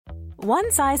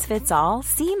One size fits all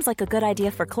seems like a good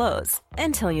idea for clothes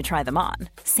until you try them on.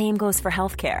 Same goes for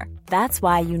healthcare. That's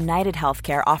why United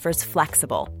Healthcare offers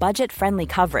flexible, budget-friendly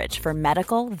coverage for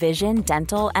medical, vision,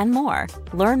 dental, and more.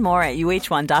 Learn more at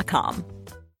uh1.com.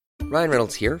 Ryan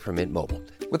Reynolds here from Mint Mobile.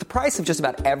 With the price of just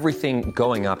about everything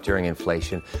going up during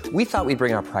inflation, we thought we'd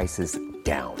bring our prices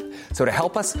down. So to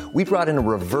help us, we brought in a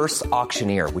reverse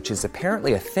auctioneer, which is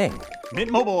apparently a thing.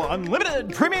 Mint Mobile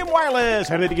Unlimited Premium Wireless.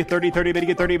 How to get 30, 30, bit to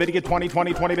get 30, bit to get 20,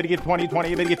 20, 20, bit to get 20,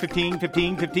 20, bit to get 15,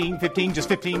 15, 15, 15, just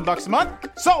 $15 a month?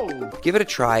 Sold! Give it a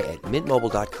try at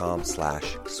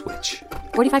mintmobile.com/switch.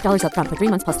 $45 up front for 3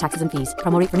 months plus taxes and fees.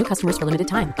 Promo rate for new customers for limited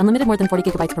time. Unlimited more than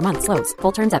 40 gigabytes per month. Slows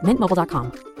full terms at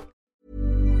mintmobile.com.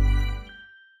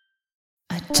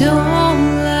 I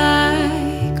don't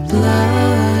like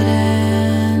blood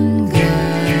and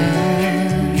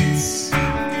guts,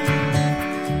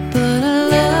 but I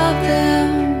love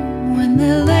them when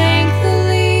they're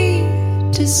lengthily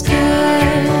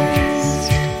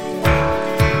discussed.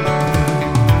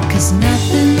 'Cause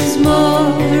nothing's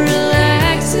more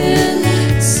relaxing,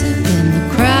 sipping the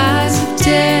cries of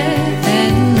death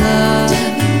and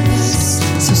lust.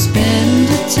 So spend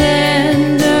a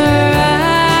tender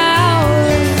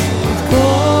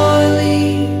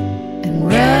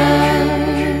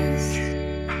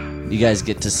You guys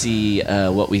get to see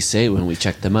what we say when we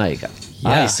check the mic.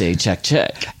 I say check,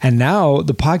 check. And now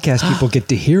the podcast people get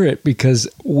to hear it because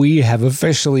we have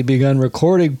officially begun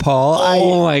recording, Paul.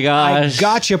 Oh my gosh. I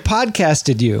gotcha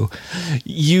podcasted you.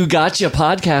 You gotcha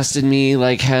podcasted me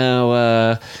like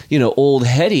how, old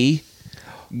Hetty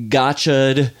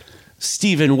gotcha'd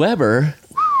Steven Weber.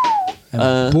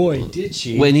 Boy, did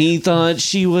she. When he thought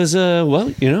she was,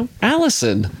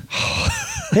 Allison.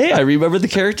 Hey, I remember the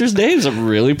characters' names. I'm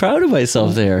really proud of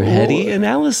myself there. Hetty and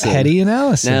Allison. Hetty and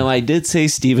Allison. Now, I did say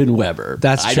Steven Weber.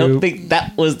 That's true. I don't think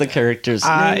that was the character's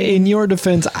name. In your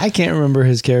defense, I can't remember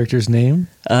his character's name.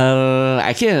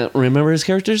 I can't remember his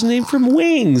character's name from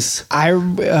Wings.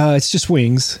 It's just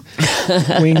Wings.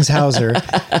 Wings Hauser.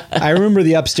 I remember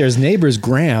the upstairs neighbor's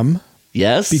Graham.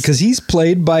 Yes. Because he's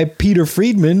played by Peter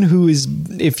Friedman, who is,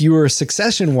 if you were a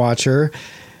Succession watcher,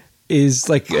 is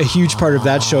like a huge part of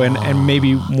that show and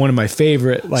maybe one of my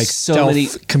favorite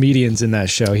stealth comedians in that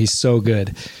show. He's so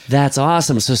good. That's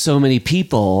awesome. So many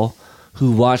people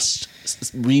who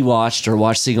rewatched or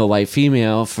watched Single White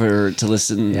Female to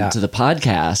listen to the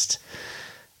podcast.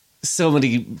 So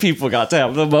many people got to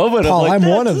have the moment. Paul, I'm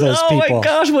one of those people. Oh my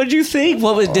gosh, what'd you think?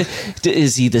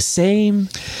 Is he the same?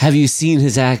 Have you seen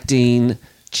his acting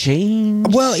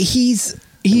change? Well, he is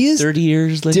 30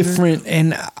 years later. Different.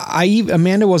 And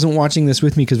Amanda wasn't watching this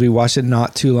with me because we watched it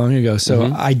not too long ago.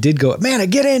 So I did go, Amanda,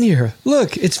 get in here.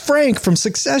 Look, it's Frank from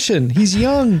Succession. He's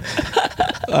young.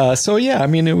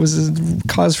 It was a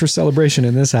cause for celebration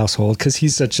in this household because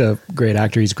he's such a great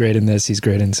actor. He's great in this. He's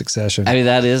great in Succession. I mean,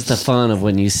 that is the fun of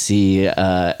when you see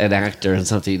an actor in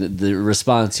something. The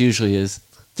response usually is,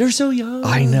 they're so young.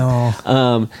 I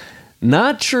know.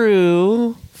 Not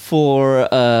true for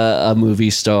a movie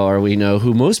star we know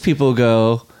who most people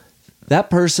go, that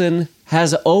person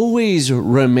has always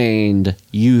remained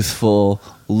youthful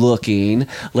looking.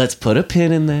 Let's put a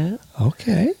pin in that.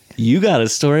 Okay. You got a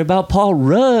story about Paul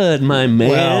Rudd, my man.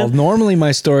 Well, normally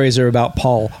my stories are about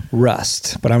Paul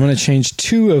Rust, but I'm going to change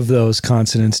 2 of those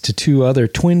consonants to 2 other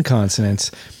twin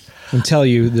consonants and tell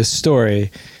you this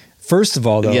story. First of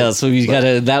all, though. Yeah, so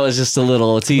that was just a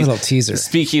little teaser.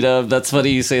 Speaking of, that's funny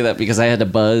you say that because I had to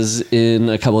buzz in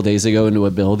a couple of days ago into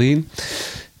a building.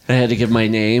 I had to give my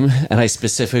name, and I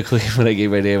specifically, when I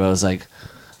gave my name, I was like,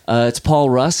 it's Paul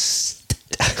Rust.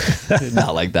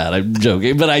 Not like that, I'm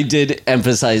joking. But I did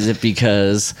emphasize it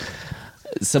because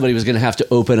somebody was going to have to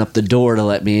open up the door to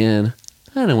let me in.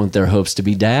 I don't want their hopes to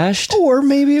be dashed. Or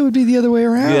maybe it would be the other way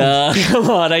around. Yeah, come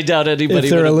on. I doubt anybody if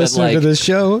they're would have a listener been like, to this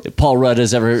show. Paul Rudd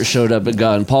has ever showed up and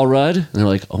gone, Paul Rudd? And they're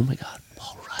like, oh my God,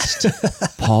 Paul Rust.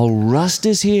 Paul Rust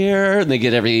is here. And they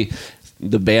get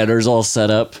the banners all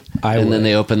set up. Then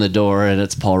they open the door and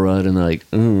it's Paul Rudd. And they're like,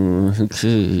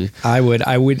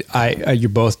 you're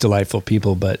both delightful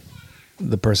people, but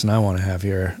the person I want to have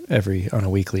here on a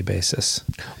weekly basis.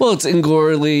 Well, it's in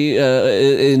Gorley,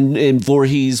 in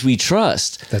Voorhees we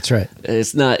trust. That's right.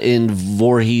 It's not in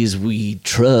Voorhees we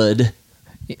trud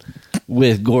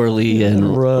with Gorley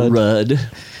and Rudd.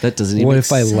 That doesn't even make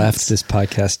sense. What if I left this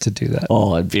podcast to do that?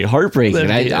 Oh, it'd be heartbreaking.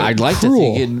 I'd like to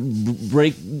think it'd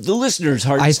break the listeners'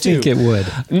 hearts I think it would.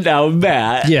 Now,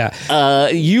 Matt. Yeah.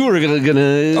 You were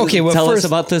gonna tell us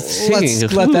about the thing.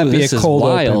 Let's let that be a cold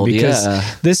open because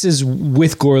this is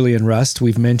with Gorley and Rust.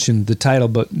 We've mentioned the title,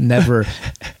 but never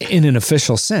in an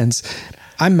official sense.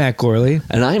 I'm Matt Gorley.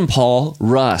 And I'm Paul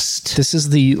Rust. This is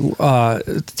the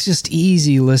just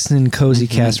easy listening cozy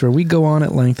cast where we go on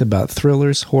at length about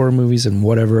thrillers, horror movies, and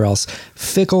whatever else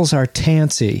fickles our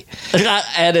tancy.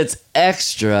 And it's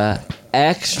extra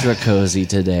cozy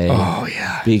today. Oh,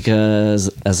 yeah. Because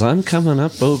as I'm coming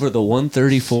up over the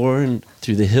 134 and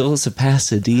through the hills of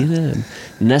Pasadena and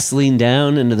nestling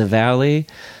down into the valley,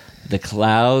 the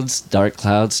clouds, dark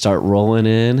clouds, start rolling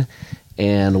in.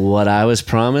 And what I was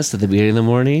promised at the beginning of the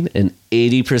morning, an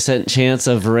 80% chance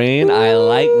of rain. I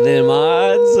like them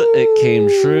odds. It came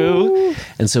true.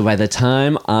 And so by the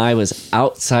time I was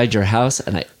outside your house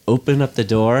and I opened up the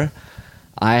door,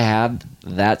 I had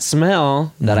that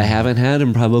smell that I haven't had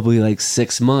in probably like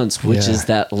 6 months, which is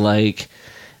that like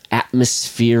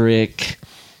atmospheric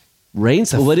rain.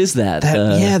 So what is that?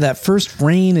 That first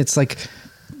rain, it's like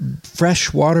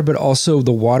fresh water, but also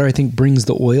the water I think brings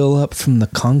the oil up from the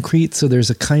concrete, so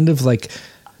there's a kind of like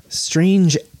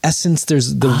strange essence.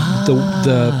 There's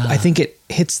the I think it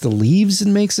hits the leaves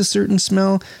and makes a certain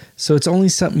smell, so it's only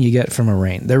something you get from a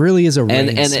rain. There really is a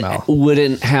rain smell. It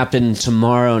wouldn't happen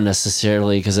tomorrow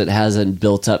necessarily because it hasn't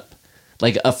built up.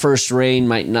 Like a first rain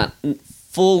might not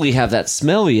fully have that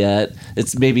smell yet.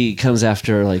 It's maybe comes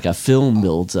after like a film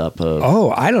builds up of.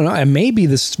 Oh, I don't know. And maybe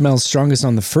the smell's strongest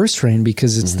on the first rain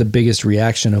because it's the biggest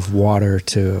reaction of water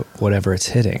to whatever it's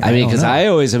hitting. I mean, because I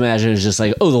always imagine it's just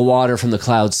like, oh, the water from the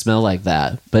clouds smell like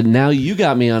that. But now you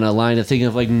got me on a line of thinking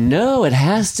of like, no, it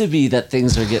has to be that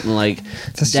things are getting like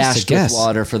dashed with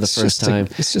water for the first time.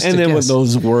 And then when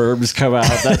those worms come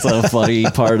out, that's a funny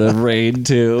part of rain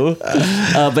too.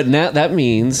 But now that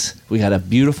means we got a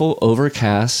beautiful overcast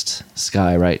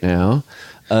sky right now.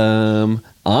 I'm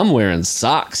wearing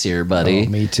socks here, buddy. Oh,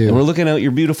 me too. And we're looking out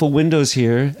your beautiful windows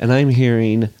here, and I'm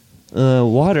hearing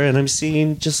water, and I'm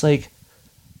seeing just like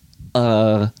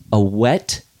a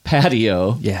wet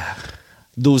patio. Yeah.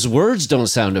 Those words don't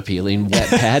sound appealing, wet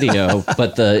patio,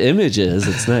 but the image is,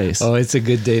 it's nice. Oh, it's a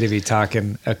good day to be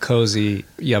talking a cozy,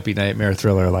 yuppie nightmare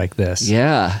thriller like this.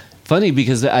 Yeah. Funny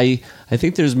because I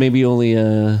think there's maybe only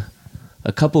a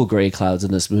couple gray clouds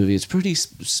in this movie. It's pretty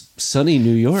sunny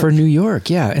New York. For New York,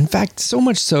 yeah. In fact, so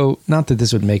much so, not that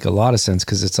this would make a lot of sense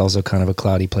because it's also kind of a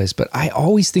cloudy place, but I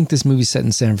always think this movie's set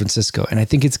in San Francisco, and I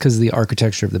think it's because the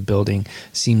architecture of the building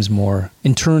seems more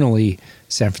internally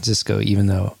San Francisco, even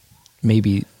though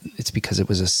maybe it's because it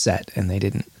was a set and they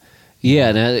didn't. Yeah,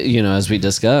 and as we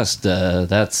discussed,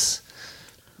 that's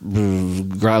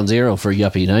ground zero for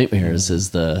yuppie nightmares is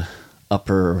the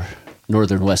upper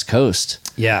northern west coast.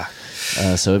 Yeah.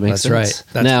 So it makes sense.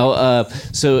 That's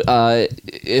right.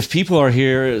 If people are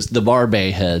here, the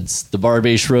Barbay heads, the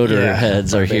Barbay Schroeder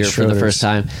heads are here for the first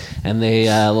time, and they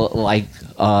like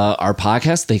our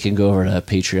podcast, they can go over to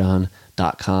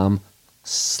patreon.com/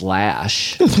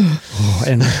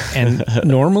 and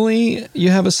normally you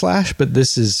have a slash, but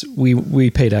this is we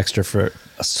paid extra for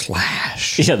a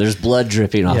slash. Yeah, there's blood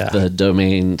dripping off the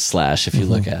domain / if you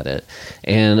look at it.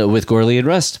 And with Gorley and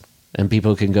Rust. And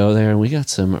people can go there, and we got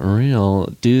some real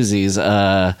doozies.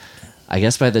 I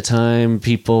guess by the time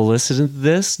people listen to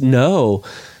this,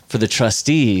 for the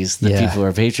trustees, the people who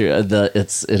are Patreon,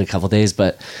 it's in a couple days.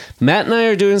 But Matt and I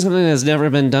are doing something that's never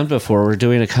been done before. We're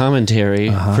doing a commentary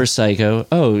for Psycho.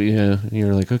 Oh, yeah,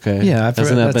 you're like, okay. Yeah,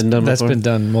 hasn't that been done before? That's been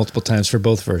done multiple times for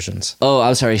both versions. Oh,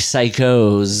 I'm sorry,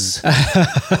 Psychos.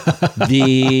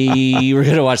 We're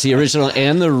going to watch the original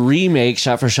and the remake,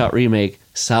 shot-for-shot remake,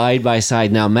 side by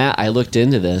side. Now, Matt, I looked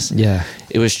into this. Yeah.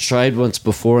 It was tried once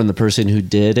before, and the person who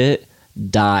did it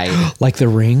died. Like The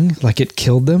Ring? Like it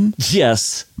killed them?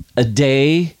 Yes.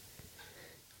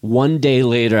 One day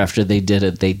later after they did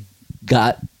it, they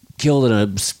got killed in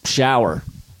a shower.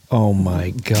 Oh, my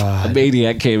God. A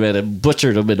maniac came in and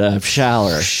butchered them in a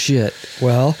shower. Shit.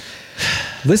 Well,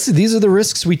 listen, these are the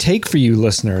risks we take for you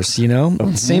listeners,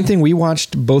 Same thing. We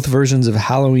watched both versions of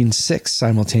Halloween 6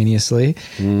 simultaneously.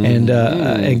 And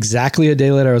exactly a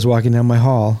day later, I was walking down my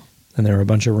hall and there were a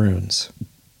bunch of runes.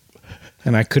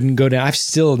 And I couldn't go down. I've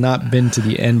still not been to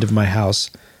the end of my house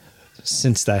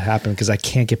since that happened because I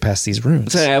can't get past these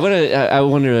runes. Sorry, I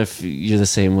wonder if you're the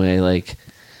same way. Like,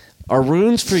 are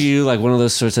runes for you like one of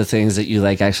those sorts of things that you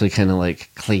like actually kind of like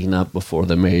clean up before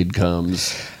the maid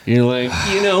comes? You're like,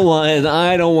 you know what?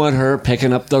 I don't want her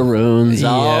picking up the runes.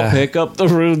 I'll pick up the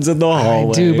runes in the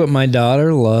hallway. I do, but my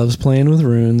daughter loves playing with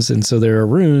runes, and so there are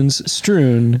runes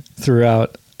strewn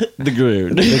throughout The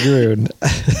Groon. The Groon.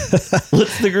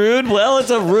 What's the Groon? Well, it's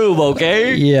a room,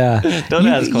 okay? Yeah. Don't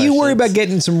ask questions. You worry about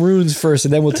getting some runes first,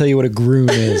 and then we'll tell you what a Groon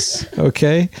is.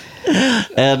 Okay?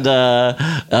 And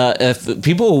if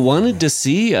people wanted to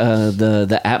see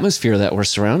the atmosphere that we're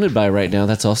surrounded by right now,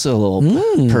 that's also a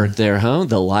little perk there, huh?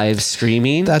 The live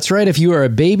streaming. That's right. If you are a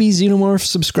baby Xenomorph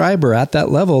subscriber at that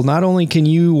level, not only can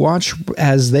you watch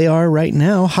as they are right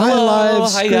now, live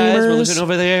hi guys, we're streamers, looking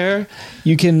over there.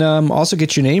 you can also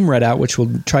get your name read out, which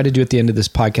we'll try to do at the end of this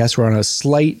podcast. We're on a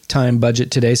slight time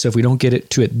budget today, so if we don't get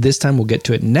to it this time, we'll get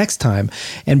to it next time.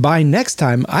 And by next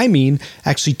time, I mean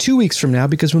actually 2 weeks from now,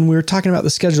 because when we were talking about the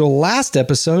schedule last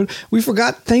episode, we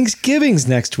forgot Thanksgiving's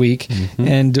next week,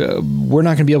 and we're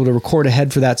not going to be able to record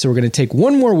ahead for that, so we're going to take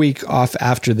one more week off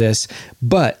after this.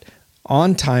 But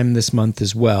on time this month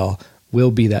as well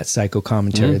will be that Psycho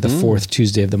Commentary, the fourth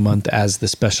Tuesday of the month, as the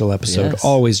special episode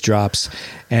always drops.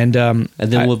 And then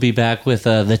we'll be back with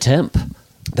the temp.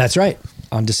 That's right.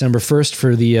 On December 1st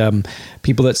for the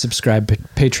people that subscribe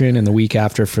Patreon, and the week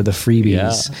after for the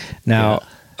freebies. Yeah. Now,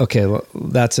 okay, well,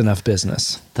 that's enough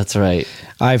business. That's right.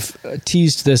 I've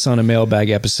teased this on a mailbag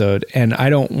episode, and I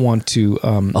don't want to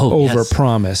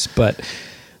overpromise, but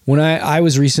when I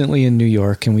was recently in New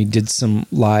York, and we did some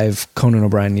live Conan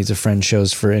O'Brien Needs a Friend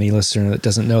shows. For any listener that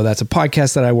doesn't know, that's a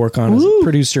podcast that I work on as a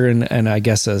producer and I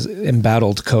guess as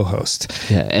embattled co-host.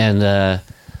 Yeah, and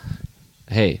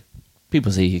hey,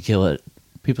 people say you kill it.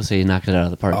 People say you knock it out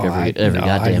of the park every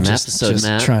goddamn episode, just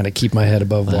Matt. Trying to keep my head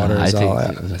above water is all.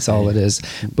 That's all it is.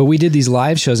 But we did these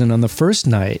live shows, and on the first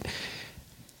night,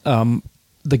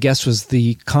 the guest was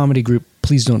the comedy group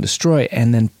Please Don't Destroy,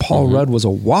 and then Paul Rudd was a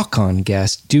walk-on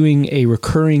guest doing a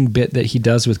recurring bit that he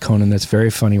does with Conan that's very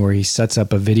funny, where he sets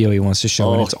up a video he wants to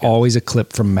show, and it's always a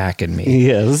clip from Mac and Me.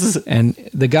 Yes. And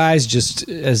the guy's just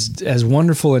as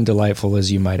wonderful and delightful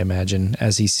as you might imagine,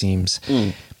 as he seems.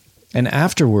 And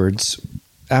afterwards,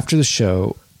 after the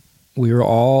show, we were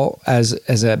all,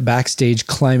 as a backstage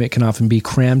climate can often be,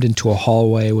 crammed into a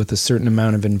hallway with a certain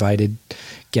amount of invited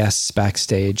guests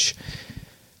backstage.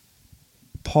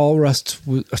 Paul Rudd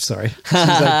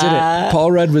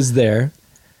was there,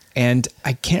 and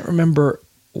I can't remember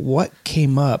what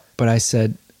came up, but I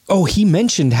said, he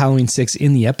mentioned Halloween 6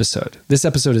 in the episode. This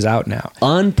episode is out now.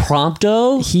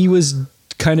 Unprompto? He was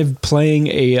kind of playing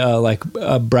a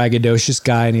braggadocious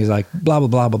guy, and he's like, blah, blah,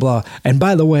 blah, blah, blah. And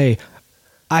by the way,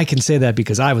 I can say that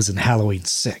because I was in Halloween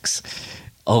 6.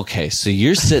 Okay, so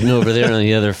you're sitting over there on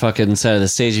the other fucking side of the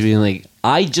stage and being like,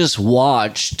 I just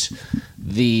watched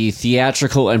the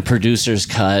theatrical and producer's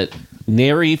cut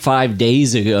nary 5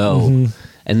 days ago,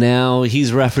 and now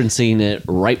he's referencing it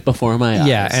right before my eyes.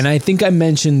 Yeah, and I think I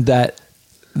mentioned that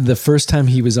the first time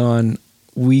he was on,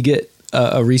 we get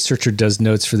a researcher does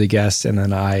notes for the guests, and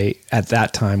then I, at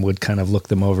that time, would kind of look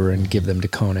them over and give them to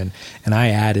Conan. And I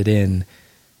added in,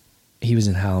 he was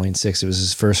in Halloween 6. It was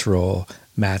his first role.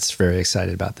 Matt's very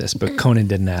excited about this, but Conan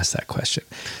didn't ask that question.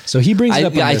 So he brings it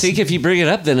up. I think if you bring it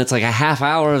up, then it's like a half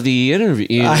hour of the interview.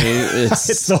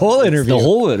 It's the whole interview. The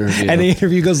whole interview. And the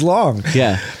interview goes long.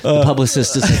 Yeah. The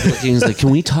publicist is like looking, he's like, can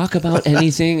we talk about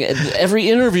anything? Every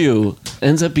interview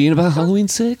ends up being about Halloween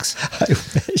 6. I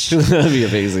wish. That'd be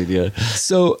amazing, yeah.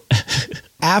 So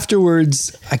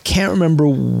afterwards, I can't remember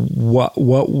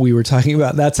what we were talking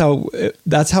about. That's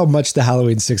how much the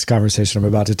Halloween 6 conversation I'm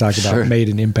about to talk about made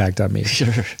an impact on me.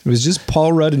 Sure. It was just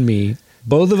Paul Rudd and me,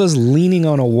 both of us leaning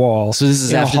on a wall. So this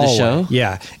is after the show?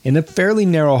 Yeah, in a fairly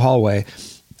narrow hallway.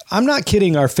 I'm not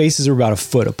kidding. Our faces were about a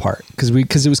foot apart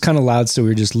because it was kind of loud, so we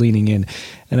were just leaning in.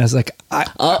 And I was like,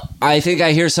 I think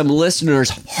I hear some listeners'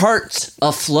 hearts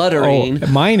a fluttering.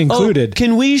 Mine included.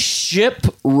 Can we ship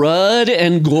Rudd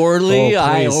and Gorley?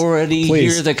 I already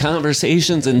hear the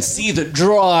conversations and see the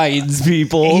droids,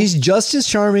 people. He's just as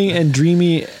charming and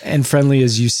dreamy and friendly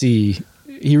as you see.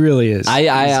 He really is.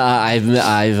 I've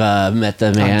met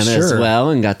the man as well,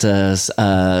 and got to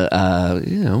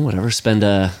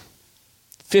spend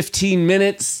 15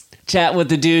 minutes chat with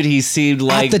the dude. He seemed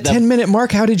like at the 10-minute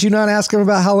mark. How did you not ask him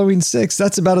about Halloween 6?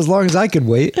 That's about as long as I could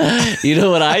wait. You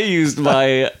know what I used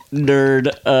my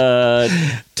nerd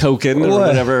token or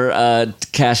whatever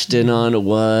cashed in on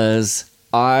was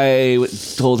I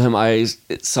told him I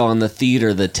saw in the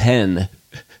theater the 10.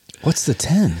 What's the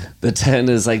 10? The 10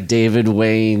 is like David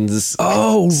Wayne's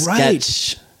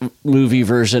sketch movie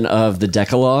version of the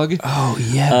Decalogue. Oh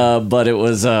yeah. But it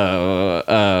was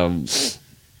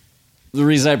the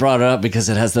reason I brought it up because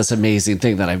it has this amazing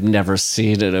thing that I've never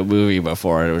seen in a movie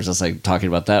before. And it was just like talking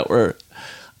about that, where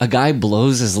a guy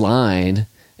blows his line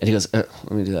and he goes, let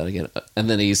me do that again. And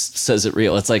then he says it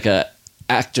real. It's like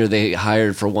actor they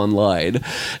hired for one line.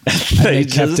 And they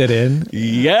kept it in?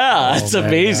 Yeah, it's my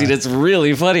amazing. God. It's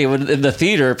really funny. When in the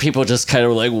theater, people just kind of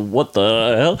were like, what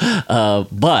the hell?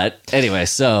 But anyway,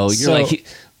 so you're So- like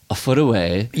a foot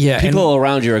away. Yeah, People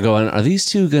around you are going, are these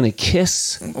two going to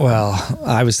kiss? Well,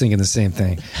 I was thinking the same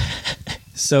thing.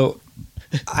 So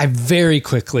I very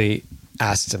quickly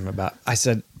asked him I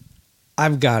said,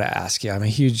 I've got to ask you. I'm a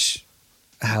huge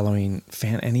Halloween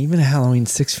fan and even a Halloween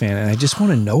 6 fan. And I just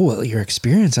want to know what your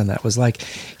experience on that was like.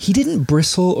 He didn't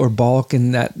bristle or balk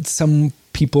and that some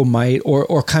people might,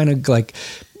 or kind of like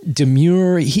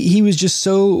demure. He was just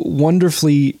so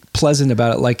wonderfully pleasant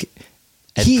about it. Like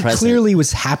And he present. clearly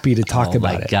was happy to talk Oh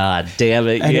about my it. God, damn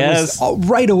it. And yes. it was,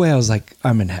 right away, I was like,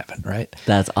 I'm in heaven, right?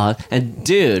 That's odd. And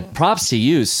dude, props to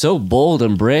you. So bold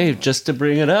and brave just to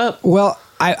bring it up. Well,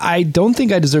 I don't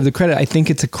think I deserve the credit. I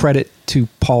think it's a credit to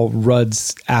Paul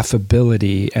Rudd's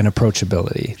affability and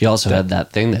approachability. He also had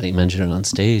that thing that he mentioned on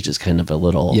stage as kind of a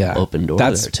little open door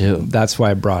there too. That's why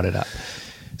I brought it up.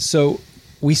 So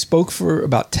we spoke for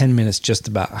about 10 minutes just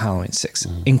about Halloween 6,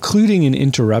 including an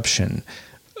interruption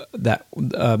that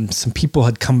some people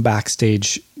had come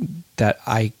backstage that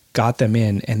I got them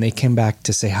in, and they came back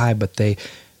to say hi, but they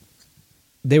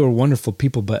were wonderful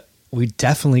people, but we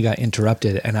definitely got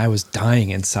interrupted and I was dying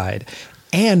inside.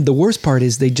 And the worst part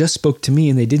is they just spoke to me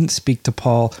and they didn't speak to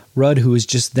Paul Rudd, who was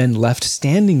just then left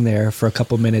standing there for a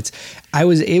couple minutes. I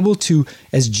was able to,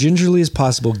 as gingerly as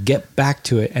possible, get back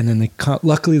to it. And then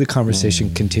luckily the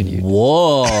conversation continued.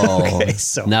 Whoa. Okay,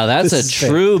 so now that's this a is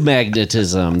true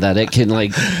magnetism that it can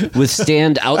like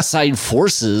withstand outside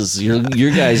forces. Your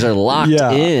guys are locked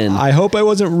in. I hope I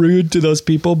wasn't rude to those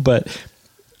people, but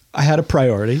I had a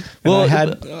priority. And Well, I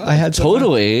had someone-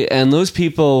 totally. And those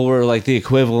people were like the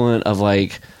equivalent of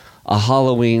like a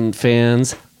Halloween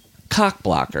fan's cock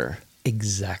blocker.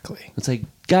 Exactly. It's like,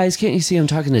 guys, can't you see I'm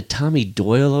talking to Tommy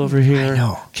Doyle over here? I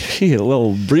know. Give me a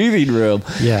little breathing room.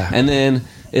 Yeah. And then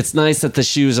it's nice that the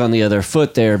shoe's on the other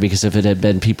foot there, because if it had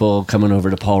been people coming over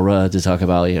to Paul Rudd to talk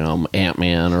about,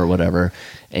 Ant-Man or whatever,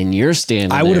 and you're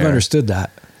standing I would have there- understood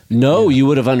that. No, you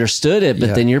would have understood it, but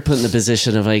Yeah. then you're put in the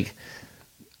position of like,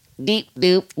 deep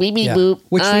doop, beep beep Yeah. boop.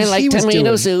 Which I was like he was tomato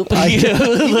doing. soup. He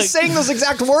Like- was saying those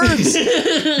exact words.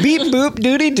 Beep boop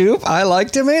doody doop. I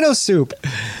like tomato soup.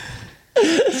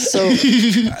 So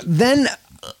then,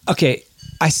 okay,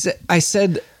 I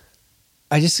said,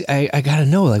 I gotta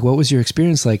know, like, what was your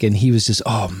experience like? And he was just,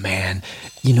 oh man,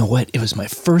 you know what? It was my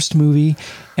first movie,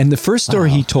 and the first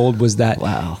story he told was that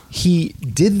Wow. he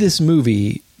did this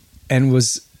movie and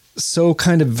was so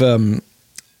kind of.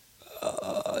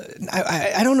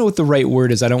 I don't know what the right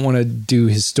word is. I don't want to do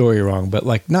his story wrong, but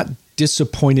like not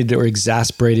disappointed or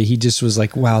exasperated. He just was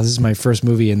like, wow, this is my first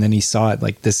movie. And then he saw it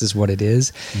like, this is what it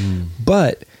is.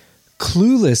 But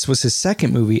Clueless was his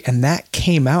second movie, and that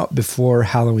came out before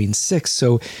Halloween 6.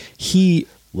 So he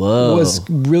Whoa. was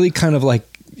really kind of like,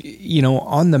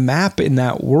 on the map in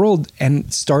that world,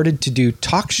 and started to do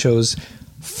talk shows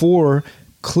for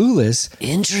Clueless.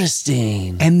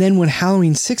 Interesting. And then when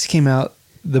Halloween 6 came out,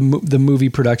 the movie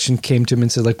production came to him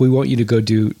and said, like, we want you to go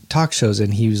do talk shows.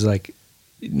 And he was like,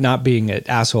 not being an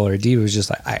asshole or a diva, was just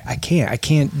like, I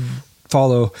can't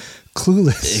follow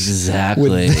Clueless.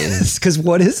 Exactly. Because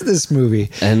what is this movie?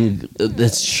 And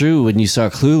that's true. When you saw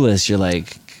Clueless, you're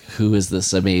like, who is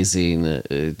this amazing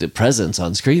presence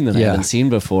on screen that I Yeah. haven't seen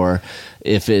before?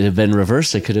 If it had been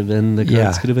reversed, it could have been, the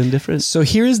cards could have been different. So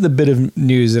here's the bit of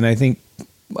news, and I think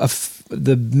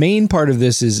the main part of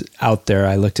this is out there.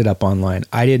 I looked it up online.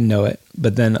 I didn't know it,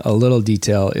 but then a little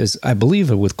detail is, I believe,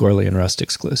 a with Gorley and Rust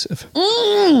exclusive.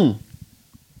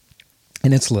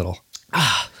 And it's little.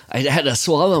 I had to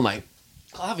swallow my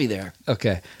coffee there.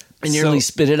 Okay. I nearly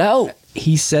spit it out.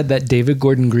 He said that David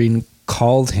Gordon Green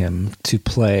called him to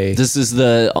play. This is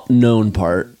the known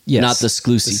part, Yes, not the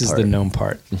exclusive This part. is the known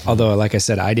part. Although, like I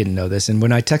said, I didn't know this. And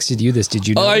when I texted you this, did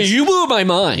you know this? You blew my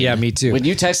mind. Yeah, me too. When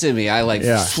you texted me,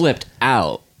 I flipped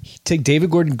out. David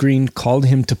Gordon Green called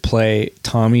him to play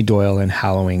Tommy Doyle in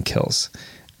Halloween Kills.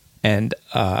 And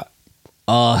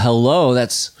Hello,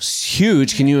 that's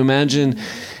huge. Can you imagine?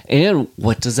 And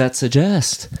what does that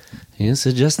suggest? It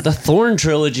suggests the Thorn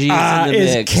trilogy is in the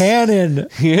it's mix. canon.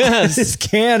 Yes. It's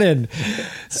canon.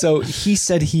 So he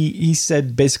said he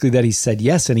said basically that he said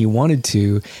yes and he wanted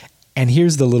to. And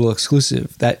here's the little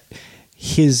exclusive, that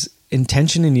his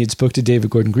intention, and he had spoke to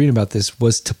David Gordon Green about this,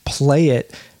 was to play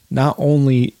it not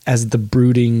only as the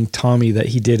brooding Tommy that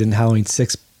he did in Halloween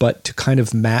 6, but to kind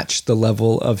of match the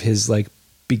level of his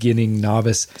beginning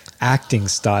novice acting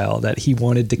style, that he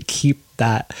wanted to keep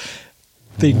that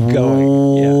thing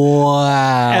going. Yeah.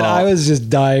 Wow. And I was just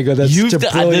dying. Oh, that's such a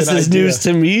brilliant this is idea. news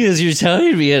to me as you're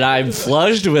telling me, and I'm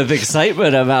flushed with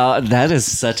excitement about that. Is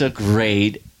such a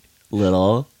great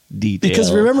little detail.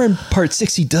 Because remember in part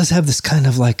 6, he does have this kind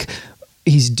of like,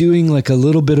 he's doing like a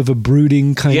little bit of a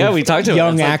brooding kind of we talked about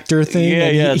young it. It's like- actor thing. Yeah,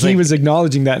 and yeah, it's he like- was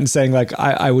acknowledging that and saying like,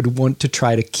 I would want to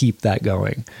try to keep that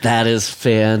going. That is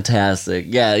fantastic.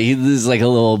 Yeah, this is like a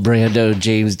little Brando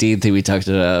James Dean thing we talked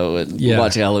about when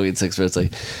watching Halloween 6, where it's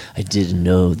like, I didn't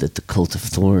know that the Cult of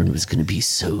Thorn was going to be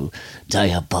so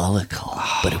diabolical,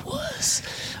 but it was.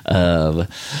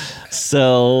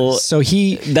 So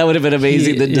he that would have been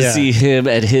amazing to see him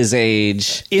at his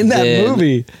age in that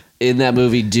movie. In that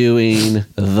movie, doing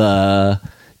the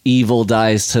 "Evil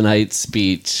Dies Tonight"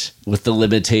 speech with the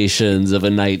limitations of a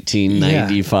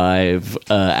 1995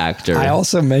 actor. I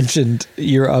also mentioned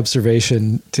your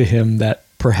observation to him that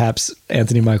perhaps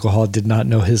Anthony Michael Hall did not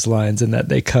know his lines and that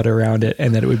they cut around it,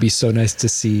 and that it would be so nice to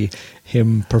see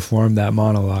him perform that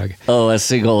monologue. Oh, a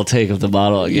single take of the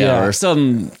monologue, or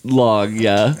some log,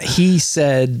 He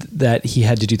said that he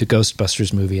had to do the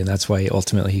Ghostbusters movie, and that's why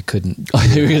ultimately he couldn't. Oh,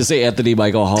 you were going to say Anthony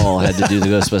Michael Hall had to do the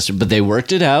Ghostbusters, but they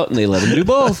worked it out and they let him do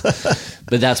both.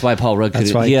 But that's why Paul Rudd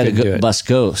couldn't. He had to bust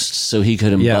Ghost, so he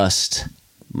couldn't bust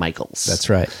Michaels.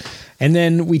 That's right. And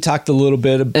then we talked a little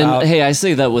bit about. And hey, I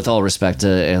say that with all respect to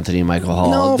Anthony Michael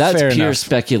Hall. No, that's fair pure enough.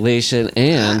 speculation,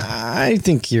 and I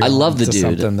think you're. I love the onto dude.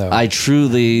 something, though. I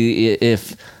truly,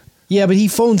 yeah, but he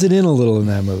phones it in a little in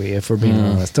that movie. If we're being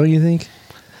honest, don't you think?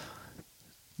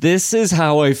 This is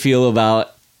how I feel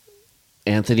about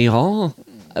Anthony Hall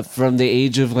from the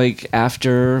age of like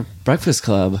after Breakfast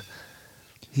Club.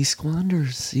 He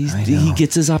squanders. He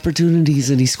gets his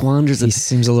opportunities and he squanders. He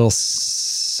seems a little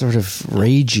sort of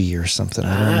ragey or something.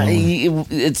 I don't know.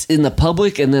 It's in the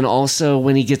public, and then also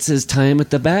when he gets his time at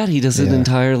the bat, he doesn't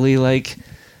entirely like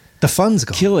the fun's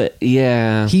gone. Kill it.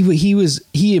 Yeah,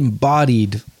 he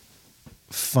embodied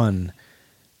fun,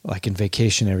 like in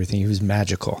Vacation and everything. He was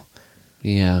magical.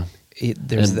 Yeah,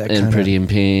 there's that and kind Pretty in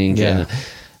Pink. Yeah.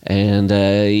 and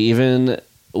even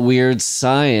Weird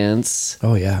Science.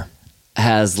 Oh yeah.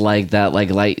 Has like that, like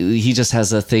he just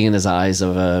has a thing in his eyes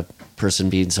of a person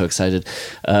being so excited.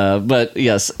 But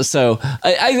yes, so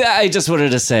I just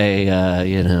wanted to say, I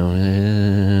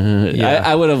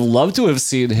would have loved to have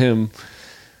seen him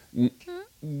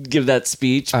give that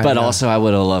speech, but also I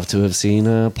would have loved to have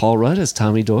seen Paul Rudd as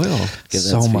Tommy Doyle give that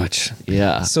so speech. much.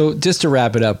 Yeah. So just to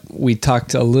wrap it up, we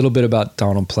talked a little bit about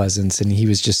Donald Pleasance, and he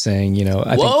was just saying,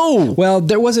 I think, well,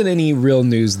 there wasn't any real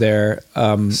news there.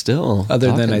 Still,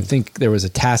 other than I think there was a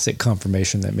tacit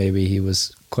confirmation that maybe he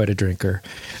was quite a drinker,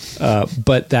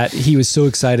 but that he was so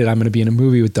excited. I'm going to be in a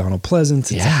movie with Donald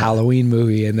Pleasance. It's a Halloween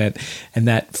movie, and that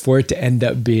for it to end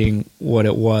up being what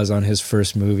it was on his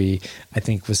first movie, I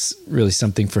think was really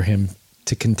something for him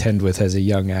to contend with as a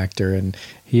young actor. And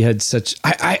he had such.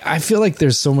 I feel like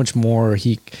there's so much more.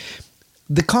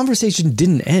 The conversation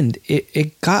didn't end.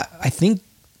 It got, I think,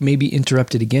 maybe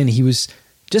interrupted again. He was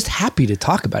just happy to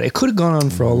talk about it. It could have gone on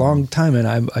for a long time, and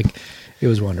I'm like. It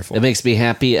was wonderful. It makes me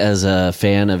happy as a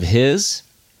fan of his,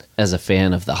 as a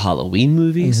fan of the Halloween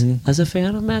movies, as a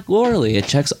fan of Matt Gorley. It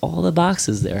checks all the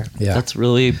boxes there. Yeah. That's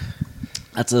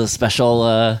a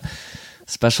special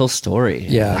story.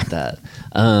 Yeah. Like that.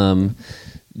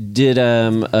 Did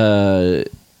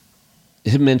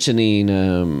him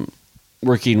mentioning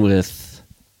working with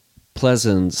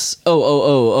Pleasance?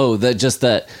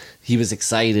 That he was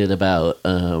excited about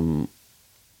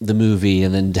the movie,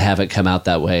 and then to have it come out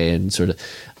that way, and sort of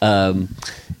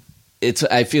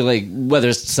I feel like whether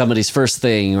it's somebody's first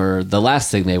thing or the last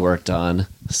thing they worked on,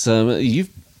 you've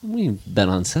been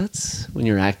on sets when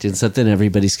you're acting something,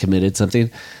 everybody's committed something,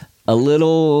 a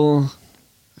little,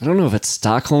 I don't know if it's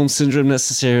Stockholm syndrome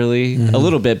necessarily, a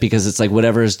little bit, because it's like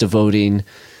whatever is devoting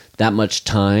that much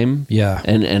time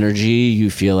and energy, you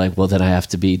feel like, well, then I have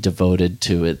to be devoted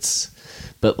to it.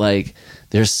 But like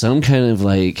there's some kind of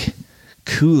like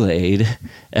Kool-Aid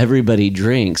everybody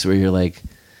drinks where you're like,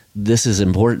 this is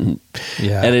important.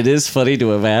 Yeah. And it is funny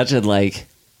to imagine, like,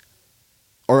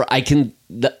 or I can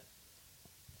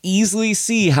easily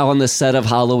see how on the set of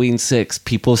Halloween 6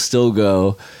 people still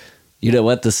go, you know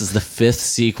what, this is the 5th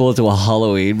sequel to a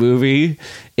Halloween movie.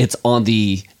 It's on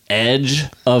the edge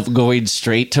of going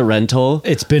straight to rental.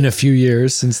 It's been a few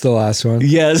years since the last one.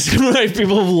 Yes, right.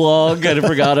 People have long kind of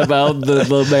forgot about the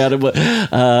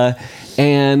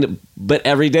man. But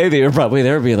every day they were probably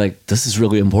there being like, this is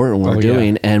really important what we're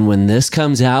doing. And when this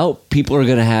comes out, people are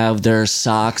going to have their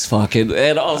socks fucking,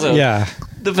 and also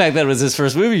the fact that it was his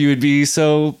first movie, you would be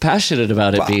so passionate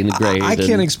about it being great. I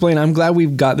can't explain. I'm glad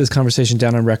we've got this conversation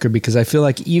down on record because I feel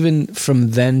like even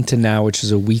from then to now, which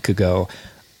is a week ago,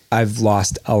 I've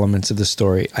lost elements of the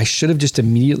story. I should have just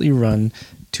immediately run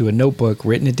to a notebook,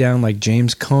 written it down like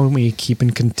James Comey,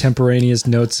 keeping contemporaneous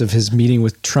notes of his meeting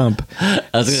with Trump. I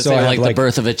was going to say, like the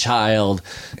birth of a child.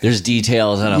 There's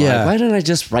details. And I'm like, why didn't I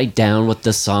just write down what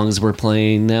the songs were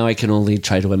playing? Now I can only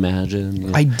try to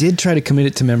imagine. I did try to commit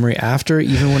it to memory after,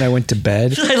 even when I went to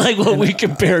bed. I like what we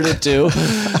compared it to.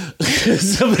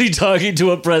 Somebody talking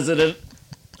to a president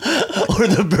or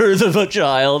the birth of a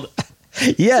child.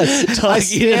 Yes, I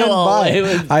stand by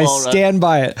it. I stand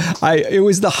by it. It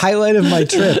was the highlight of my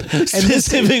trip. And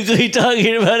specifically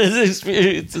talking about his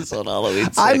experiences on Halloween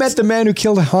 6. I met the man who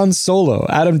killed Han Solo,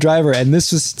 Adam Driver, and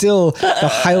this was still the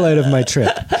highlight of my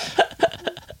trip.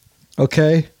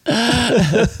 Okay?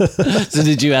 So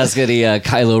did you ask any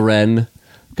Kylo Ren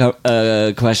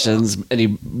questions? Any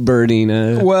burning?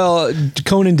 Well,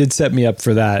 Conan did set me up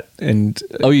for that, and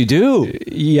you do?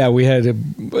 Yeah, we had.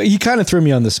 He kind of threw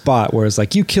me on the spot, where it's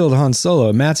like, "You killed Han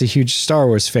Solo." Matt's a huge Star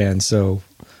Wars fan, so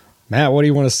Matt, what do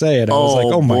you want to say? And I was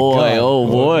like, "Oh my god, oh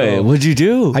boy, what'd you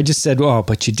do?" I just said, "Oh,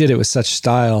 but you did it with such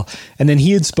style." And then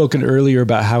he had spoken earlier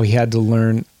about how he had to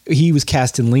learn. He was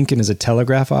cast in Lincoln as a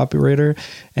telegraph operator,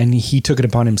 and he took it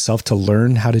upon himself to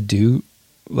learn how to do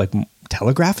like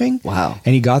telegraphing. Wow.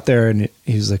 And he got there and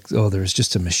he was like, "Oh, there's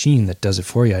just a machine that does it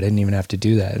for you. I didn't even have to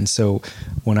do that." And so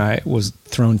when I was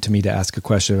thrown to me to ask a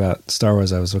question about Star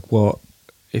Wars, I was like, "Well,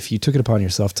 if you took it upon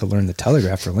yourself to learn the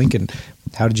telegraph for Lincoln,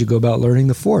 how did you go about learning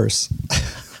the Force?"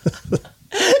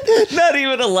 Not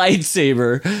even a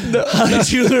lightsaber. How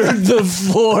did you learn the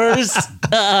Force?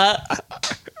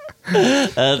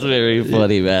 That's very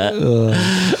funny, Matt.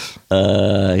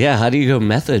 Yeah, how do you go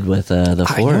method with the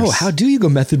Force? I know. How do you go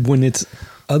method when it's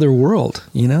other world,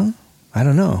 you know? I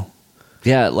don't know.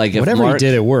 Yeah, like if whatever he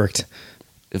did, it worked.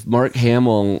 If Mark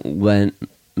Hamill went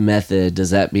method, does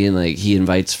that mean like he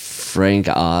invites Frank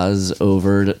Oz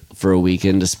over for a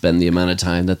weekend to spend the amount of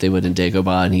time that they would in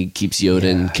Dagobah, and he keeps Yoda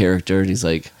in character, and he's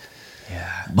like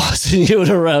bossing Yoda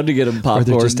around to get him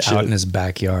popcorn? Or they're just out in his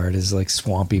backyard, his like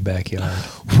swampy backyard.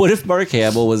 What if Mark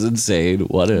Hamill was insane?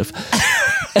 What if?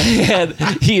 And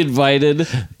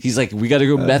he's like, "We got to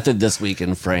go method this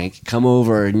weekend, Frank. Come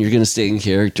over and you're going to stay in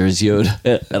character as Yoda.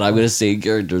 And I'm going to stay in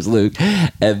character as Luke."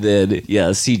 And then,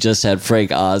 yes, he just had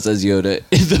Frank Oz as Yoda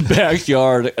in the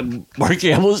backyard. And Mark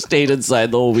Hamill stayed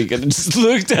inside the whole weekend and just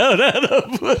looked down at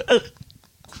him.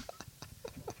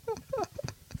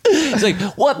 He's like,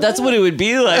 "What? That's what it would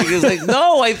be like?" He's like,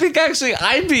 "No, I think actually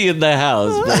I'd be in the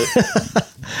house."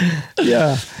 But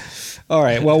yeah. All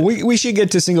right. Well, we should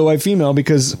get to Single White Female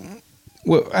because,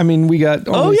 well, I mean, we got.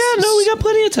 We got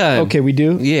plenty of time. Okay, we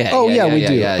do. Yeah. Oh, yeah, we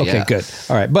do. Yeah, okay, good.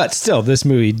 All right, but still, this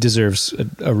movie deserves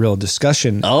a real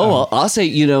discussion. Oh, I'll say,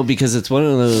 because it's one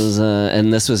of those,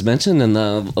 and this was mentioned in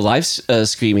the live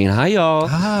streaming. Hi, y'all.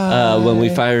 Hi. When we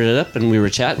fired it up and we were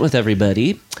chatting with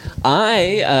everybody,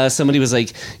 somebody was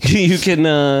like, you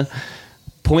can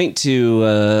point to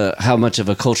how much of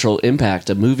a cultural impact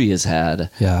a movie has had,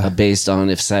 based on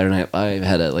if Saturday Night Live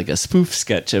had a spoof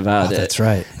sketch about it. That's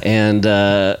right. And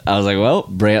I was like, well,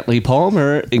 Brantley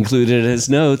Palmer included in his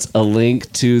notes a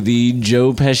link to the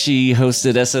Joe Pesci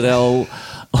hosted SNL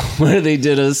where they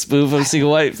did a spoof of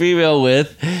Single White Female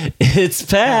with It's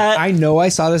Pat. I know I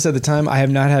saw this at the time. I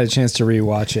have not had a chance to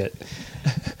rewatch it.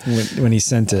 When he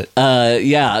sent it, once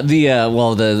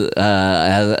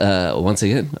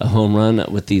again, a home run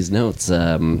with these notes.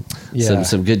 Some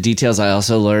good details. I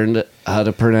also learned how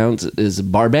to pronounce is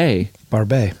Barbet.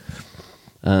 Barbet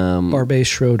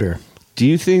Schroeder. Do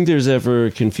you think there's ever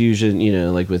confusion?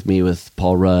 Like with me, with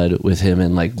Paul Rudd, with him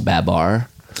and like Babar.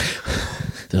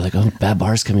 They're like, "Oh,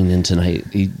 Babar's coming in tonight.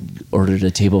 He ordered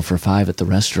a table for 5 at the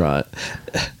restaurant."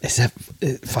 Is that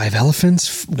 5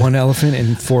 elephants, 1 elephant,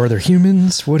 and 4 other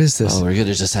humans? What is this? Oh, we're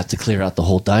gonna just have to clear out the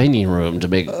whole dining room to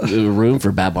make room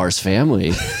for Babar's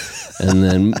family. And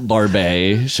then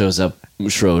Barbet shows up,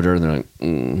 Schroeder, and they're like,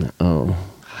 "Oh,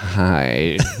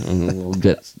 hi." And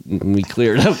we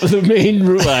cleared up the main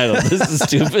room. I don't know. This is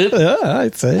stupid. Yeah,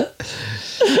 I'd say.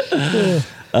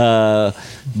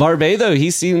 Barbet, though, he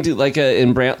seemed like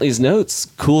in Brantley's notes,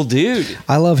 cool dude.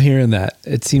 I love hearing that.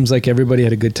 It seems like everybody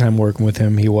had a good time working with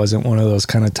him. He wasn't one of those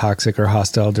kind of toxic or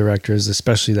hostile directors,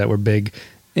 especially that were big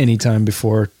anytime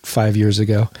before 5 years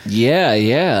ago.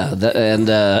 Yeah.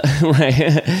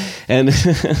 Right.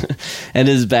 And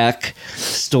his back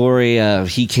story,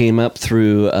 he came up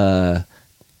through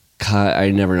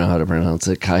I never know how to pronounce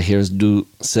it. Cahiers du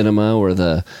Cinema, or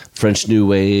the French New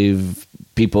Wave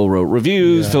people wrote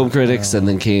reviews, film critics, and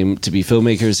then came to be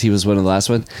filmmakers. He was one of the last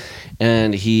one.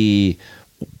 And he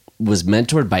was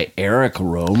mentored by Eric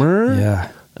Romer.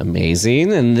 Yeah.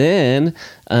 Amazing. And then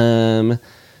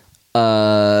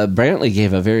Brantley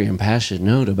gave a very impassioned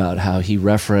note about how he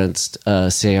referenced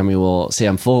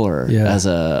Sam Fuller as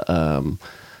a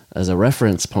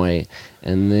reference point.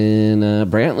 And then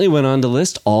Brantley went on to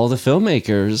list all the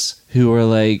filmmakers who were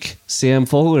like, Sam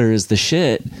Fuller is the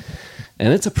shit.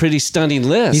 And it's a pretty stunning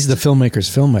list. He's the filmmaker's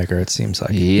filmmaker, it seems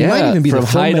like. Yeah, he might even be from the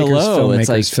high to filmmaker's low, it's filmmaker's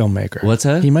like- filmmaker. What's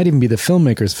that? He might even be the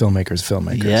filmmaker's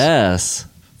filmmaker's. Yes,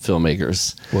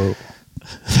 filmmakers. Whoa.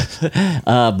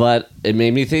 But it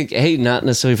made me think, hey, not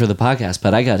necessarily for the podcast,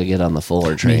 but I got to get on the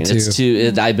Fuller train. too. It's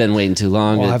too. I've been waiting too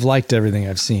long. Well, I've liked everything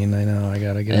I've seen. I know. I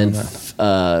got to get on and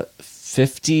that.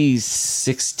 50s,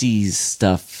 60s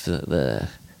stuff, the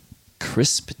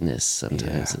crispness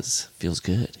sometimes feels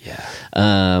good. Yeah.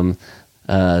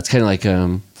 It's kind of like,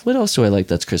 what else do I like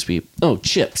that's crispy? Oh,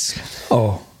 chips.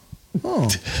 Oh.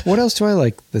 What else do I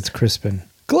like that's crispin?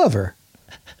 Glover.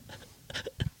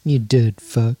 You did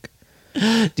fuck.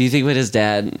 Do you think when his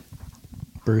dad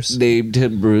Bruce. named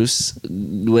him Bruce,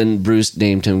 when Bruce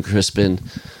named him Crispin,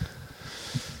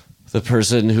 the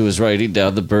person who was writing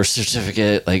down the birth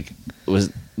certificate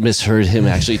was misheard him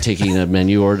actually taking a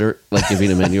menu order, like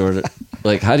giving a menu order,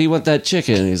 like, how do you want that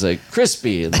chicken? And he's like,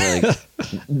 crispy. And they're like,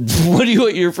 what do you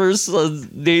want your first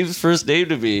name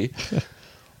to be?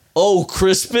 Oh,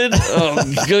 Crispin?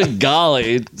 Oh, good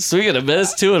golly. Swinging a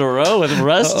miss 2 in a row with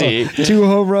Rusty. 2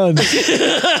 home runs.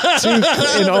 2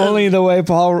 in only the way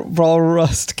Paul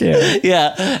Rust can.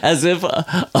 Yeah, as if,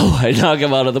 I knock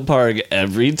him out of the park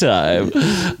every time.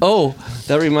 Oh,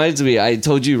 that reminds me. I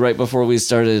told you right before we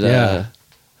started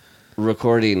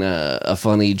recording a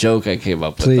funny joke I came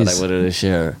up with that I wanted to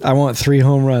share. I want 3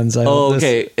 home runs.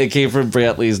 Okay. It came from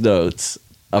Brantley's notes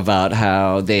about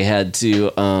how they had to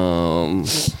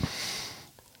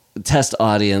test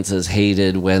audiences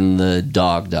hated when the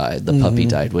dog died, the puppy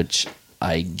died, which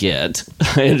I get.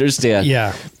 I understand.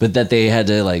 Yeah. But that they had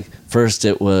to, first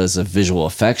it was a visual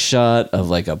effects shot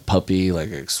of a puppy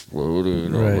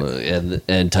exploding. Right.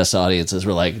 And test audiences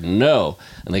were like, no.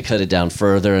 And they cut it down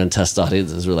further, and test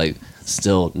audiences were like,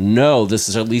 still, no, this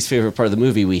is our least favorite part of the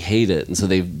movie. We hate it. And so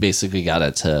they basically got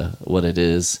it to what it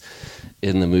is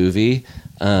in the movie.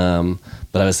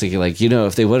 But I was thinking,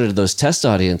 if they wanted those test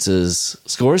audiences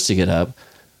scores to get up,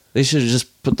 they should have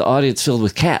just put the audience filled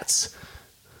with cats.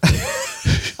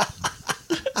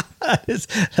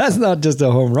 That's not just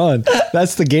a home run.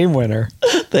 That's the game winner.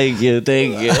 Thank you.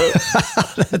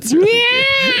 That's really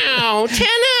Meow! 10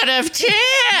 out of 10!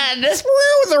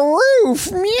 through the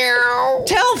roof. Meow.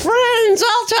 Tell friends,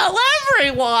 I'll tell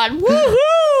everyone!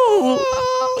 Woohoo!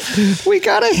 We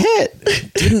got a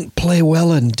hit. Didn't play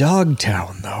well in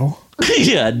Dogtown, though.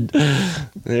 Yeah.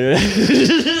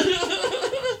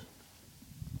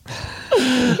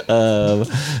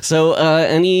 So,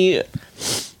 any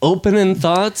opening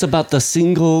thoughts about the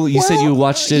single? You said you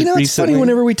watched it recently. It's funny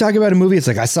whenever we talk about a movie, it's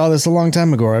like, I saw this a long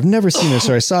time ago, or I've never seen this,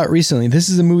 or I saw it recently. This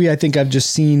is a movie I think I've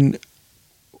just seen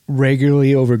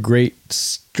regularly over great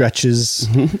stretches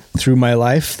through my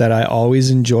life that I always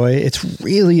enjoy. It's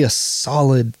really a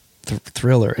solid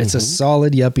thriller. It's a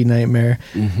solid yuppie nightmare.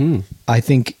 I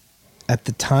think at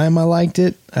the time I liked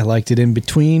it. I liked it in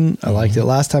between. I liked it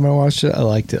last time I watched it. I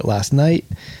liked it last night.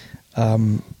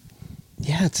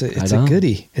 Yeah, it's a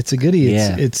goodie. It's a goodie.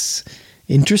 Yeah. It's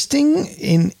interesting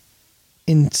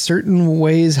in certain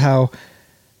ways how,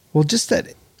 well, just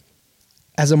that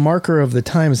as a marker of the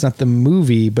time, it's not the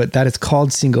movie, but that it's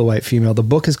called Single White Female. The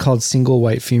book is called Single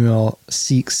White Female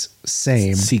Seeks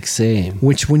Same. Seeks Same.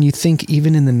 Which when you think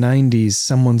even in the 90s,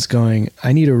 someone's going,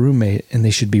 I need a roommate and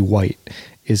they should be white,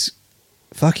 is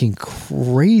fucking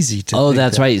crazy to think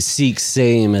that's that. right. Seek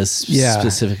Same is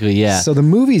specifically, So the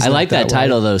movie's I not like that way.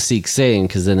 title, though, Seek Same,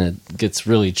 because then it gets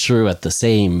really true at the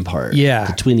same part. Yeah.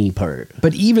 The twinny part.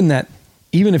 But even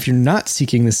if you're not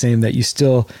seeking the same, that you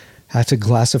still have to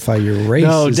classify your race.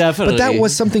 No, definitely. But that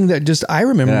was something that just, I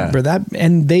remember that.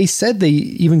 And they said they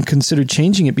even considered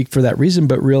changing it for that reason,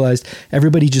 but realized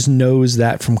everybody just knows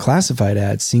that from classified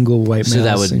ads, single white male. So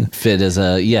that would fit as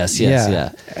a, yes.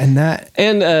 And that.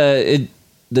 And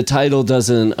the title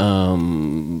doesn't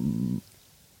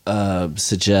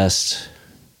suggest...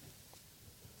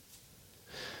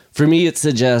 For me, it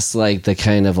suggests the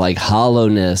kind of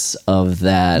hollowness of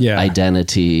that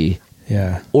identity.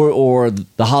 Yeah. Or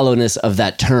the hollowness of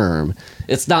that term.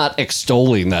 It's not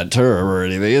extolling that term or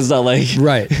anything. It's not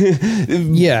Right.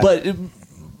 Yeah. But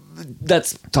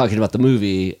that's talking about the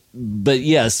movie. But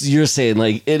yes, you're saying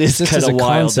it is Just kind as of a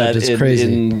wild concept, that it's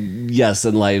crazy. in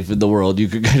life, in the world, you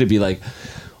could kind of be like,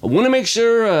 I want to make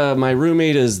sure my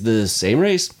roommate is the same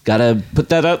race. Gotta put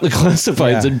that out in the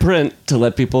classifieds in print to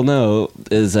let people know.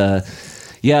 Is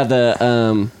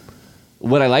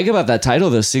what I like about that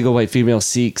title, though, Single White Female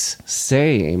Seeks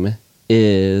Same,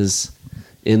 is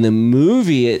in the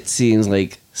movie it seems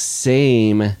like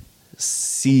same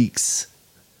seeks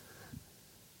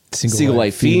single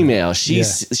white female.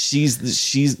 She's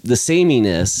the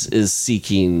sameness is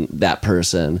seeking that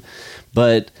person,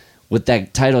 but what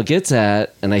that title gets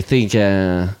at, and I think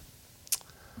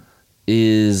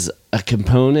is a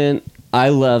component I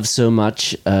love so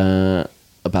much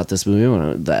about this movie,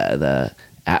 the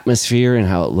atmosphere and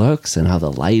how it looks and how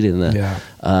the light and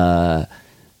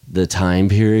the time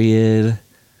period.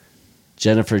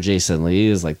 Jennifer Jason Leigh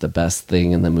is like the best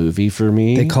thing in the movie for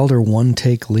me. They called her One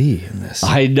Take Leigh in this.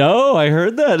 I know. I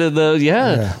heard that in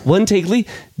the One Take Leigh,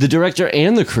 the director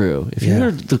and the crew. If you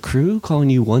heard the crew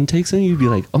calling you One Take something, you'd be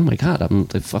like, oh my God, I'm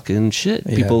the fucking shit.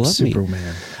 People love Superman.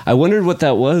 me. I wondered what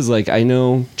that was. Like, I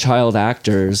know child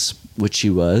actors, which she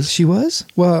was. She was?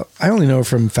 Well, I only know her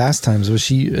from Fast Times. Was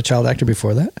she a child actor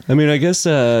before that? I mean, I guess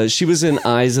she was in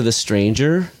Eyes of the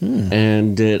Stranger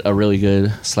and did a really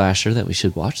good slasher that we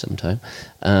should watch sometime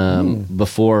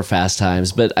before Fast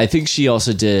Times. But I think she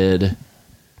also did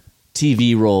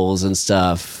TV roles and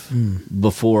stuff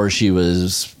before she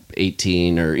was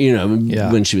 18 or,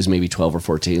 when she was maybe 12 or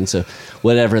 14. So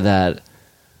whatever that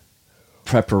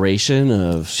preparation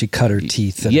of, she cut her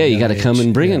teeth. You got to come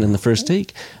and bring it in the first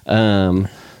take. But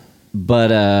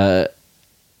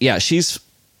she's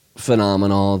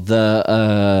phenomenal.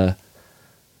 The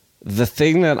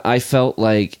thing that I felt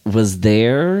like was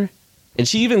there, and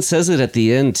she even says it at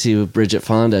the end to Bridget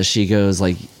Fonda. She goes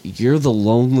like, "You're the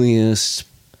loneliest.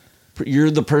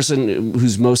 You're the person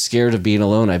who's most scared of being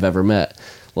alone I've ever met."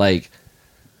 Like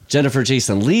Jennifer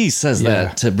Jason Leigh says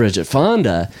that to Bridget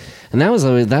Fonda. And that was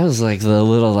like the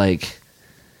little like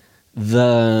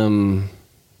the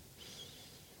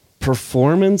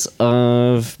performance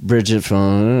of Bridget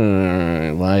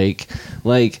Fonda,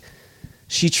 like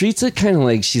she treats it kind of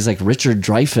like she's like Richard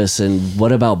Dreyfuss in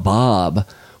What About Bob,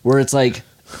 where it's like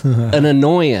an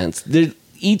annoyance.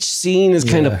 Each scene is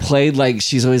kind of played like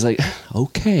she's always like,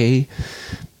 okay.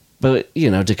 But,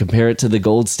 to compare it to the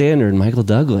gold standard, Michael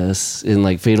Douglas in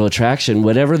like Fatal Attraction,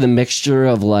 whatever the mixture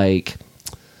of like,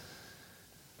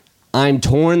 I'm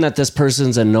torn that this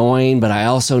person's annoying, but I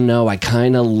also know I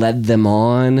kind of led them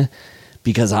on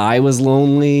because I was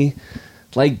lonely.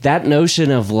 Like that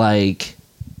notion of like,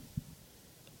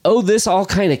 oh, this all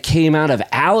kind of came out of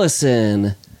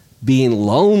Allison being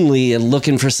lonely and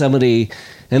looking for somebody.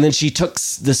 And then she took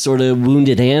this sort of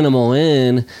wounded animal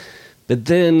in, but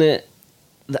then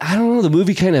I don't know, the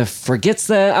movie kind of forgets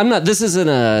that. This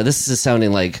is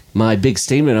sounding like my big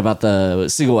statement about the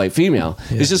single white female.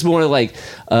 Yeah. It's just more like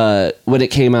when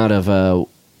it came out of I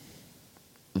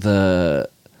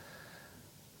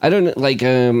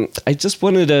just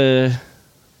wanted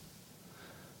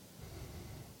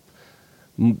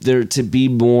there to be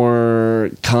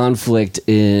more conflict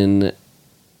in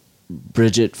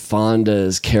Bridget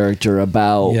Fonda's character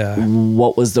about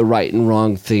what was the right and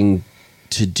wrong thing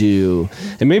to do.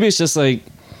 And maybe it's just like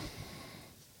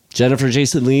Jennifer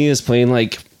Jason Leigh is playing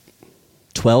like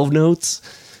 12 notes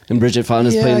and Bridget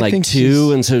Fonda's playing like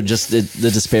 2, and so just the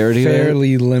disparity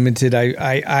fairly limited.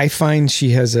 I find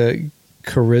she has a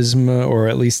charisma, or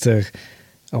at least a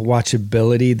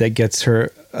watchability that gets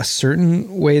her a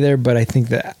certain way there, but I think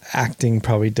the acting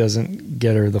probably doesn't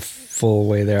get her the full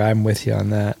way there. I'm with you on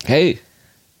that. Hey,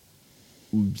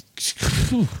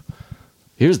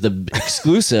 here's the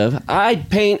exclusive. I'd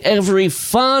paint every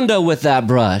Fonda with that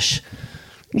brush.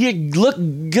 You look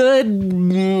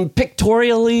good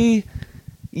pictorially.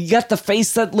 You got the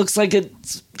face that looks like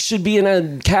it should be in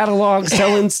a catalog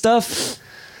selling stuff.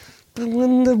 But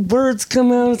when the words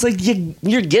come out, it's like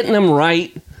you're getting them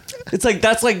right. It's like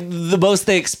that's like the most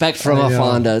they expect from a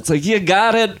Fonda. It's like you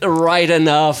got it right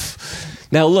enough.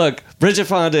 Now look, Bridget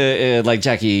Fonda, like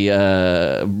Jackie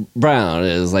Brown,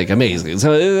 is like amazing.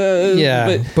 So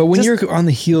but when you're on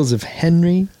the heels of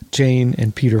Henry, Jane,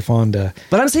 and Peter Fonda,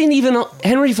 but I'm saying even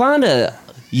Henry Fonda,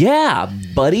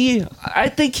 buddy, I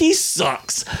think he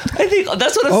sucks. I think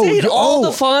that's what I'm saying. All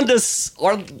the Fondas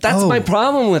are. That's my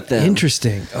problem with them.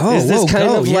 Interesting. Is this kind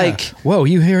of like? Whoa,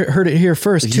 you heard it here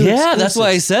first. That's why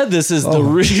I said this is the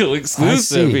real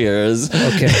exclusive here. Is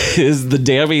the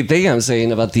damning thing I'm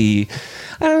saying about the.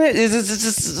 I don't know. It's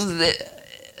just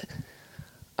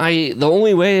the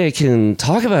only way I can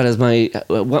talk about it is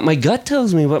what my gut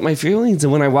tells me, what my feelings,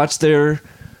 and when I watch their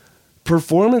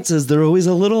performances, they're always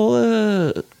a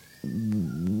little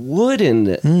wooden,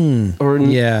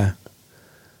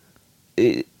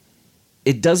 it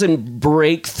it doesn't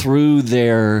break through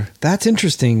their. That's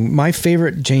interesting. My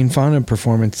favorite Jane Fonda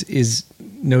performance is,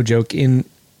 no joke, in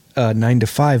 9 to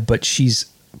 5, but she's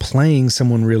playing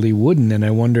someone really wooden, and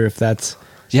I wonder if that's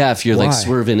if you're why. like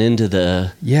swerving into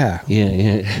the Yeah.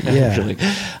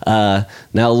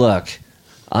 Now look,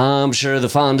 I'm sure the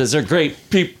Fondas are great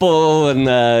people, and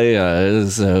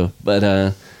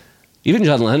but even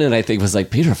John Lennon, I think, was like,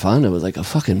 Peter Fonda was like a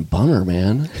fucking bummer,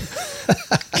 man.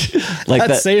 Like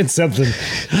That's saying something.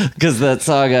 because that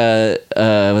song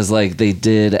was like they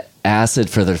did acid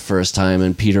for the first time,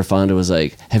 and Peter Fonda was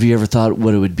like, "Have you ever thought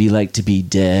what it would be like to be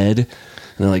dead?" And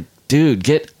they're like, "Dude,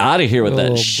 get out of here with Oh, that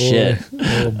boy. shit."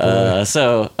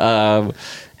 Oh, boy.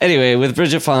 Anyway, with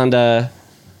Bridget Fonda,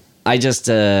 I just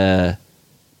the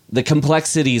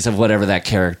complexities of whatever that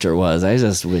character was, I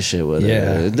just wish it would.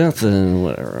 Nothing.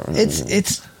 Whatever.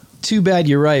 It's too bad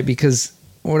you're right, because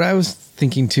what I was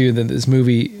thinking too, that this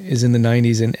movie is in the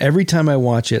 90s, and every time I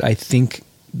watch it, I think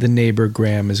the neighbor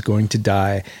Graham is going to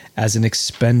die as an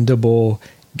expendable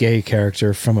gay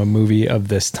character from a movie of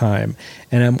this time.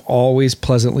 And I'm always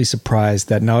pleasantly surprised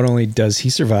that not only does he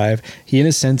survive, he in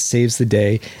a sense saves the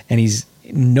day, and he's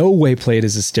no way played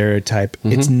as a stereotype.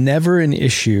 It's never an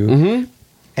issue.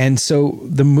 And so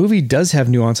the movie does have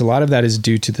nuance. A lot of that is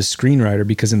due to the screenwriter,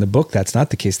 because in the book, that's not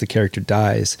the case. The character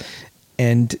dies.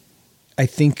 And I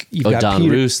think you've got Don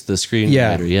Peter, Roos, the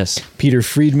screenwriter, yes. Peter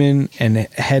Friedman and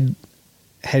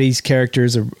Hetty's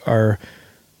characters are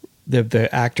the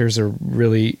actors are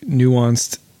really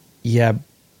nuanced. Yeah,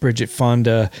 Bridget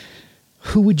Fonda.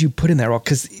 Who would you put in that role?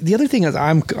 Because the other thing is,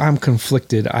 I'm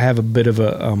conflicted. I have a bit of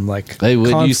a Hey,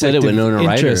 when you said it with conflict of Winona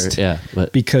Ryder, interest,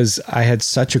 but because I had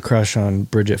such a crush on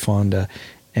Bridget Fonda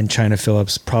and China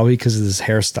Phillips, probably because of this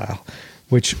hairstyle.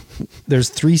 Which there's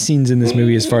 3 scenes in this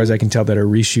movie, as far as I can tell, that are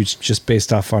reshoots just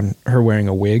based off on her wearing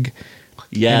a wig.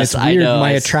 yes, And it's I weird. know.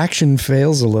 My attraction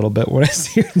fails a little bit when I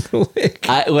see her in the wig.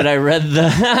 When I read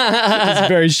It's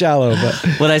very shallow, but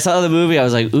when I saw the movie, I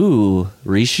was like, "Ooh,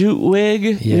 reshoot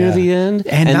wig near the end,"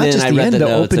 and not then just I the read end, the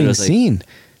notes, and it opening was like, scene.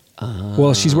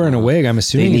 Well, she's wearing a wig. I'm They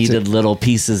assuming needed little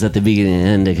pieces at the beginning and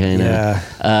end to kind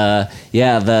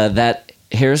of, that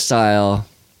hairstyle.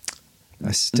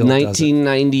 I still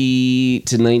 1990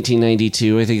 to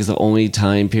 1992, I think, is the only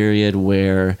time period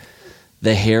where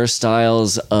the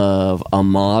hairstyles of a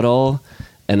model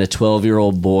and a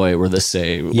 12-year-old boy were the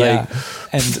same. Yeah. Like,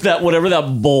 And that whatever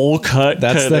that bowl cut.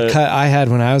 That's kinda, the cut I had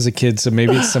when I was a kid, so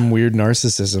maybe it's some weird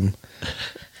narcissism.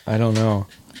 I don't know.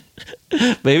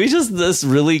 Maybe just this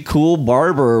really cool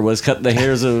barber was cutting the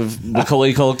hairs of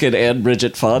Macaulay Culkin and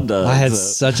Bridget Fonda. I had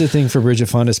such a thing for Bridget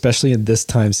Fonda, especially in this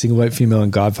time, Single White Female in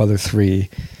Godfather 3.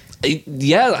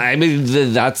 Yeah, I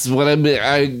mean that's what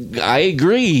I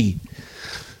agree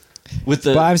with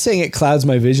the. But I'm saying it clouds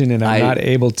my vision, and I'm not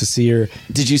able to see her.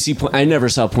 Did you see? I never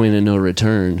saw Point of No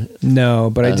Return. No,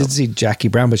 but I did see Jackie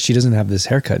Brown, but she doesn't have this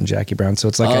haircut in Jackie Brown, so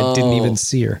it's like I didn't even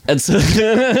see her. And so,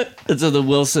 the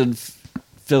Wilson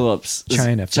Phillips,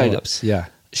 China Phillips, yeah.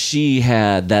 She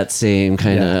had that same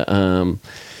kind of.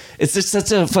 It's just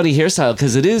such a funny hairstyle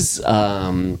because it is.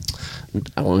 I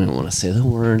don't even want to say the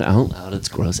word out loud. It's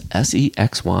gross.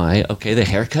 SEXY. Okay, the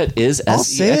haircut is I'll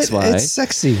say it. SEXY. It's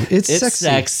sexy. It's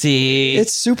sexy.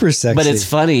 It's super sexy. But it's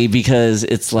funny because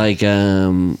it's like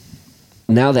now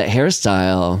that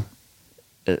hairstyle,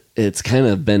 it's kind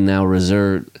of been now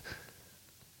reserved.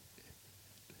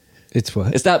 It's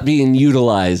what? It's not being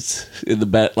utilized in the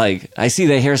bet. Like I see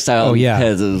the hairstyle. Oh, yeah.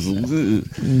 Heads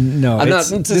No, I'm not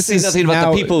to say nothing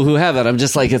about the people who have it. I'm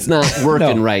just like it's not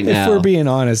working right now. If we're being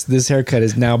honest, this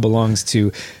haircut now belongs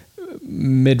to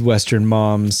Midwestern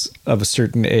moms of a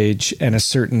certain age and a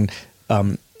certain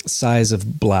size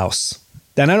of blouse.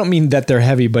 And I don't mean that they're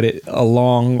heavy, but a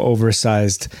long,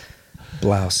 oversized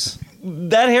blouse.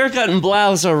 That haircut and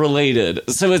blouse are related,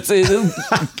 so it's is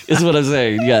what I'm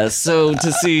saying. Yes. So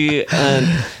to see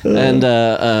and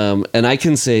I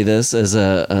can say this as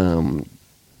a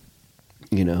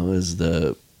as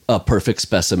a perfect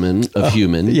specimen of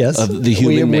human. Yes, of the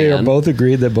human man. We are both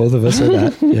agreed that both of us are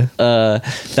that. Yeah.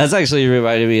 That's actually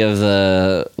reminded me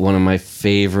of one of my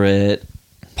favorite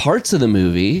parts of the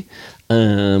movie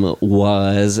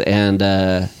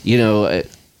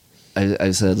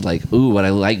I said, like, ooh, what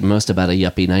I like most about A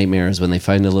Yuppie Nightmare is when they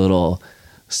find a little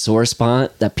sore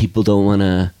spot that people don't want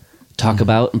to talk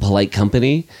about in polite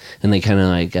company, and they kind of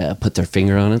like put their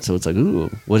finger on it. So it's like, ooh,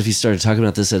 what if you started talking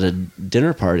about this at a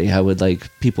dinner party? How would like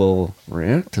people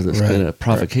react to this kind of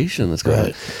provocation that's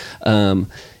going on?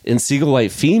 In Single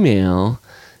White Female,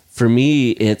 for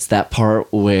me, it's that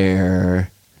part where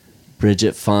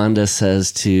Bridget Fonda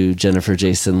says to Jennifer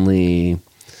Jason Leigh,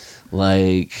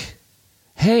 like,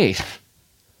 hey,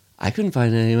 I couldn't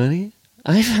find anybody.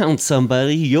 I found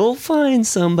somebody. You'll find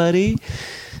somebody.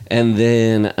 And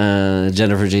then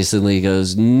Jennifer Jason Leigh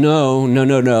goes,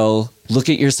 no. Look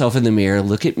at yourself in the mirror.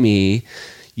 Look at me.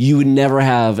 You would never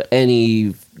have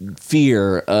any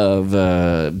fear of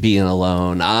being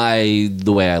alone.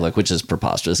 The way I look, which is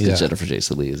preposterous because Jennifer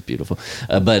Jason Leigh is beautiful.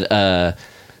 But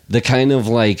the kind of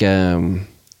like,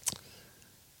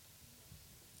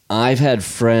 I've had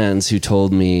friends who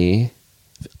told me,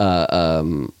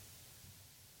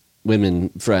 women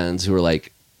friends who were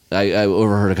like, I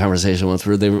overheard a conversation once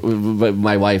where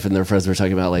my wife and their friends were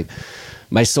talking about like,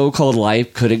 my so-called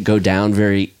life couldn't go down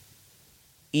very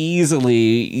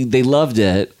easily. They loved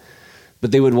it,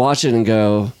 but they would watch it and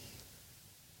go,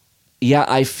 yeah,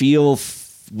 I feel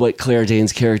what Claire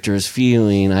Danes' character is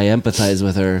feeling. I empathize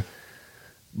with her,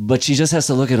 but she just has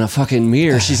to look in a fucking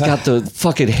mirror. She's got the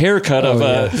fucking haircut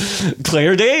of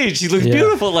Claire Danes. She looks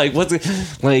beautiful. Like, what's it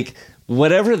like?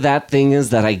 Whatever that thing is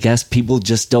that I guess people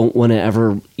just don't want to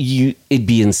ever. It'd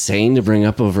be insane to bring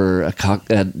up over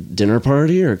a dinner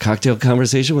party or a cocktail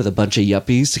conversation with a bunch of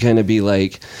yuppies to kind of be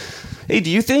like, hey, do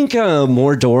you think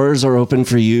more doors are open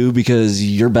for you because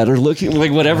you're better looking?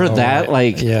 Like whatever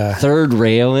third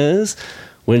rail is.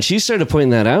 When she started pointing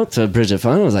that out to Bridget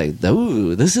Fonda, I was like,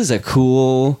 oh, this is a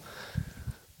cool.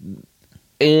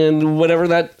 And whatever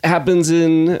that happens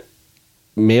in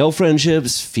male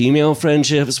friendships, female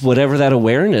friendships, whatever that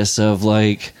awareness of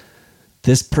like,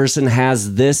 this person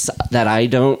has this that I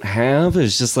don't have,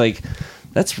 is just like,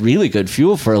 that's really good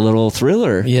fuel for a little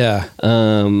thriller. Yeah.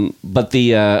 But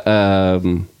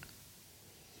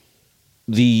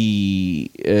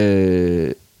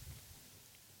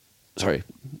sorry.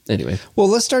 Anyway. Well,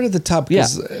 let's start at the top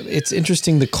because it's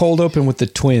interesting. The cold open with the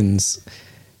twins.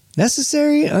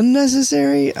 Necessary?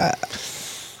 Unnecessary?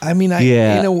 I mean,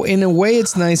 in a way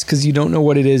it's nice because you don't know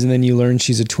what it is and then you learn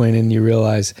she's a twin and you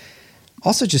realize.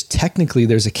 Also, just technically,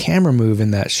 there's a camera move in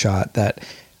that shot that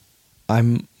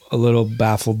I'm a little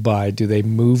baffled by. Do they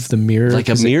move the mirror? Like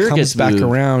a mirror comes gets back moved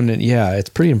around, and it's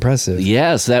pretty impressive.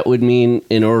 Yes, that would mean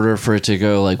in order for it to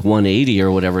go like 180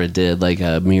 or whatever it did, like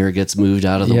a mirror gets moved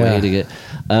out of the way to get.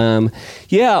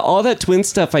 All that twin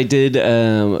stuff I did,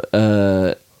 and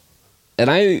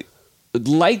I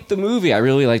liked the movie. I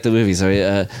really liked the movie. Sorry,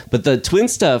 but the twin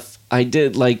stuff I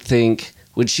did think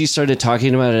when she started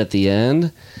talking about it at the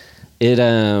end.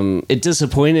 It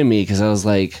disappointed me because I was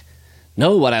like,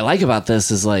 no, what I like about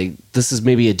this is like, this is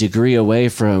maybe a degree away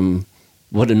from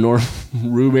what a normal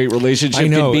roommate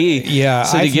relationship could be. Yeah.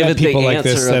 So I've met people like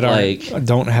this that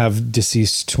don't have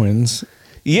deceased twins.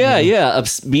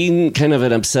 Being kind of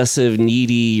an obsessive,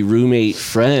 needy roommate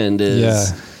friend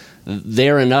is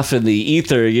there enough in the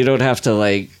ether. You don't have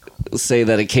to say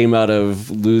that it came out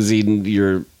of losing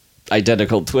your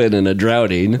identical twin in a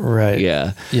drowning. Right.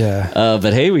 Yeah. Yeah.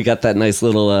 But hey, we got that nice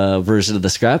little version of the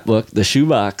scrapbook, the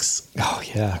shoebox. Oh,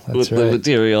 yeah. That's with right. the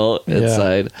material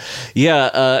inside.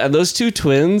 Yeah. And those two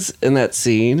twins in that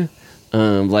scene,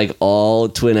 like all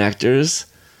twin actors,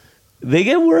 they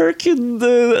get work in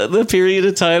the period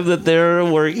of time that they're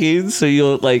working. So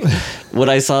you'll when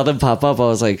I saw them pop up, I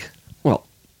was like, well,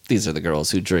 these are the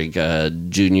girls who drink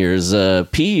Junior's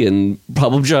pee in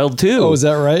Problem Child 2. Oh, is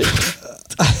that right?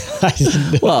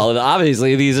 Well,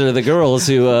 obviously, these are the girls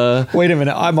who... Wait a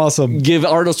minute, I'm also... give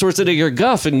Arnold Schwarzenegger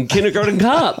guff in Kindergarten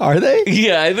Cop. Are they?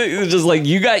 Yeah, I think it's just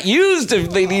you got used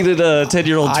if they needed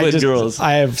 10-year-old twin girls.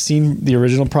 I have seen the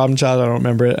original Problem Child. I don't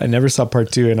remember it. I never saw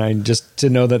part 2, and I just to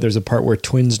know that there's a part where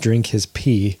twins drink his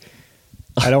pee.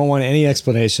 I don't want any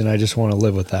explanation. I just want to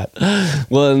live with that.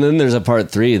 Well, and then there's a part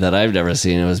 3 that I've never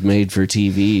seen. It was made for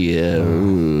TV.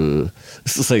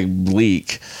 This is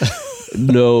bleak.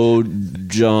 No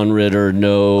John Ritter,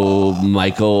 no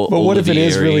Michael. But what if it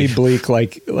is Olivieri. really bleak,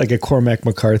 like a Cormac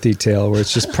McCarthy tale, where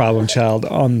it's just Problem Child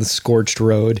on the scorched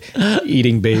road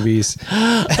eating babies?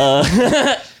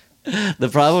 The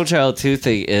Problem Child 2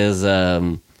 thing is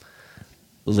Larry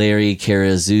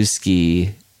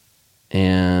Karaszewski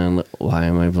and why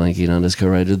am I blanking on his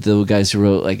co-writer? The guys who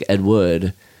wrote Ed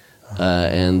Wood.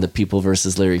 And The People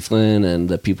versus Larry Flynn and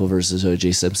The People versus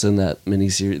O.J. Simpson, that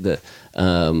miniseries.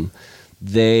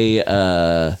 They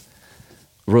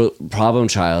wrote Problem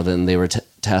Child, and they were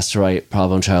tasked to write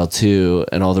Problem Child 2,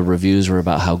 and all the reviews were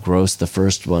about how gross the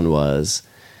first one was.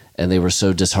 And they were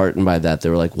so disheartened by that, they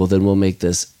were like, well, then we'll make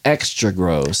this extra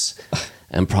gross.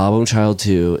 And Problem Child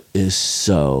 2 is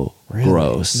so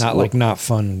gross. Not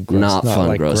fun gross. Not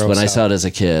fun gross. When I saw it it as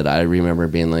a kid, I remember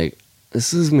being like,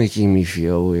 this is making me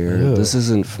feel weird. Ew. This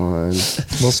isn't fun.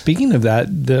 Well, speaking of that,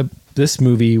 this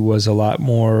movie was a lot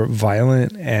more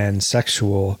violent and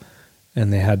sexual,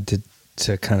 and they had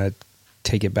to kind of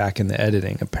take it back in the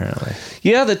editing, apparently.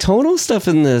 Yeah, the tonal stuff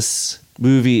in this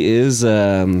movie is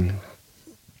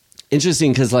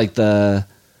interesting because like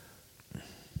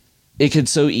it could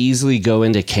so easily go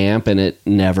into camp and it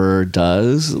never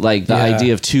does. Like the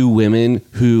idea of two women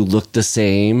who look the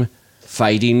same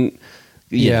fighting,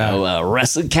 you know,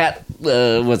 wrestling cat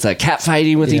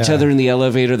fighting with each other in the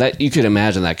elevator. That you could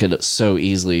imagine that could so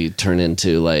easily turn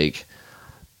into like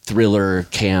thriller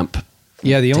camp.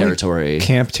 Yeah, the territory. only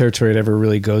camp territory it ever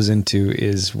really goes into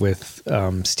is with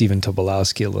Stephen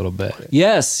Tobolowsky a little bit.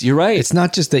 Yes, you're right. It's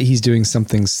not just that he's doing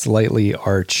something slightly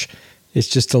arch. It's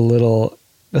just a little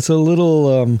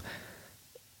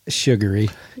sugary.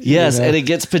 Yes, you know? and it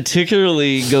gets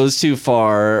goes too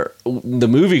far. The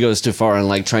movie goes too far in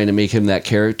like trying to make him that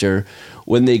character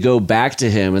when they go back to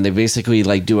him and they basically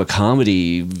like do a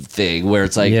comedy thing where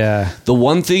it's like the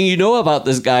one thing you know about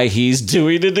this guy, he's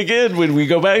doing it again when we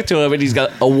go back to him and he's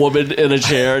got a woman in a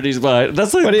chair and he's behind.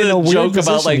 That's like the joke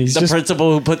about like the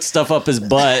principal who puts stuff up his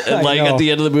butt and like at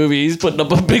the end of the movie he's putting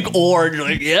up a big oar and you're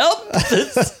like, yep,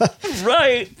 that's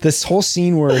right. This whole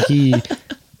scene where he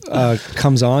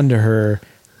comes on to her,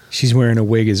 she's wearing a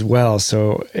wig as well,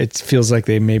 so it feels like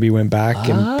they maybe went back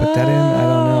and put that in. I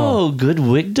don't know. Oh, good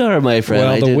wigdar, my friend.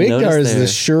 Well, the wigdar is the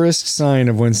surest sign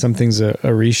of when something's a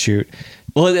reshoot.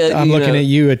 Well, I'm looking at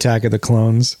you, Attack of the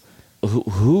Clones.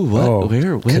 Who? What? Oh,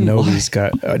 where? When? Kenobi's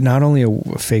got not only a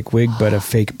fake wig but a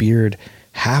fake beard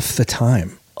half the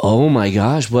time. Oh my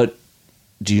gosh! What?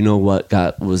 Do you know what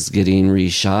was getting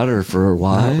reshot or for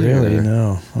why? Not really,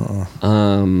 no.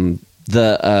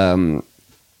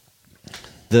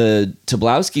 The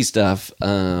Tobolowsky stuff,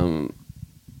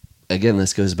 again,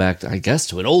 this goes back, I guess,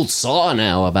 to an old saw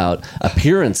now about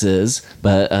appearances,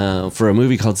 but for a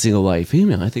movie called Single White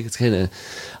Female, I think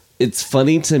it's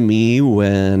funny to me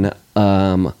when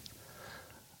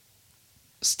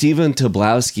Stephen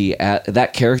Tobolowsky,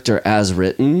 that character as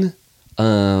written,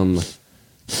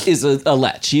 is a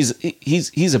lech.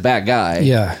 He's a bad guy.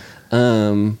 Yeah.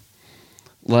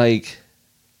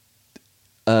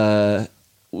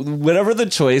 Whatever the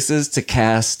choice is to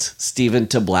cast Stephen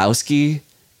Tobolowsky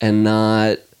and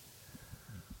not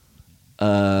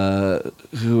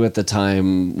who at the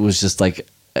time was just like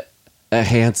a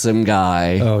handsome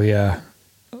guy. Oh yeah,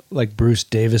 like Bruce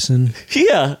Davison.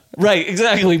 Yeah, right.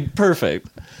 Exactly. Perfect.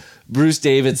 Bruce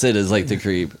Davidson is like the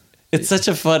creep. It's such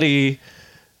a funny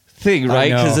thing,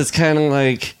 right? Because it's kind of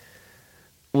like,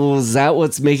 well, is that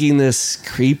what's making this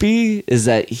creepy? Is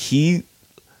that he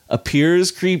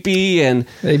appears creepy and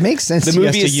it makes sense. The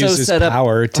movie is so set up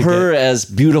her as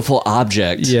beautiful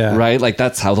object, right? Like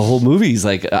that's how the whole movie's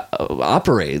like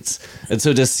operates. And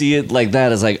so to see it like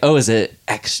that is like, oh, is it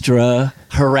extra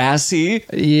harassy?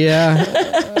 Yeah.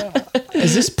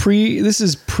 This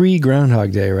is pre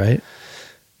Groundhog Day, right?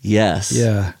 Yes.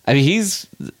 Yeah. I mean, he's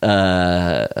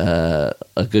a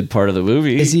good part of the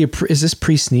movie. Is this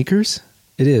pre Sneakers?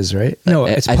 It is, right? No,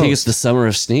 it's I think it's the Summer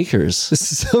of Sneakers. The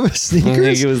Summer of Sneakers? I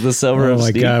think it was the Summer of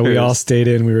Sneakers. Oh my God, we all stayed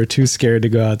in. We were too scared to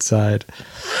go outside.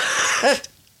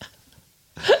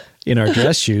 In our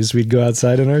dress shoes, we'd go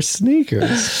outside in our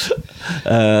sneakers.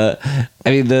 I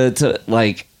mean,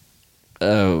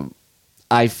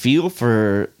 I feel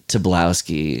for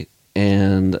Tobolowsky,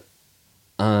 and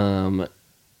I've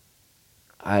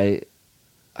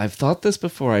thought this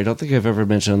before. I don't think I've ever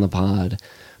mentioned on the pod,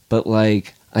 but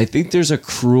like, I think there's a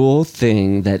cruel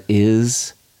thing that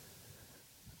is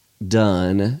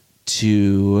done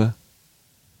to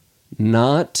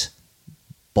not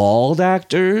bald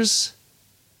actors,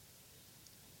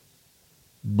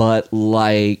 but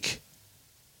like,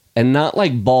 and not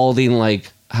like balding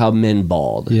like how men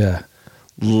bald. Yeah.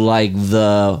 Like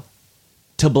the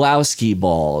Tobolowsky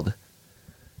bald.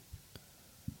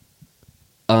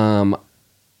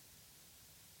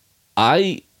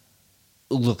 I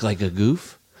look like a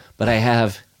goof, but I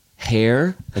have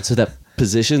hair, and so that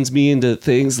positions me into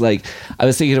things. Like, I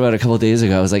was thinking about it a couple of days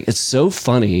ago. I was like, it's so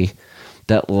funny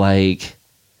that like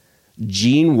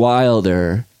Gene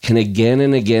Wilder can again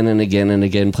and again and again and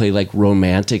again play like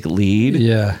romantic lead.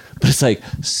 Yeah. But it's like,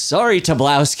 sorry,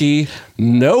 Tobolowsky,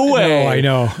 no way. No, I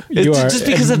know. It's just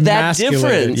because of that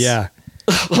difference. Yeah.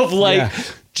 Of like,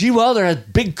 Gene Wilder has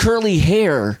big curly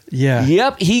hair. Yeah.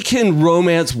 Yep, he can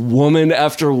romance woman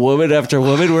after woman after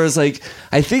woman, whereas like,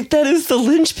 I think that is the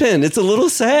linchpin. It's a little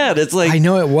sad. It's like, I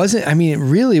know it wasn't. I mean,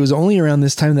 it was only around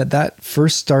this time that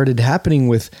first started happening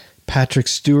with Patrick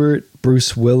Stewart,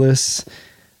 Bruce Willis.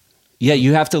 Yeah,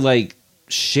 you have to like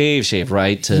shave,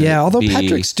 right? Although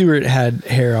Patrick Stewart had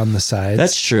hair on the sides.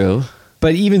 That's true.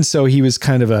 But even so, he was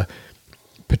kind of a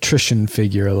patrician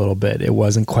figure a little bit. It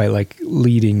wasn't quite like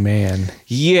leading man.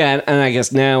 Yeah, and I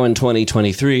guess now in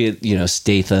 2023,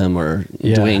 Statham or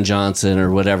Dwayne Johnson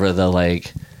or whatever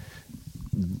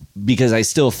because I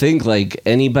still think like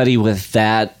anybody with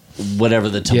that, whatever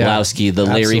the Tobolowsky, the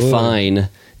Larry Fine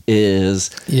is,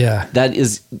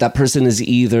 that person is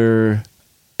either,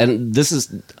 and this is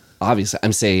obviously,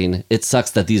 I'm saying it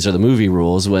sucks that these are the movie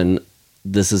rules when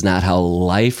this is not how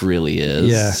life really is.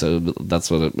 Yeah. So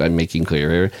that's what I'm making clear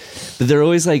here. But they're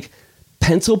always like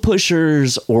pencil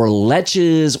pushers or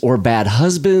leches or bad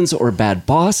husbands or bad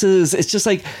bosses. It's just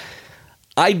like,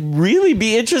 I'd really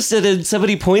be interested in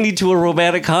somebody pointing to a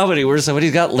romantic comedy where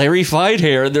somebody's got Larry Fine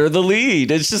hair and they're the lead.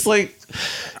 It's just like...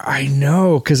 I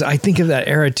know, because I think of that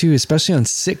era too, especially on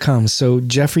sitcoms. So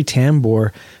Jeffrey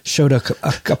Tambor showed up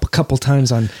a couple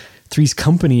times on Three's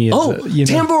Company.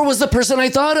 Tambor was the person I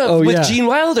thought of with Gene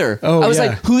Wilder. I was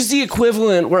like, who's the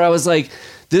equivalent where I was like,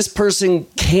 this person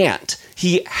can't.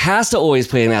 He has to always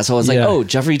play an asshole. I was like,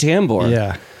 Jeffrey Tambor.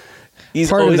 Yeah. He's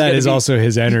part of that is also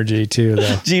his energy too,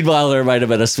 though. Gene Wilder might have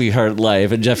been a sweetheart in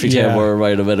life, and Jeffrey Tambor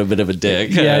might have been a bit of a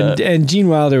dick. Yeah, and Gene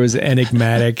Wilder was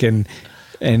enigmatic and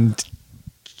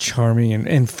charming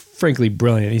and frankly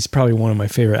brilliant. He's probably one of my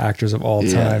favorite actors of all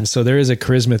time. So there is a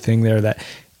charisma thing there that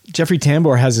Jeffrey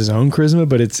Tambor has his own charisma,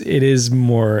 but it is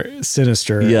more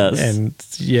sinister. Yes. And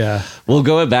Well,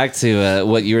 going back to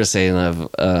what you were saying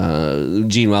of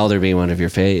Gene Wilder being one of your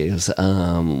faves,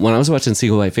 when I was watching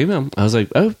Single White Female, I was like,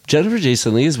 oh, Jennifer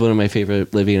Jason Leigh is one of my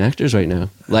favorite living actors right now.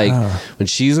 Like, when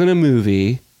she's in a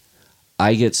movie,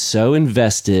 I get so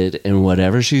invested in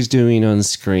whatever she's doing on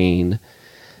screen,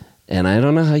 and I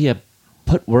don't know how you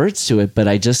put words to it, but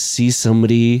I just see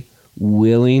somebody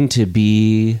willing to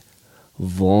be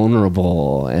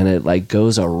vulnerable, and it like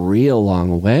goes a real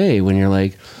long way when you're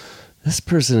like, this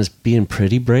person is being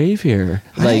pretty brave here.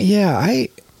 Like,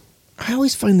 I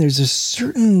always find there's a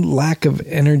certain lack of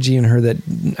energy in her that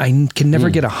I can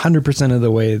never get 100% of the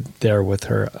way there with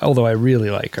her, although I really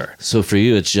like her. So for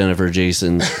you, it's Jennifer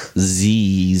Jason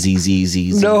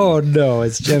Z. No,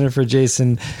 it's Jennifer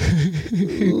Jason.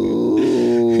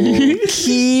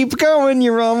 Keep going,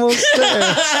 you're almost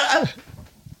there.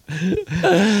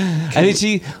 I mean,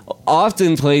 she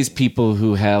often plays people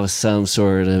who have some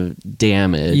sort of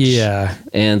damage. Yeah.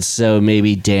 And so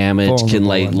maybe damage Vulnerable can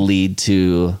like lead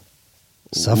to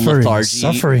lethargy.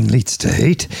 Suffering leads to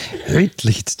hate. Hate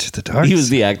leads to the dark. He was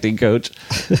the acting coach.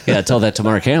 Yeah, tell that to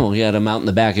Mark Hamill. He had him out in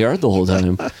the backyard the whole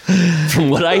time. From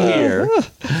what I hear.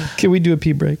 Can we do a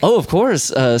pee break? Oh, of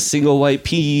course. Single white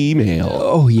pea male.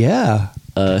 Oh, yeah.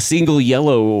 Single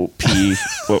yellow pea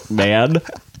man.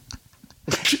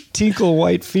 Tinkle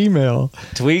white female.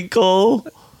 Twinkle.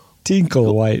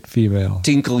 Tinkle white female.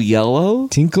 Tinkle yellow.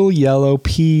 Tinkle yellow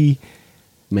pea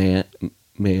male.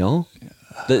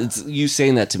 That's you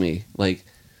saying that to me, like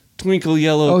twinkle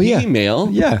yellow pea male.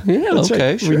 Yeah, that's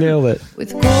okay, right. sure. We nailed it.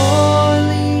 With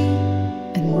barley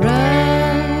and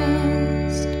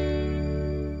rust.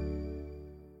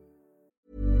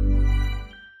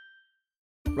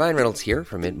 Ryan Reynolds here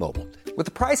from Mint Mobile. With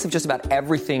the price of just about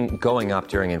everything going up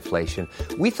during inflation,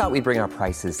 we thought we'd bring our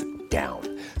prices down.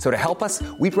 So to help us,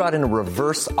 we brought in a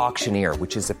reverse auctioneer,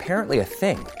 which is apparently a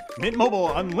thing. Mint Mobile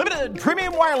Unlimited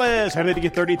Premium Wireless. How to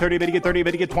get 30, 30, bit to get 30,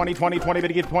 bit to get 20, 20, 20, bit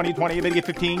to get 20, 20, bit to get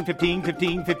 15, 15,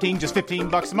 15, 15, just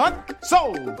 $15 a month?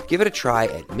 Sold! Give it a try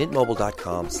at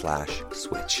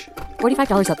mintmobile.com/switch.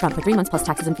 $45 up front for 3 months plus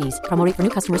taxes and fees. Promo rate for new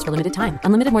customers for limited time.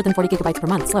 Unlimited more than 40 gigabytes per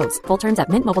month. Slows full terms at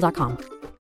mintmobile.com.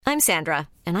 I'm Sandra,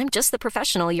 and I'm just the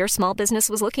professional your small business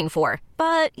was looking for.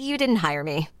 But you didn't hire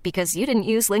me because you didn't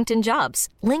use LinkedIn Jobs.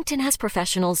 LinkedIn has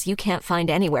professionals you can't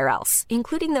find anywhere else,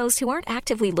 including those who aren't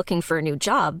actively looking for a new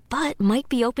job, but might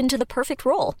be open to the perfect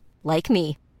role, like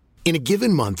me. In a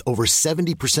given month, over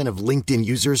 70% of LinkedIn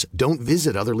users don't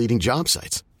visit other leading job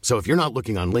sites. So if you're not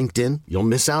looking on LinkedIn, you'll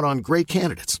miss out on great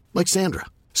candidates like Sandra.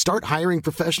 Start hiring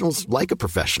professionals like a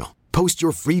professional. Post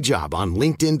your free job on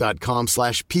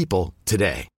linkedin.com/people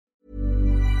today.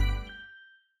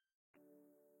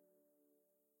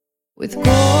 With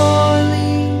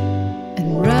barley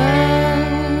and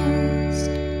rust.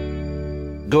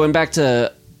 Going back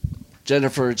to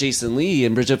Jennifer Jason Leigh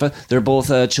and Bridget, they're both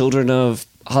children of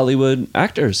Hollywood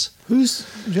actors. Who's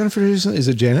Jennifer Jason? Is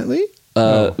it Janet Leigh?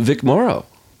 Vic Morrow.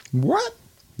 What?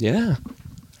 Yeah.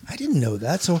 I didn't know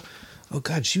that. So, oh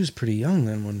God, she was pretty young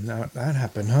then when that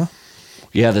happened, huh?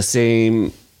 Yeah, the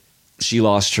same. She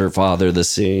lost her father the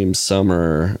same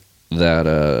summer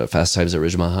that Fast Times at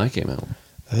Ridgemont High came out.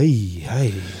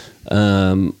 Hey.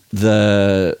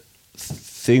 The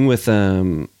thing with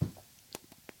why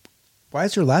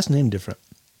is her last name different?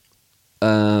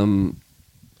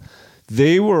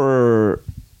 They were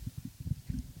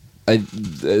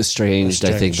Estranged,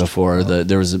 I think, before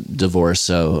there was a divorce,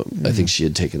 so I think she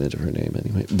had taken a different name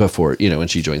anyway before, when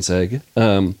she joined SAG.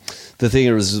 The thing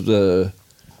it was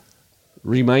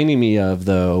reminding me of,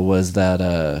 though, was that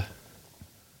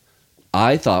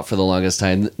I thought for the longest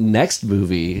time, next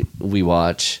movie we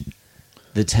watch,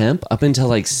 The Temp, up until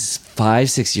like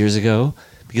 5-6 years ago,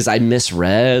 because I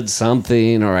misread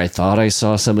something or I thought I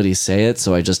saw somebody say it,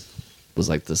 so I just was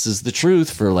like, this is the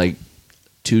truth for like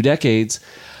 2 decades.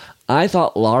 I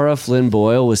thought Lara Flynn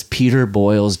Boyle was Peter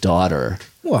Boyle's daughter.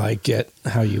 Well, I get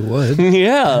how you would.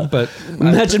 Yeah. But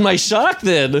imagine my shock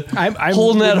then. I'm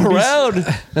holding that around.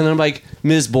 And then I'm like,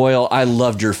 Ms. Boyle, I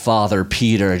loved your father,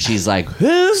 Peter. And she's like,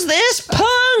 who's this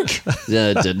punk?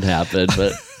 Yeah, it didn't happen,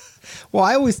 but. Well,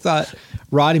 I always thought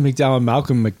Roddy McDowell and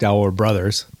Malcolm McDowell were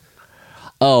brothers.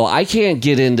 Oh, I can't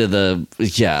get into the.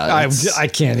 Yeah. I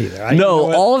can't either.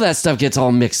 All of that stuff gets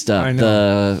all mixed up. I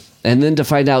know. And then to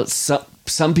find out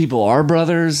some people are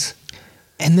brothers.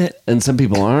 And some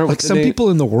people aren't. Like some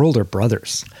people in the world are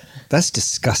brothers. That's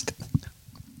disgusting.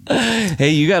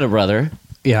 Hey, you got a brother.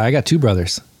 Yeah, I got 2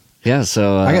 brothers. Yeah,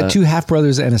 so... I got 2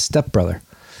 half-brothers and a step-brother.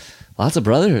 Lots of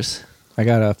brothers. I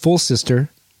got a full sister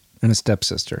and a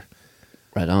step-sister.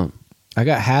 Right on. I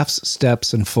got halves,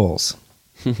 steps, and fulls.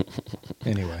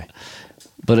 Anyway.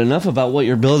 But enough about what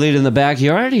you're building in the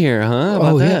backyard here, huh?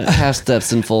 About that? Yeah. Half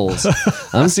steps and fulls.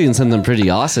 I'm seeing something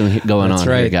pretty awesome going on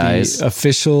here, guys. The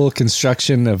official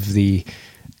construction of the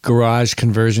garage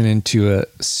conversion into a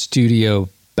studio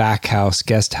back house,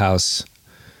 guest house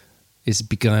is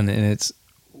begun, and it's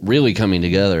really coming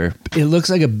together. It looks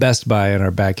like a Best Buy in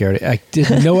our backyard. I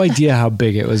had no idea how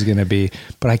big it was going to be,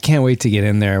 but I can't wait to get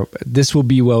in there. This will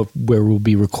be where we'll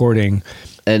be recording.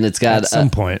 And it's got at some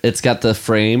point. It's got the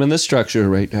frame and the structure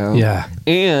right now. Yeah.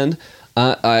 And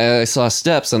I saw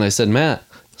steps, and I said, Matt,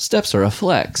 steps are a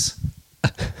flex.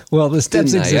 Well, the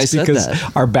steps exist because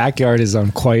our backyard is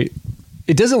on quite.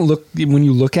 It doesn't look, when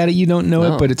you look at it, you don't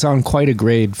know it, but it's on quite a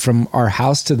grade. From our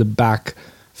house to the back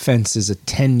fence is a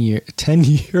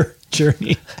 10-year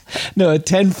journey. No, a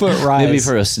 10-foot rise. Maybe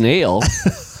for a snail.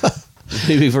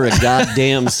 Maybe for a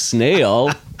goddamn snail.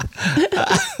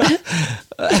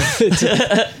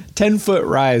 10-foot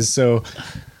rise. So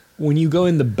when you go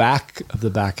in the back of the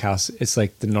back house, it's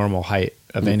like the normal height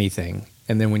of anything.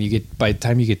 And then by the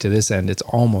time you get to this end, it's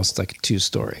almost like a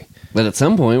 2-story. But at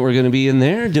some point, we're going to be in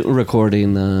there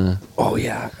recording. Oh,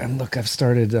 yeah. And look, I've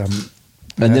started. And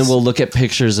then we'll look at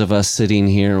pictures of us sitting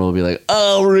here, and we'll be like,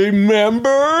 oh, remember?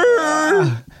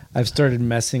 I've started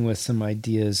messing with some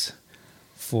ideas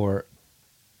for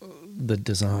the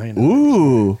design.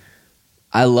 Ooh.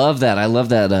 I love that. I love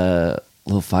that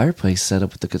little fireplace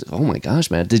setup with the. Oh my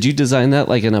gosh, man! Did you design that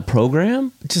like in a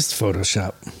program? Just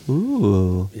Photoshop.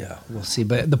 Ooh. Yeah, we'll see.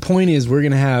 But the point is, we'll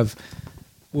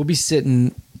be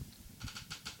sitting.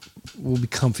 We'll be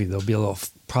comfy. There'll be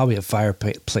probably a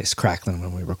fireplace crackling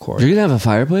when we record. You're gonna have a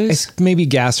fireplace? It's maybe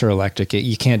gas or electric.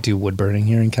 You can't do wood burning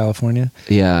here in California.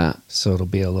 Yeah. So it'll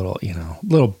be a little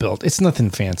built. It's nothing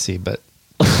fancy, but.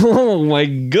 Oh my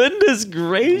goodness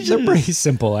gracious. They're pretty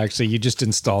simple, actually. You just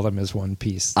install them as one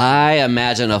piece. I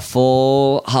imagine a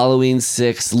full Halloween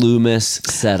 6 Loomis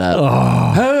setup.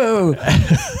 Oh.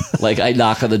 Like I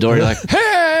knock on the door, you're like,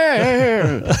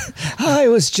 hey! I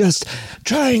was just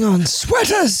trying on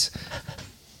sweaters.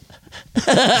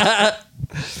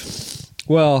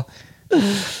 Well,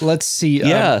 let's see.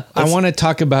 Yeah. I want to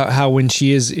talk about how when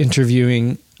she is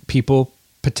interviewing people,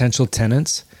 potential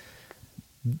tenants,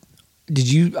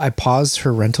 I paused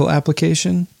her rental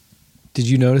application. Did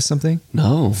you notice something?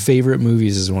 No. Favorite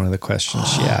movies is one of the questions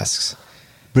she asks.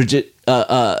 Bridget,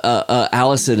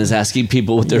 Allison is asking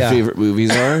people what their favorite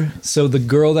movies are. So the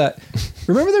girl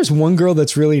remember there's one girl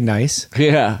that's really nice?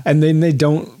 Yeah. And then they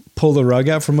don't pull the rug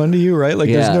out from under you, right? Like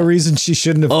there's no reason she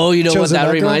shouldn't have. Oh, you know what that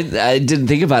reminds? I didn't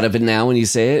think about it, but now when you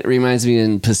say it reminds me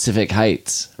in Pacific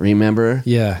Heights. Remember?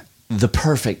 Yeah. The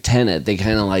perfect tenant, they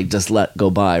kind of like just let go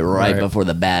by right before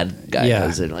the bad guy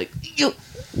comes in. Like, you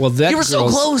were so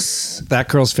close. That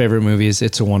girl's favorite movie is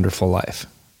It's a Wonderful Life.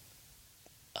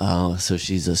 Oh, so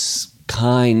she's a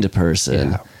kind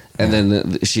person. Yeah. And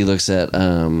then she looks at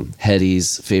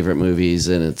Hetty's favorite movies,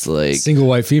 and it's like Single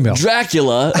White Female.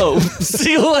 Dracula. Oh,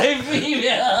 Single White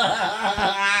Female.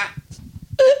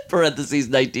 Parentheses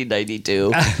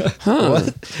 1992. Huh.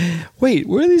 What? Wait,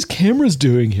 what are these cameras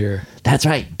doing here? That's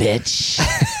right, bitch.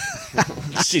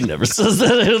 She never says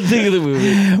that. I don't think of the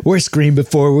movie. We're Scream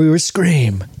before we were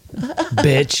Scream,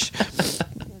 bitch.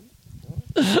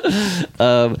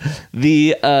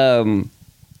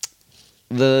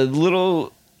 The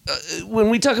little when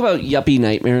we talk about yuppie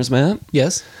nightmares, Matt.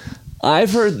 Yes.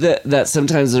 I've heard that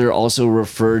sometimes they're also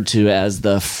referred to as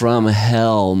the From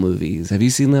Hell movies. Have you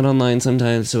seen that online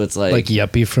sometimes? So it's like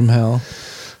Yuppie from Hell.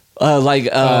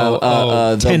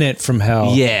 Tenant from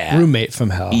Hell. Yeah. Roommate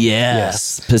from Hell.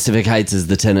 Yes. Pacific Heights is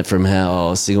the tenant from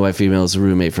hell. Single White Female is the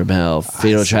roommate from hell.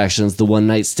 Fatal Attraction is the one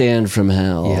night stand from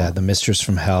hell. Yeah, the mistress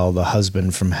from hell, the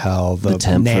husband from hell, the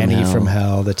temp nanny from from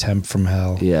hell, the temp from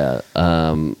hell. Yeah.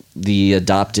 The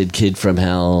adopted kid from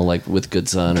hell, like with Good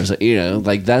Son or something. You know,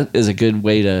 like that is a good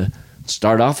way to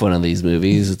start off one of these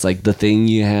movies. It's like the thing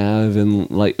you have in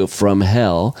like From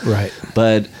Hell. Right.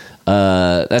 But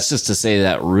that's just to say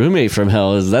that Roommate from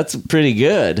Hell that's pretty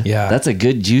good. Yeah. That's a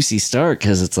good juicy start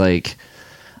because it's like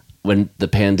when the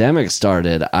pandemic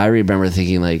started, I remember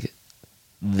thinking like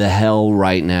the hell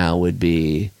right now would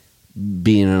be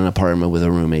being in an apartment with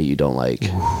a roommate you don't like.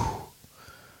 Ooh,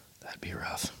 that'd be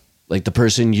rough. Like the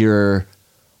person you're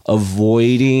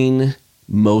avoiding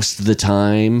most of the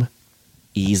time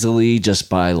easily just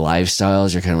by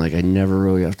lifestyles. You're kind of like, I never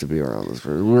really have to be around this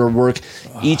person. We're work.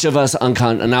 Each of us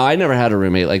now I never had a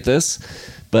roommate like this,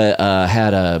 but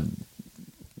had a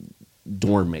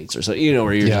dorm mates or something, you know,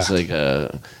 where you're just like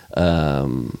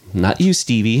not you,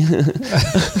 Stevie.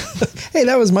 Hey,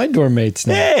 that was my dorm mates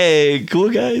now. Hey, cool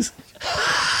guys.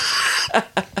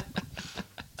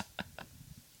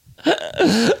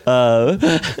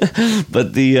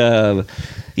 But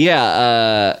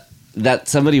that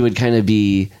somebody would kind of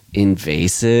be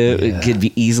invasive. It could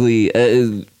be easily,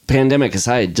 pandemic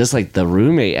aside, just like the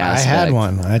roommate aspect. I had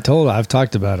one. I've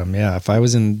talked about him. Yeah. If I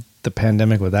was in the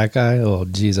pandemic with that guy, oh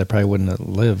geez, I probably wouldn't have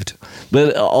lived.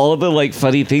 But all of the like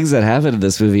funny things that happen in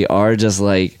this movie are just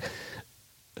like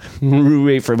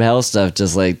roommate from hell stuff,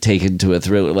 just like taken to a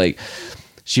thriller. Like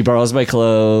she borrows my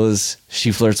clothes.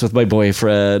 She flirts with my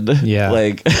boyfriend. Yeah.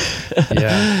 Like,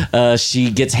 she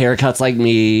gets haircuts like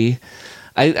me.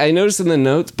 I noticed in the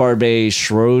notes, Barbet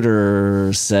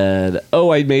Schroeder said,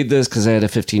 "Oh, I made this because I had a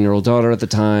 15-year-old daughter at the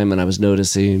time, and I was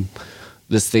noticing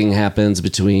this thing happens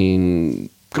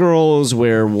between girls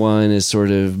where one is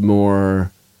sort of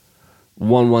more,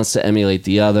 one wants to emulate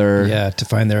the other. Yeah, to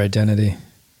find their identity."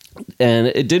 And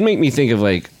it did make me think of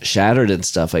like Shattered and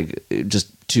stuff, like just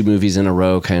 2 movies in a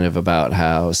row kind of about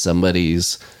how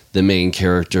the main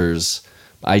character's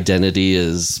identity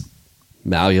is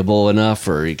malleable enough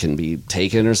or he can be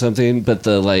taken or something. But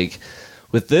the like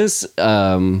with this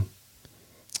what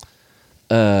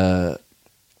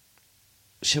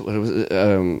was it?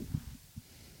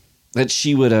 That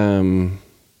she would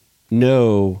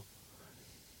know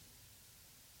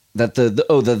that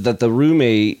the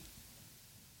roommate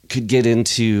could get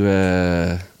into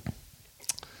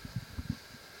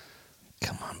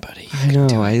come on, buddy. I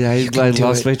know. I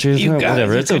lost my train of thought.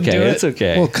 Whatever. It's okay. It's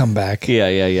okay. We'll come back.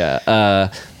 Yeah.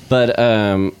 But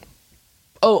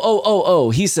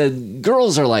he said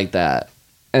girls are like that,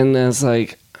 and it's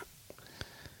like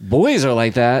boys are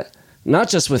like that, not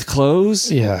just with clothes.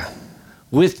 Yeah.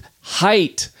 With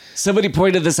height. Somebody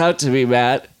pointed this out to me,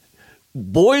 Matt.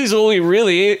 Boys only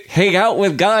really hang out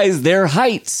with guys their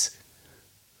heights.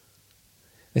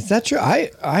 Is that true?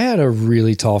 I had a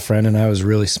really tall friend and I was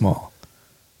really small.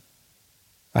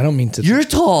 I don't mean to. You're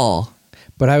tall.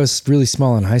 But I was really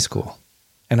small in high school.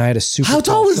 And I had a super How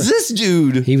tall was this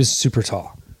dude? He was super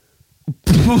tall.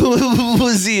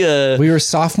 Was he We were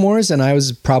sophomores and I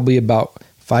was probably about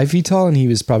 5 feet tall and he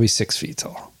was probably 6 feet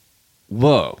tall.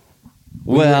 Whoa.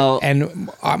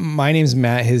 My name's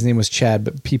Matt. His name was Chad,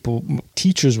 but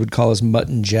teachers would call us Mutt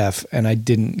and Jeff, and I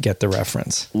didn't get the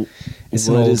reference. It's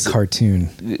an old cartoon.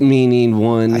 Meaning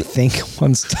one. I think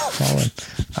one's taller.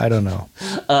 I don't know.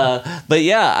 But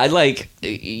yeah,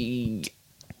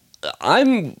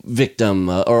 I'm victim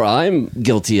or I'm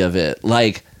guilty of it.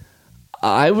 Like,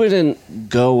 I wouldn't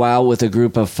go out with a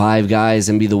group of 5 guys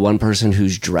and be the one person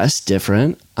who's dressed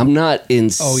different. I'm not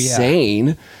insane. Oh,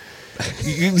 yeah.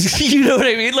 You know what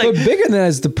I mean? Like, but bigger than that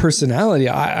is the personality.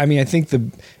 I mean, I think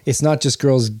it's not just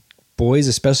girls, boys,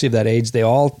 especially of that age. They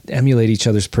all emulate each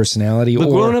other's personality. But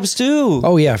grown-ups too.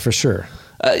 Oh yeah, for sure.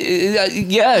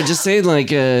 Yeah, just saying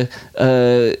like, I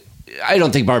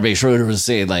don't think Barbet Schroeder was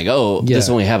saying like, this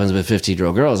only happens with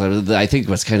 15-year-old girls. I think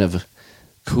what's kind of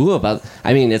cool about,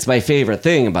 it's my favorite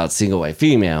thing about Single White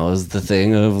Female is the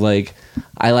thing of like,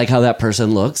 I like how that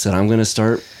person looks and I'm going to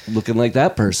start looking like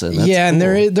that person. That's cool. And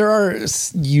there are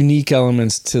unique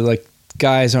elements to like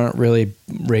guys aren't really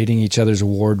rating each other's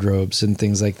wardrobes and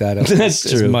things like that. That's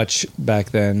true. As much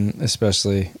back then,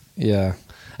 especially. Yeah.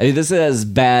 I mean, this has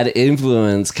bad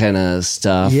influence kind of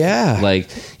stuff. Yeah. Like,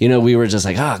 we were just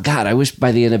like, oh God, I wish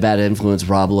by the end of Bad Influence,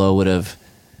 Rob Lowe would have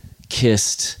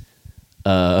kissed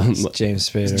James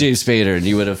Spader. And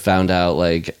you would have found out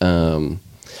like,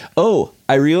 Oh,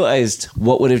 I realized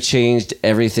what would have changed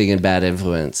everything in Bad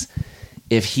Influence.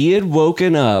 If he had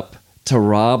woken up to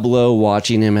Rob Lowe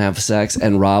watching him have sex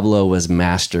and Rob Lowe was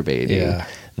masturbating,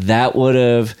 that would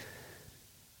have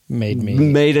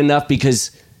made enough,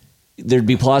 because there'd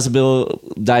be plausible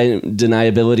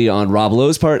deniability on Rob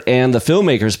Lowe's part and the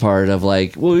filmmaker's part of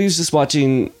like, well, he's just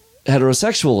watching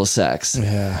heterosexual sex.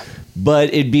 Yeah.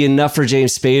 But it'd be enough for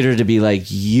James Spader to be like,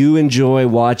 you enjoy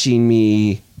watching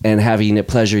me and having it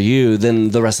pleasure you. Then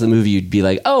the rest of the movie, you'd be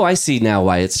like, oh, I see now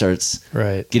why it starts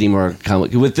getting more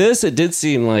comic. With this, it did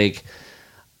seem like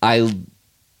I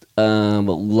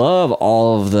love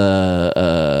all of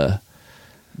the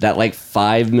that like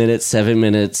 5 minute, 7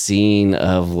 minute scene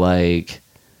of like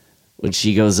when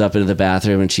she goes up into the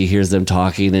bathroom and she hears them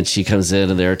talking and she comes in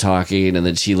and they're talking and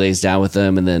then she lays down with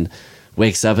them and then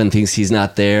wakes up and thinks he's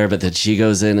not there, but then she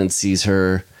goes in and sees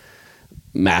her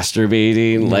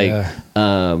masturbating. Like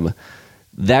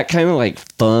that kind of like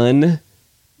fun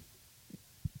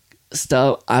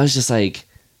stuff. I was just like,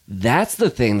 that's the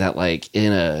thing that like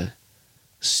in a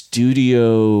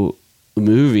studio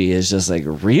movie is just like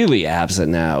really absent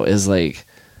now, is like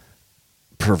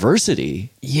perversity.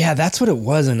 Yeah, that's what it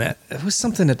was. And it was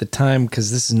something at the time, because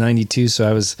this is 92, so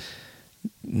I was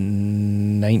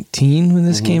 19 when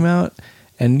this came out.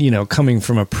 And, you know, coming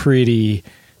from a pretty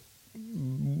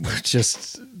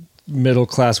just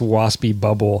middle-class waspy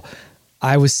bubble,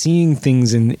 I was seeing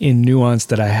things in nuance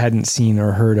that I hadn't seen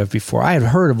or heard of before. I had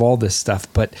heard of all this stuff,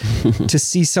 but to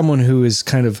see someone who is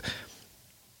kind of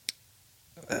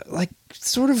like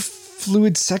sort of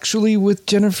fluid sexually with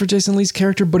Jennifer Jason Leigh's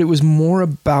character, but it was more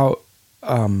about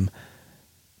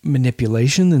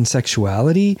manipulation than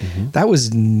sexuality. That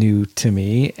was new to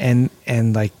me. And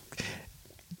like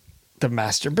the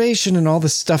masturbation and all the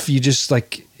stuff, you just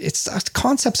like, it's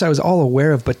concepts I was all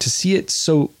aware of, but to see it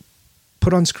so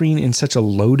put on screen in such a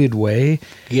loaded way.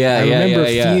 I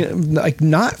remember like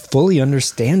not fully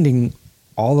understanding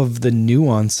all of the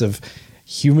nuance of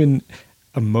human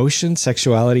emotion,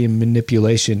 sexuality, and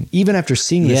manipulation. Even after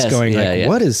seeing this,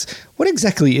 what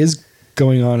exactly is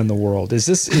going on in the world? Is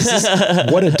this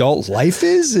what adult life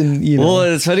is? And you know, well,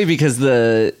 it's funny because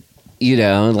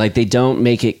like they don't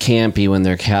make it campy when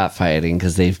they're catfighting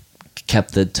because they've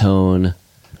kept the tone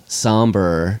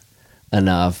somber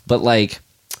enough. But like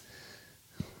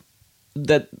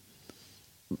that,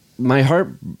 my heart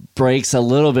breaks a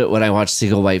little bit when I watch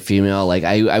Single White Female. Like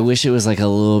I wish it was like a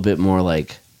little bit more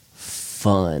like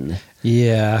fun.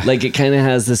 Yeah. Like it kind of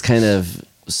has this kind of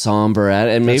somber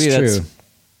and maybe that's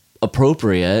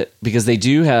appropriate because they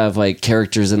do have like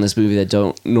characters in this movie that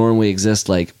don't normally exist,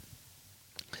 like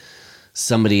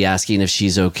somebody asking if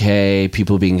she's okay,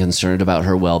 people being concerned about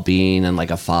her well-being, and like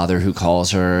a father who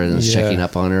calls her and is checking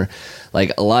up on her.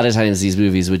 Like a lot of times these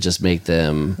movies would just make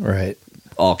them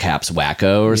all caps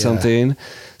wacko or something.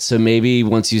 So maybe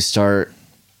once you start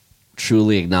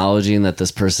truly acknowledging that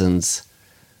this person's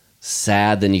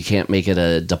sad, then you can't make it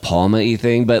a De Palma-y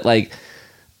thing. But like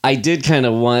I did kind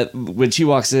of want, when she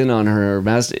walks in on her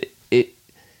master,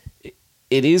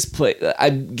 it is play.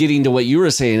 I'm getting to what you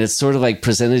were saying. It's sort of like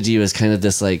presented to you as kind of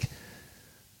this like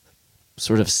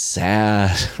sort of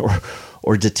sad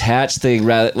or detached thing.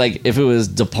 Rather, like if it was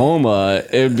De Palma,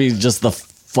 it would be just the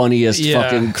funniest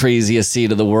fucking craziest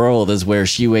scene in the world, is where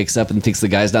she wakes up and thinks the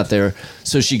guy's not there,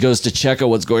 so she goes to check out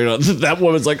what's going on. That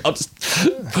woman's like up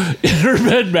in her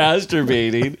bed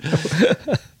masturbating.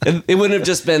 And it wouldn't have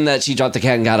just been that she dropped the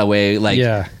cat and got away. Like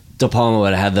De Palma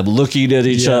would have had them looking at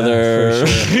each other.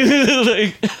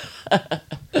 Like,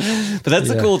 but that's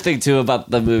the cool thing too about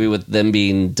the movie with them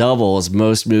being doubles.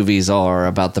 Most movies are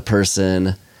about the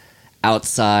person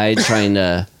outside trying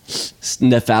to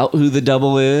sniff out who the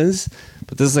double is.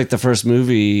 But this is like the first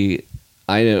movie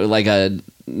I know, like a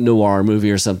noir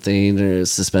movie or something, or a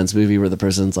suspense movie where the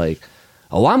person's like,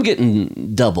 oh, I'm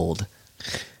getting doubled.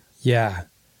 Yeah.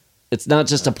 It's not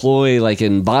just a ploy like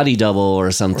in Body Double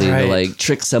or something to like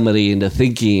trick somebody into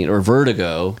thinking, or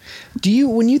Vertigo.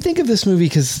 When you think of this movie,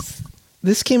 because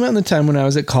this came out in the time when I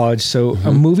was at college, so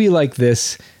a movie like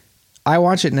this, I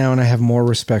watch it now and I have more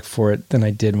respect for it than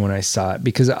I did when I saw it,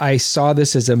 because I saw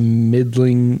this as a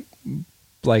middling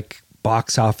like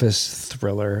box office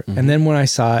thriller. And then when I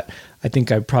saw it, I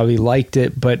think I probably liked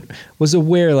it, but was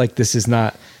aware like this is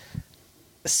not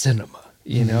cinema.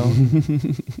 You know,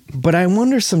 but I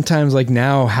wonder sometimes, like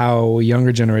now, how a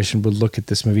younger generation would look at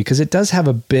this movie, because it does have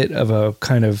a bit of a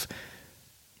kind of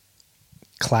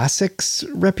classics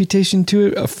reputation to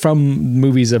it from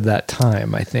movies of that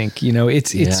time. I think,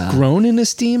 it's grown in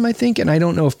esteem, I think. And I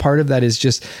don't know if part of that is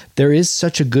just, there is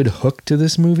such a good hook to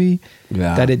this movie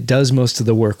that it does most of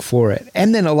the work for it.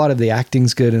 And then a lot of the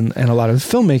acting's good and a lot of the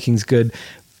filmmaking's good,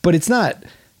 but it's not,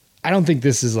 I don't think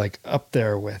this is like up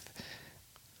there with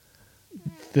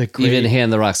the great, even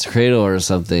Hand the Rocks Cradle or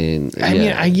something. I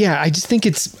mean, I just think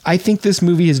I think this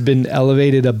movie has been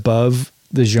elevated above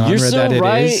the genre that it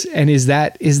is. And is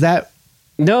that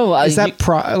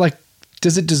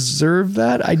does it deserve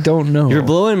that? I don't know. You're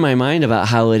blowing my mind about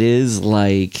how it is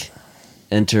like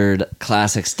entered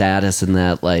classic status, and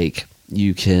that like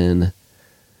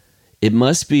it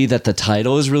must be that the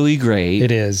title is really great.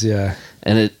 It is, yeah.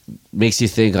 And it makes you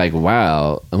think like,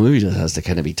 wow, a movie just has to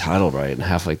kind of be titled right, and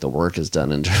half like the work is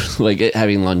done in terms of like it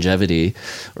having longevity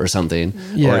or something,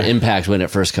 or impact when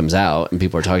it first comes out and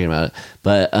people are talking about it.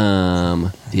 But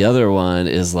the other one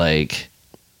is like,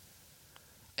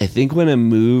 I think when a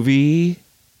movie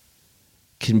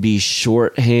can be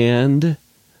shorthand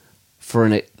for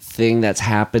a thing that's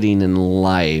happening in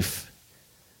life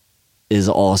is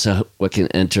also what can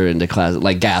enter into class,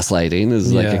 like gaslighting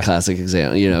is like a classic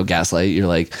example. Gaslight. You're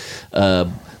like,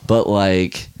 but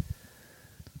like,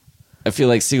 I feel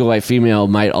like Single White Female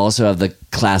might also have the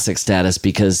classic status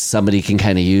because somebody can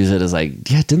kind of use it as like,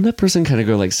 yeah, didn't that person kind of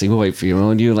go like single white female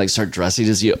and you like start dressing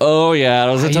as you? Oh yeah,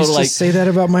 it was a total used to like say that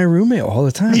about my roommate all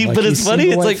the time. But it's funny.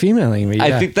 It's like femaling me.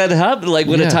 I think that happened. Like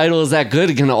when a title is that good,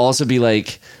 it can also be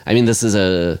like. I mean, this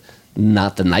is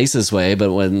not the nicest way,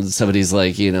 but when somebody's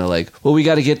like, like, well, we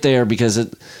got to get there because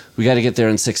we got to get there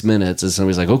in 6 minutes, and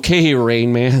somebody's like, okay,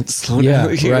 Rain Man, slow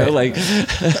down.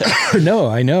 No,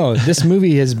 I know this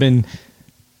movie has been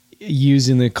used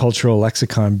in the cultural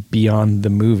lexicon beyond the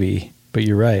movie, but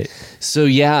you're right. So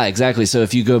yeah, exactly. So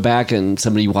if you go back and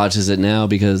somebody watches it now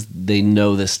because they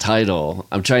know this title,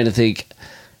 I'm trying to think.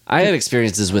 I had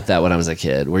experiences with that when I was a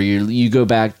kid, where you go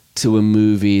back to a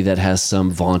movie that has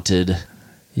some vaunted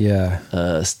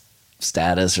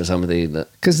status or something.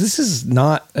 Because this is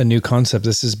not a new concept.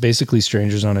 This is basically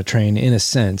Strangers on a Train in a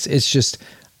sense. It's just,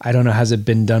 I don't know, has it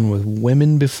been done with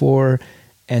women before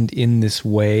and in this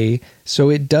way? So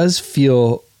it does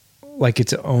feel like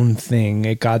its own thing.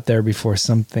 It got there before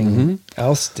something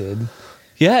else did.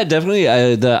 Yeah, definitely.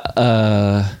 And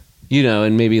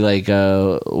maybe like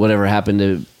whatever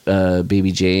happened to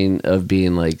Baby Jane of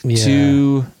being like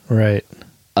too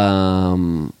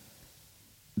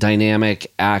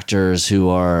dynamic actors who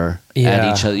are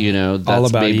at each other, that's All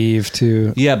About Eve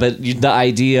too. Yeah, but the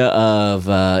idea of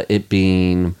it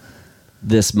being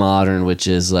this modern, which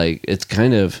is like, it's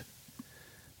kind of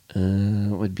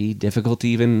would be difficult to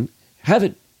even have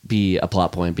it be a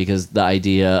plot point, because the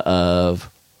idea of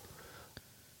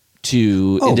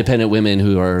two independent women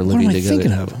who are living together. What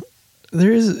am I thinking of?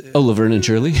 There is Laverne and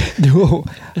Shirley.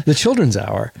 The Children's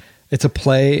Hour. It's a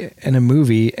play and a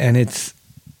movie, and it's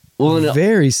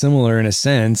very similar in a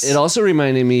sense. It also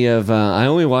reminded me of, I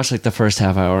only watched like the first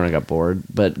half hour and I got bored,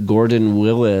 but Gordon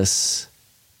Willis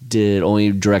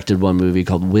only directed one movie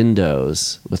called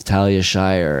Windows with Talia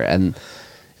Shire, and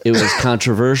it was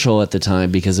controversial at the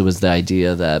time because it was the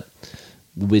idea that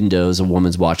Windows, a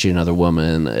woman's watching another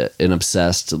woman, an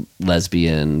obsessed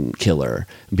lesbian killer,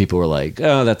 and people were like,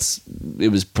 "Oh, it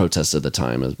was protest at the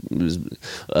time."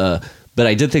 But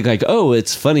I did think like, "Oh,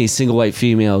 it's funny." Single White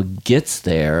Female gets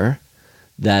there,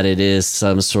 that it is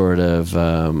some sort of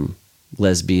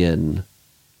lesbian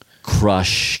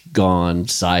crush gone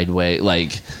sideways,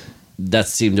 like. That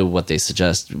seemed to what they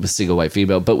suggest with Single White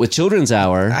Female. But with Children's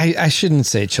Hour... I shouldn't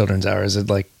say Children's Hour is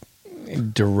a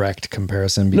direct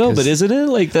comparison. Because, no, but isn't it?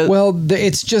 Like that? Well,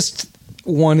 it's just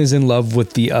one is in love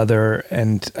with the other,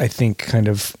 and I think kind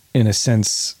of, in a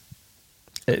sense,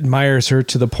 admires her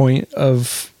to the point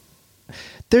of...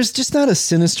 There's just not a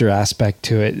sinister aspect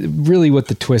to it. Really what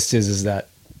the twist is that...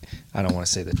 I don't want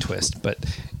to say the twist, but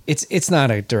it's not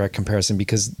a direct comparison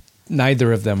because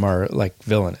neither of them are like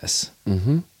villainous.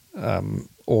 Mm-hmm.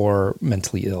 Or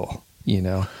mentally ill,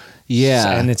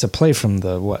 Yeah. And it's a play from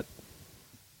the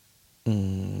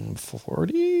 40s,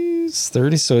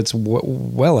 30s, so it's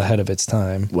well ahead of its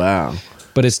time. Wow.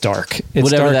 But it's dark. It's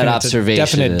whatever dark, that and observation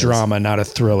it's a definite is. drama, not a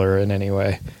thriller in any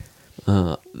way.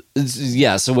 So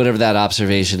whatever that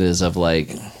observation is of like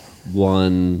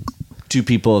two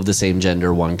people of the same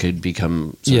gender, one could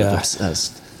become sort of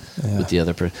obsessed with the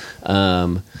other person.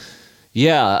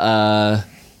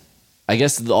 I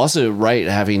guess also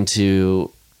having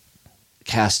to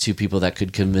cast two people that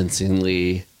could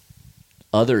convincingly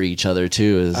other each other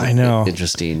too is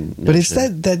interesting notion. But it's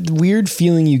that weird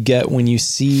feeling you get when you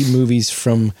see movies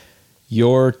from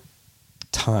your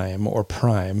time or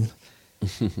prime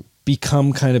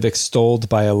become kind of extolled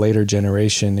by a later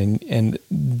generation. And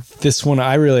this one,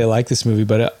 I really like this movie,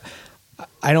 but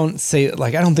I don't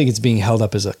think it's being held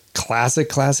up as a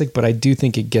classic, but I do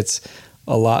think it gets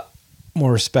a lot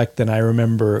more respect than I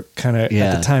remember kind of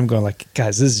at the time going like,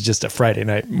 guys, this is just a Friday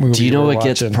night movie. Do you know what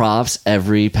gets props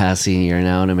every passing year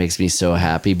now? And it makes me so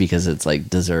happy because it's like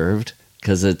deserved,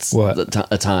 because it's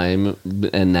a time,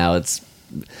 and now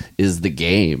is The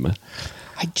Game.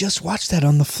 I just watched that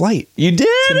on the flight. You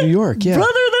did? To New York, yeah.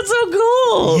 Brother, that's so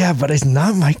cool. Yeah, but it's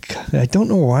not I don't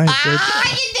know why. You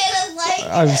didn't like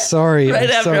it. I'm sorry. Right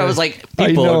after I was like,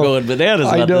 people are going bananas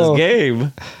about this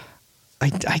game. I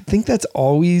think that's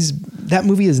always, that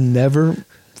movie has never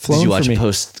flown. Did you watch for me.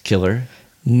 Post Killer?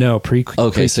 No, pre.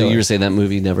 Okay, so you were saying that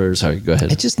movie never. Sorry, go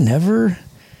ahead. It just never.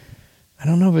 I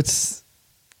don't know if it's.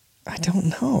 I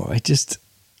don't know.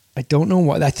 I don't know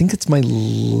why. I think it's my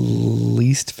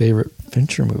least favorite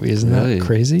Fincher movie. Isn't that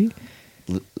crazy?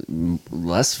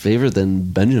 Less favorite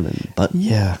than Benjamin Button.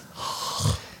 Yeah.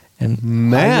 And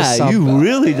man, you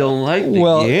really don't like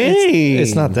The Game.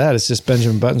 It's not that. It's just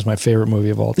Benjamin Button's my favorite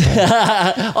movie of all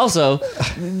time. Also,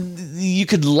 you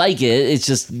could like it. It's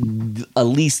just a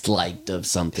least liked of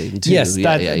something, too. Yes,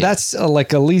 that's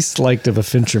like a least liked of a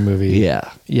Fincher movie.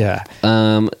 Yeah. Yeah.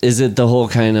 Is it the whole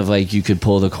kind of like you could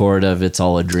pull the cord of It's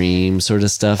All a Dream sort of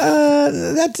stuff?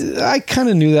 I kind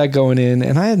of knew that going in,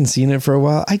 and I hadn't seen it for a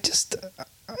while. I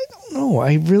don't know.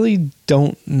 I really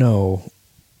don't know.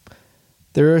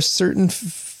 There are certain,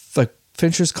 like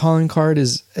Fincher's calling card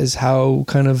is how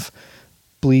kind of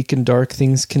bleak and dark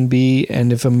things can be.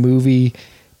 And if a movie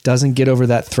doesn't get over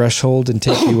that threshold and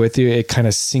take you with you, it kind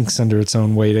of sinks under its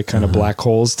own weight. It kind of black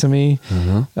holes to me.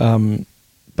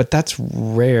 But that's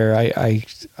rare. I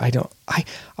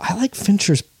like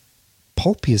Fincher's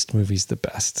pulpiest movies the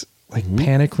best. Like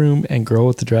Panic Room and Girl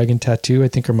with the Dragon Tattoo, I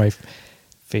think are my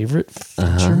favorite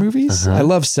Fincher movies. I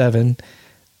love Seven.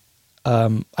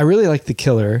 I really like The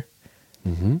Killer,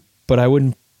 but I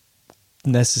wouldn't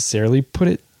necessarily put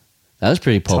it. That was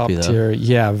pretty pulpy, top tier.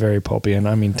 Yeah, very pulpy. And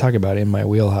I mean, talk about in my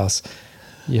wheelhouse.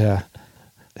 Yeah.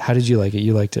 How did you like it?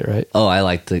 You liked it, right? Oh, I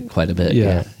liked it quite a bit.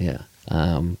 Yeah.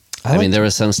 I mean, there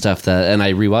was some stuff that, and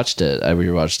I rewatched it. I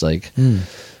rewatched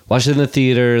watched it in the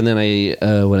theater, and then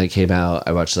when it came out,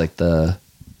 I watched like the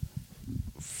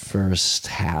first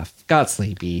half. Got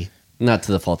sleepy. Not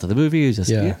to the fault of the movie.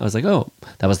 Just I was like, oh,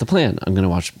 that was the plan. I'm going to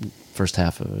watch first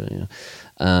half of it.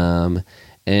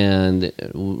 And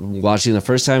watching the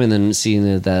first time and then seeing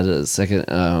it that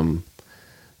second,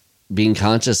 being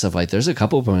conscious of like, there's a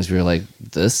couple of points where you're like,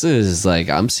 this is like,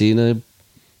 I'm seeing a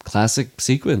classic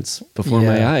sequence before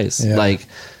my eyes. Yeah. Like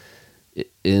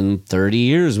in 30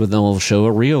 years, when they'll show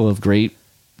a reel of great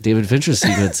David Fincher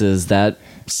sequences, that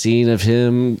scene of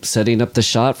him setting up the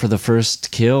shot for the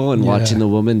first kill and watching the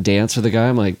woman dance for the guy,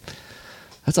 I'm like,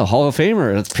 that's a Hall of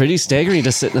Famer. It's pretty staggering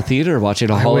to sit in a theater watching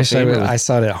a Hall of Famer. I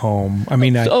saw it at home. I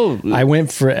mean, I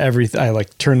went for everything. I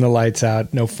like turned the lights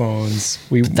out, no phones.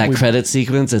 That credit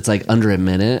sequence, it's like under a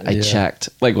minute. I checked.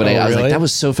 Like when I was like, that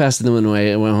was so fast. And then when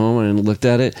I went home and looked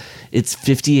at it, it's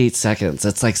 58 seconds.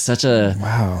 It's like such a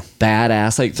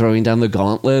badass, like throwing down the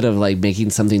gauntlet of like making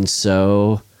something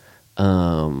so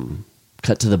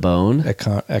cut to the bone,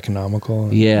 economical,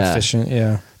 and efficient.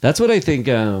 Yeah, that's what I think.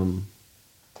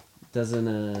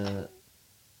 Doesn't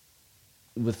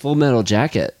with Full Metal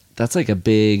Jacket, that's like a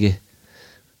big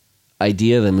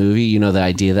idea of the movie. You know, the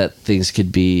idea that things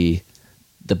could be,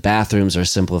 the bathrooms are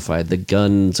simplified, the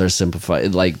guns are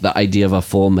simplified, like the idea of a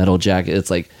Full Metal Jacket.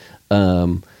 It's like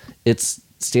it's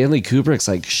Stanley Kubrick's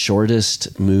like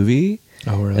shortest movie.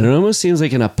 Oh, really? And it almost seems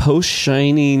like in a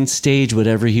post-Shining stage,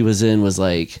 whatever he was in was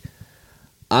like,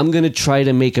 I'm gonna try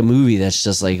to make a movie that's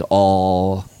just like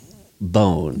all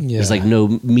bone. There's like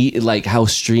no meat, like how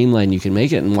streamlined you can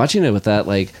make it. And watching it with that,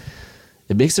 like,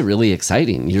 it makes it really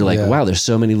exciting. You're like, wow, there's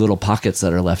so many little pockets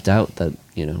that are left out that,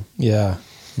 you know. Yeah.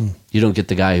 You don't get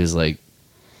the guy who's like,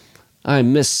 I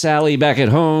miss Sally back at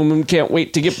home and can't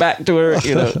wait to get back to her,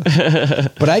 you know.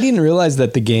 But I didn't realize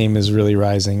that The Game is really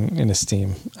rising in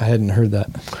esteem. I hadn't heard that.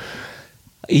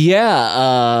 Yeah.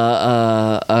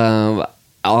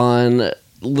 On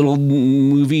little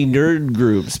movie nerd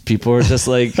groups, people are just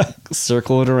like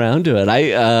circling around to it.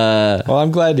 Well,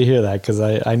 I'm glad to hear that, because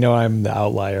I know I'm the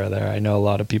outlier there. I know a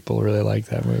lot of people really like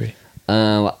that movie.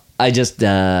 I just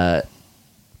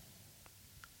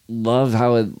love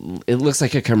how it looks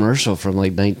like a commercial from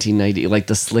like 1990, like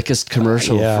the slickest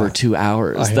commercial for 2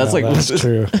 hours. That's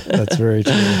true. That's very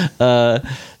true.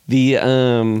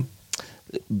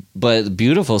 But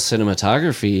beautiful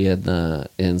cinematography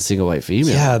in Single White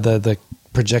Female. Yeah, the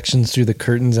projections through the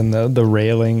curtains and the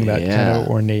railing, that kind of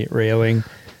ornate railing.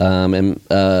 And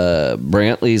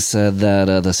Brantley said that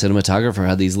the cinematographer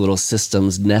had these little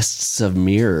systems, nests of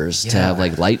mirrors to have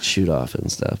like light shoot off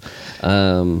and stuff.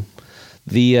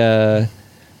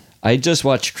 I just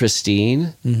watched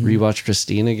Christine, rewatched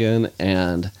Christine again,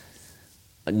 and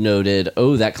noted,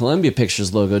 that Columbia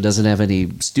Pictures logo doesn't have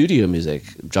any studio music.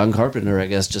 John Carpenter, I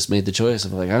guess, just made the choice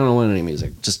of like, I don't want any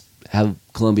music. Just have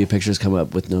Columbia Pictures come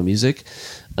up with no music.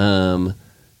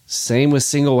 Same with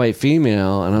Single White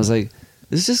Female, and I was like,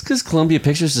 this is just because Columbia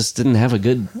Pictures just didn't have a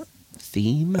good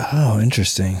theme. Oh,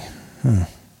 interesting.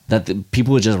 That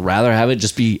people would just rather have it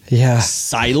just be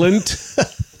silent.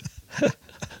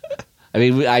 I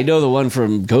mean, I know the one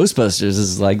from Ghostbusters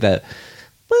is like that.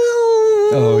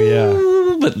 Oh,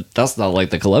 yeah. But that's not like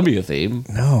the Columbia theme.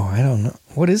 No, I don't know.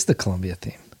 What is the Columbia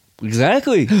theme?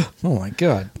 Exactly. Oh, my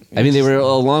God. I mean, they were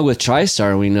along with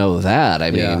TriStar. We know that. I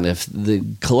mean, if the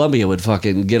Columbia would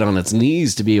fucking get on its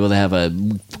knees to be able to have a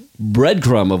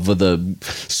breadcrumb of the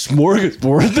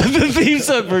smorgasbord that the theme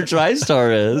song for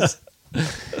TriStar is.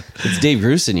 It's Dave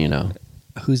Grusin, you know.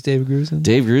 Who's Dave Grusin?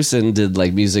 Dave Grusin did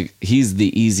like music. He's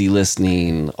the easy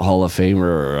listening Hall of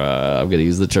Famer. I'm going to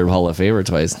use the term Hall of Famer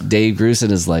twice. Dave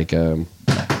Grusin is like a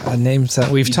name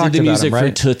set. We've talked did the about music him,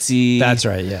 right? for Tootsie. That's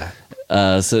right. Yeah.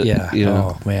 You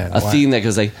know, oh man, a theme that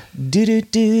goes like do do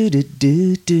do do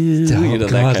do do. Oh, you know,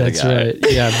 God, that kind that's of guy. right.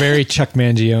 Yeah, very Chuck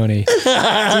Mangione.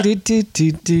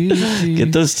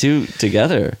 Get those two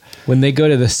together. When they go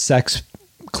to the sex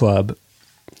club,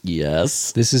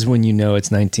 yes, this is when you know it's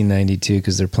 1992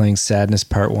 because they're playing "Sadness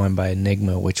Part 1" by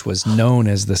Enigma, which was known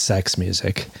as the sex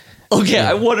music. Okay,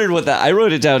 I wondered what that. I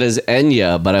wrote it down as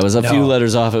Enya, but I was a few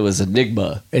letters off. It was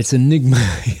Enigma. It's Enigma,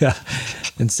 yeah.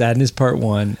 And Sadness Part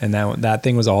 1, and that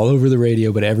thing was all over the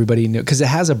radio, but everybody knew because it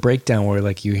has a breakdown where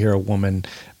like you hear a woman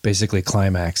basically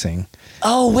climaxing.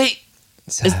 Oh wait,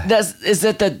 is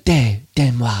that the day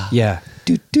moi? Yeah.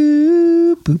 Did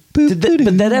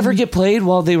that ever get played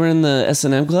while they were in the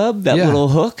S&M club? That little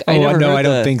hook? I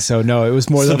don't think so. No, it was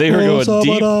more. So they were going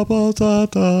deep.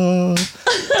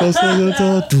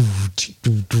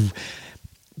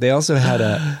 They also had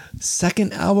a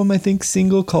second album, I think,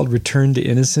 single called "Return to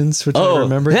Innocence," which I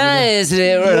remember. It's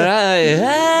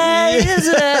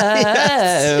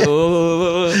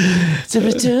a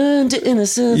return to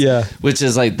innocence. Yeah, which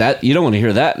is like that. You don't want to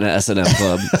hear that in an S&M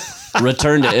club.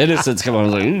 Return to Innocence. Come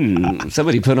on, like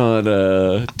somebody put on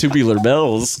Tubular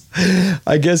Bells.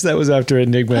 I guess that was after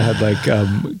Enigma had like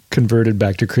converted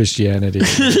back to Christianity.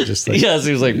 Just like, yes,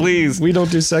 he was like, please, we don't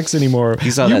do sex anymore.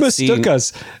 You mistook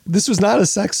us. This was not a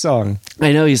sex song.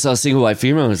 I know. You saw Single White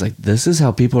Female. I was like, this is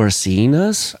how people are seeing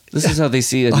us. This is how they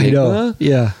see Enigma. I know.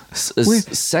 Yeah,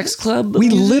 sex club. We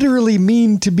literally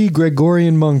mean to be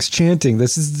Gregorian monks chanting.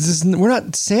 This is. We're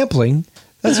not sampling.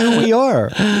 That's who we are.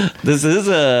 This is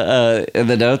in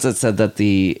the notes it said that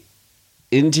the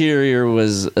interior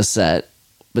was a set,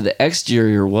 but the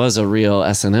exterior was a real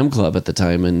S&M club at the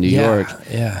time in New York.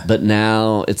 Yeah. But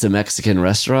now it's a Mexican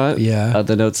restaurant. Yeah.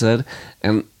 The note said,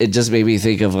 and it just made me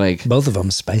think of like both of them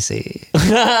spicy.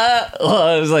 Well,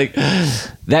 I was like,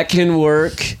 that can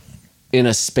work in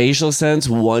a spatial sense.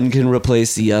 One can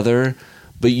replace the other,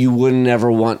 but you wouldn't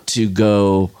ever want to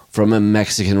go from a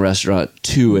Mexican restaurant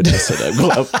to an S&M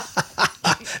club.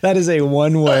 That is a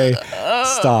one-way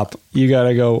stop. You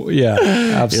gotta go. Yeah,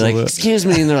 absolutely. You're like, excuse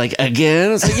me, and they're like,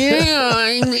 again? It's like, yeah,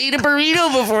 I ate a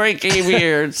burrito before I came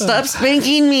here. Stop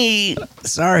spanking me.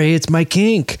 Sorry, it's my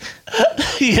kink.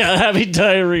 Yeah, having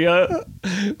diarrhea.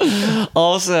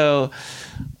 Also,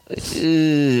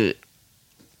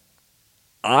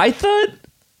 I thought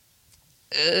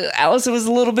Allison was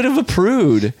a little bit of a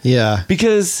prude. Yeah,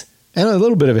 because. And a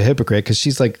little bit of a hypocrite because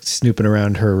she's like snooping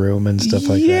around her room and stuff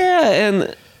like that. Yeah,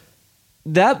 and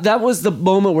that was the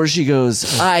moment where she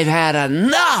goes, I've had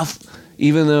enough,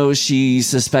 even though she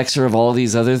suspects her of all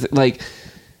these other things. Like,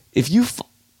 if you...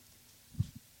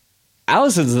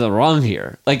 Allison's in the wrong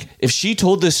here. Like, if she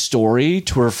told this story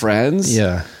to her friends,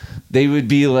 they would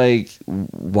be like,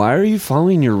 why are you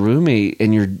following your roommate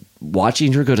and you're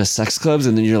watching her go to sex clubs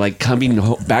and then you're like coming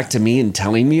back to me and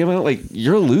telling me about it? Like,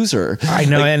 you're a loser. I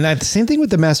know. Like, and the same thing with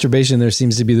the masturbation. There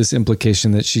seems to be this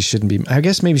implication that she shouldn't be. I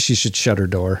guess maybe she should shut her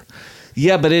door.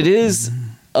 Yeah, but it is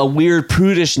a weird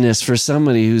prudishness for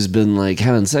somebody who's been like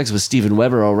having sex with Steven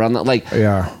Weber all around that. Like,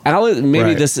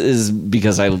 maybe this is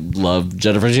because I love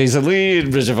Jennifer Jason Leigh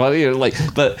and Bridget Fonda, like,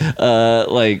 but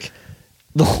like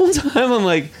the whole time I'm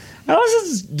like,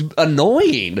 Allison's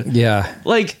annoying. Yeah.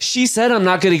 Like, she said, I'm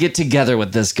not going to get together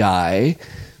with this guy.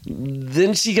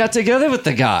 Then she got together with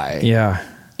the guy. Yeah.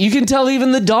 You can tell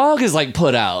even the dog is like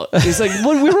put out. He's like,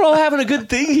 well, we were all having a good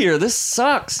thing here. This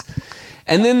sucks.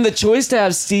 And then the choice to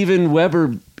have Steven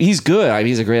Weber, he's good. I mean,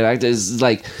 he's a great actor. Is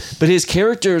like, but his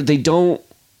character, they don't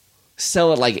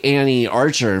sell it like Annie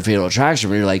Archer in Fatal Attraction,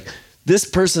 where you're like, this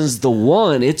person's the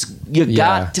one. You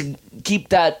got to keep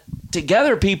that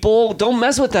together, people. Don't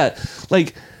mess with that.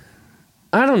 Like,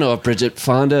 I don't know if Bridget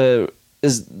Fonda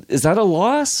is that a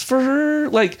loss for her?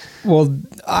 Like, well,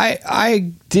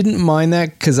 I didn't mind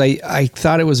that because I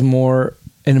thought it was more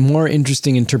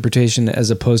interesting interpretation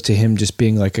as opposed to him just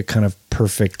being like a kind of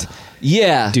perfect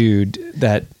dude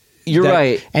that you're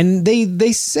right. And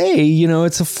they say, you know,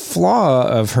 it's a flaw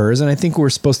of hers, and I think we're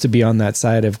supposed to be on that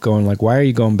side of going like, why are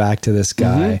you going back to this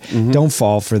guy? Don't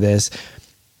fall for this.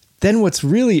 Then what's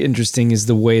really interesting is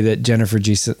the way that Jennifer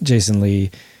Jason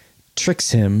Leigh tricks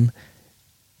him,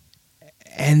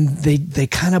 and they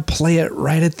kind of play it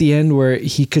right at the end where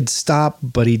he could stop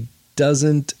but he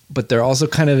doesn't, but they're also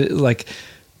kind of like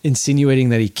insinuating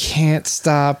that he can't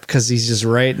stop because he's just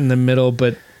right in the middle.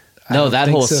 But no, that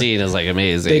whole scene is like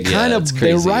amazing. They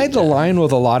they ride the line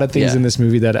with a lot of things in this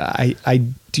movie that I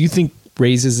do think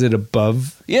raises it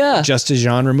above just a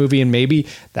genre movie, and maybe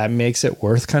that makes it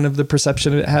worth kind of the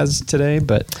perception it has today.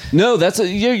 But no,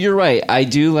 you're right. I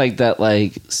do like that.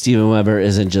 Like, Steven Weber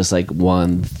isn't just like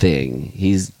one thing;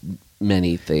 he's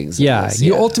many things.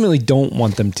 You ultimately don't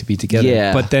want them to be together.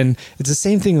 Yeah, but then it's the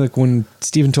same thing. Like when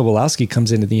Stephen Tobolowsky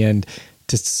comes in at the end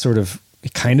to sort of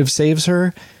kind of saves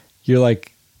her, you're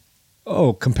like,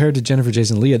 oh, compared to Jennifer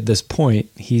Jason Leigh at this point,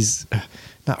 he's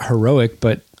not heroic,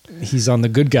 but he's on the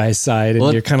good guy's side,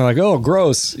 and you're kind of like, oh,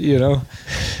 gross, you know?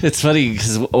 It's funny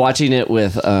because watching it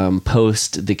with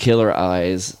post The Killer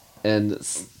eyes and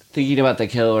thinking about the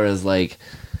killer is like,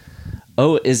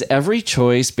 oh, is every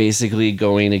choice basically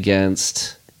going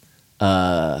against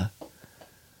the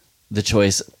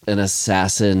choice an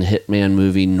assassin hitman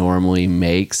movie normally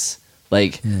makes?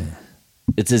 Like,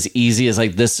 it's as easy as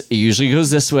like this. It usually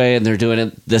goes this way, and they're doing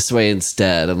it this way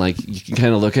instead. And like, you can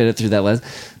kind of look at it through that lens.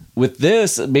 With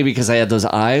this, maybe because I had those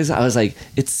eyes, I was like,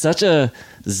 it's such a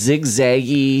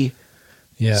zigzaggy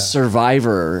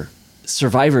survivors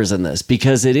in this,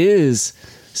 because it is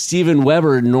Steven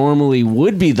Weber normally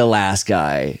would be the last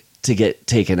guy to get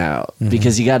taken out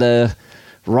because you got to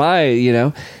ride, you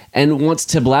know. And once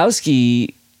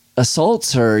Tobolowsky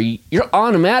assaults her, you're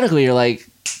like,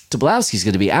 Tobolowsky's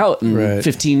going to be out in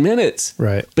 15 minutes.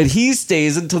 Right. But he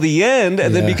stays until the end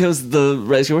and then becomes the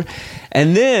rescuer.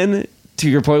 And then, to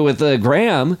your point with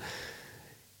Graham,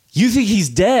 you think he's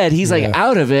dead. He's like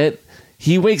out of it.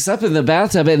 He wakes up in the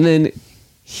bathtub, and then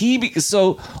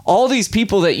so all these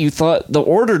people that you thought the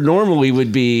order normally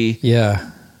would be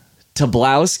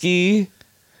Tobolowsky.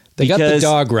 They got the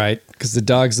dog right because the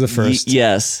dog's the first.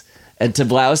 Yes. And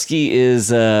Tobolowsky is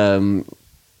the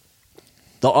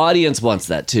audience wants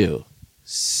that too.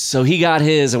 So he got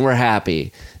his, and we're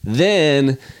happy.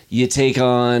 Then you take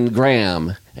on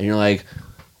Graham, and you're like,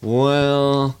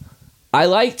 well, I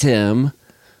liked him,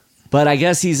 but I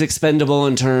guess he's expendable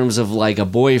in terms of like a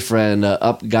boyfriend,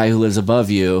 a guy who lives above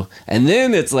you. And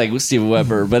then it's like with Steven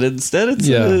Weber, but instead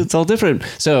it's all different.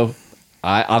 So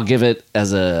I'll give it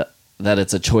as that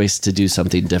it's a choice to do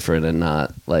something different and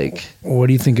not like. What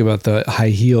do you think about the high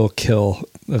heel kill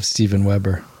of Steven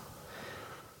Weber?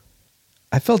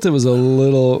 I felt it was a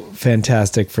little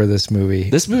fantastic for this movie.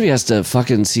 This movie has to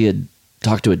fucking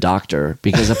talk to a doctor,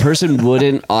 because a person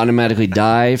wouldn't automatically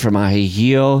die from a high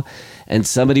heel, and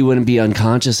somebody wouldn't be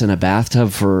unconscious in a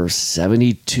bathtub for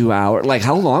 72 hours. Like,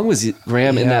 how long was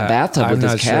Graham in that bathtub with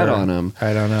his cat on him?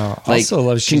 I don't know. Like,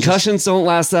 concussions don't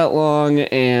last that long,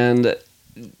 and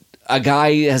a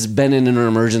guy has been in an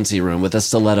emergency room with a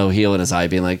stiletto heel in his eye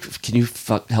being like, can you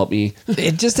help me?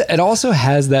 It also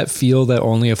has that feel that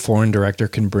only a foreign director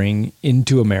can bring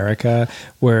into America,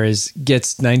 whereas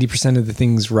gets 90% of the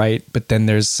things right, but then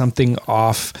there's something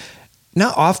off,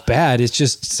 not off bad, it's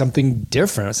just something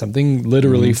different, something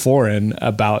literally foreign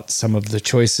about some of the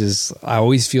choices. I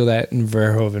always feel that in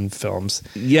Verhoeven films.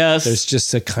 Yes. There's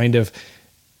just a kind of,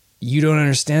 you don't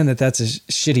understand that that's a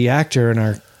shitty actor in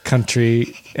our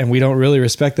country, and we don't really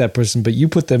respect that person, but you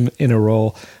put them in a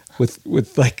role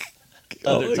with like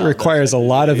it requires a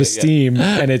lot of esteem,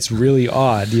 and it's really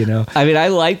odd, you know. I mean, I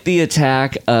like the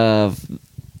attack of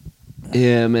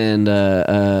him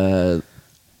and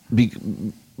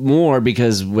more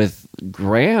because with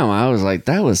Graham, I was like,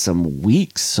 that was some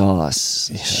weak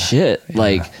sauce shit. Yeah.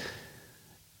 Like,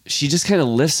 she just kind of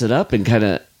lifts it up and kind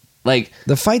of like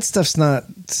the fight stuff's not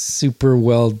super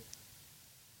well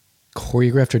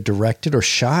choreographed or directed or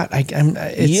shot.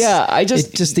 It's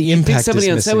just the impact. You think somebody is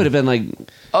on missing. set would have been like,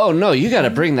 "Oh no, you got to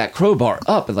bring that crowbar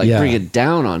up and like bring it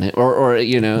down on him," or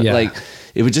you know, like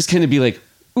it would just kind of be like,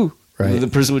 "Ooh, Right. The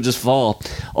person would just fall.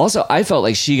 Also, I felt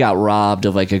like she got robbed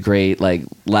of like a great like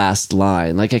last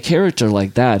line. Like a character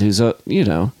like that who's a,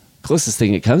 closest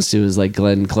thing it comes to is like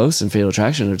Glenn Close in Fatal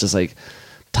Attraction, or just like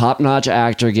top-notch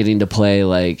actor getting to play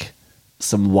like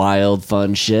some wild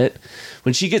fun shit.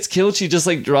 When she gets killed, she just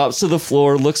like drops to the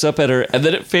floor, looks up at her, and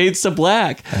then it fades to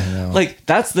black. I know. Like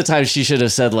that's the time she should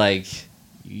have said like,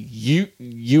 you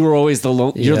were always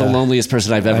you're the loneliest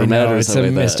person I've ever met. Or it's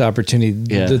something a like missed that. opportunity.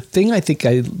 Yeah. The thing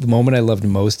the moment I loved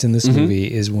most in this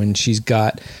movie is when she's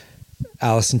got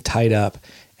Allison tied up,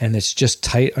 and it's just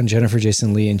tight on Jennifer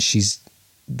Jason Leigh, and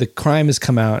the crime has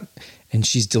come out, and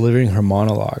she's delivering her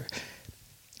monologue,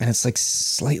 and it's like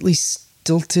slightly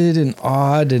stilted and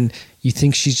odd, and you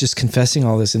think she's just confessing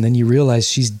all this, and then you realize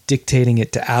she's dictating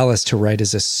it to Alice to write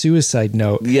as a suicide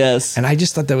note. Yes. And I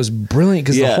just thought that was brilliant,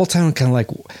 because Yeah. the whole time I'm kind of like,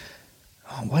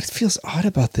 what feels odd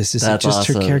about this? Is That's it just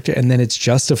her awesome. character? And then it's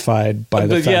justified by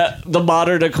the But fact. yeah, the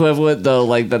modern equivalent though,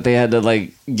 like that they had to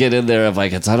like get in there of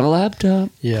like it's on a laptop.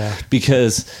 Yeah.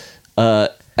 Because and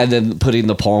then putting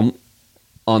the palm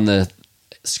on the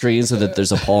screen so that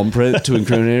there's a palm print to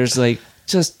incriminators, like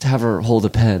just have her hold a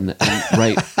pen and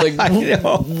write. Like,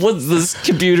 what's this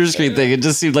computer screen thing? It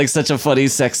just seemed like such a funny,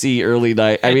 sexy early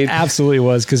night. I mean, It absolutely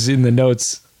was, because in the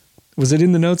notes, was it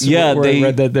in the notes? Yeah, where I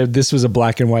read that this was a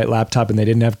black and white laptop, and they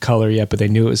didn't have color yet, but they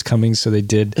knew it was coming, so they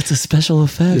did. it's a special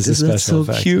effect. It's a Isn't that special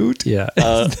so effect. cute? Yeah,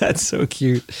 that's so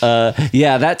cute.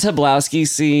 Yeah, that Tobolowsky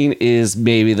scene is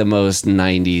maybe the most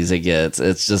 90s it gets.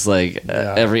 It's just like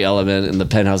every element in the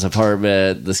penthouse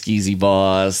apartment, the skeezy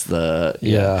boss, I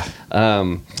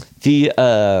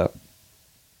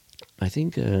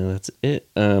think that's it.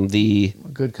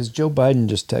 Good, because Joe Biden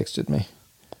just texted me.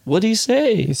 What do you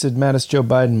say? He said, "Mattis, Joe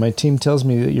Biden, my team tells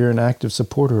me that you're an active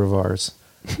supporter of ours."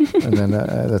 And then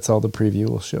that's all the preview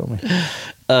will show me.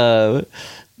 The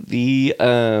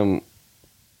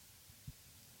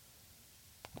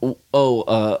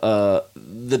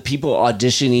people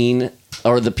auditioning,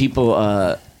 or the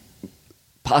people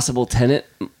possible tenant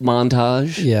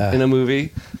montage in a movie.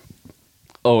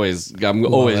 I'm always gonna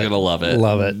love it.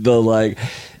 Love it.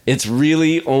 It's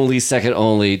really only second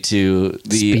only to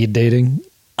the Speed dating.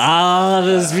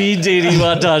 the speed dating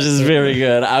montage is very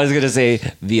good. I was gonna say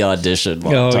the audition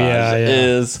montage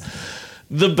is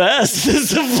the best. It's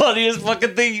the funniest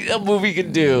fucking thing a movie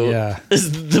can do. Yeah.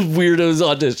 Is the weirdos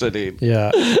auditioning.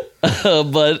 Yeah.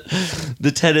 But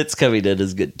the tenants coming in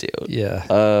is good too. Yeah.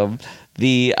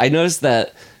 I noticed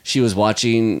that she was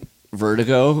watching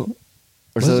Vertigo.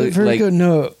 Or Was something it Vertigo? like,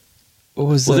 No. What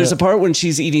was well, there's a part when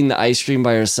she's eating the ice cream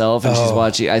by herself and she's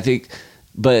watching. I think,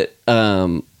 but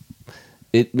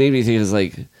it made me think it was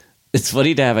like, it's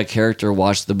funny to have a character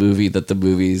watch the movie that the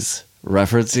movie's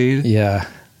referencing. Yeah.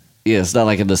 Yeah, it's not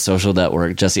like in The Social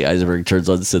Network. Jesse Eisenberg turns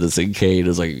on Citizen Kane and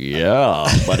is like, yeah,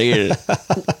 buddy.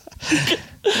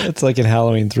 It's like in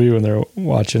Halloween 3 when they're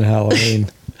watching Halloween.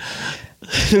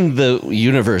 The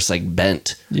universe like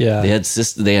bent. Yeah.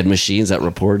 They had machines that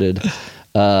reported.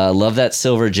 Love that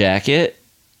silver jacket.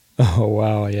 Oh,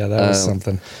 wow. Yeah, that was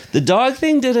something. The dog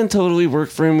thing didn't totally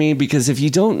work for me because if you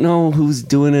don't know who's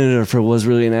doing it or if it was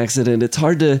really an accident, it's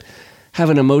hard to have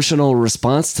an emotional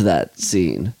response to that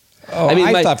scene. Oh,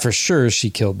 I thought for sure she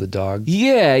killed the dog.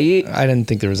 Yeah. I didn't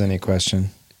think there was any question.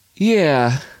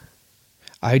 Yeah.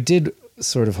 I did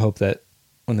sort of hope that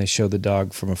when they showed the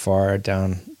dog from afar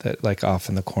down, that like off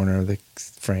in the corner of the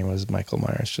frame was Michael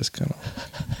Myers just kind of,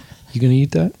 you gonna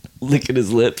eat that? Licking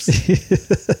his lips. You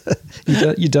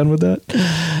done with that?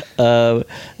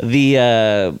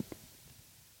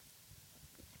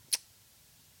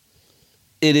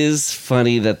 It is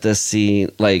funny that this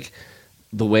scene, like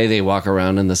the way they walk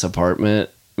around in this apartment,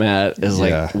 Matt, is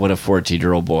like what a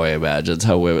 14-year-old boy imagines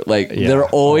how women, like they're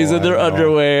always in their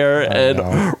underwear and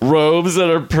robes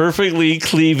that are perfectly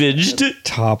cleavaged.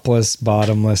 Topless,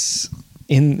 bottomless.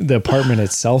 In the apartment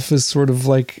itself is sort of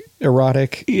like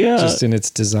erotic, just in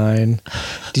its design.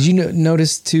 Did you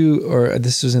notice too, or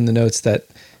this was in the notes, that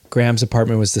Graham's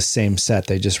apartment was the same set?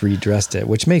 They just redressed it,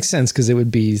 which makes sense because it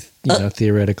would be,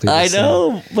 theoretically the same.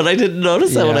 know, but I didn't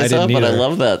notice that when I saw it, but I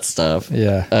love that stuff.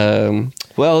 Yeah.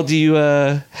 Well, do you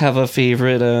have a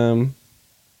favorite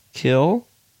kill?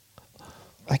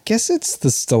 I guess it's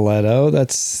the stiletto.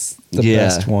 That's the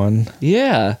best one.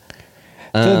 Yeah.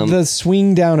 The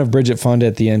swing down of Bridget Fonda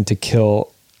at the end to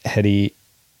kill Hetty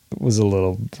was a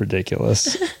little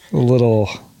ridiculous. A little,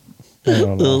 I don't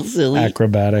know, little silly.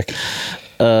 Acrobatic.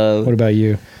 What about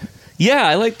you? Yeah,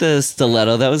 I like the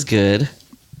stiletto. That was good.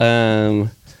 The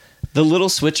little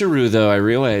switcheroo, though, I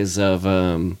realize, of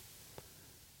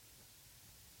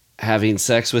having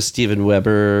sex with Steven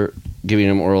Weber, giving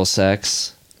him oral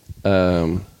sex.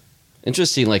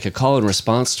 Interesting, like a call and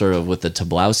response sort of with the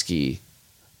Tobolowsky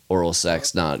oral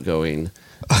sex not going.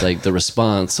 It's like the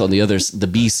response on the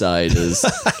B side is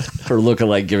her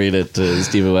lookalike giving it to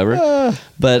Steven Weber.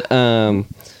 But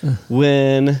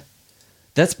when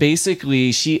that's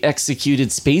basically she executed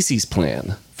Spacey's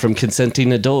plan from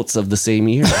consenting adults of the same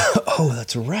year. Oh,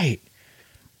 that's right.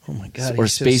 Oh my God. Or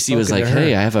Spacey was like,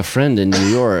 hey, I have a friend in New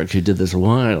York who did this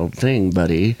wild thing,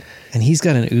 buddy. And he's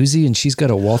got an Uzi and she's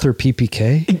got a Walther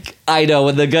PPK. I know.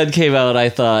 When the gun came out, I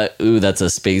thought, ooh, that's a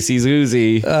Spacey's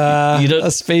Uzi.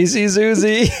 A Spacey's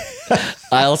Uzi.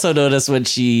 I also noticed when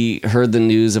she heard the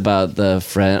news about the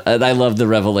friend, and I love the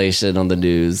revelation on the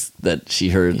news that she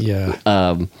heard. Yeah.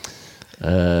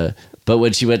 But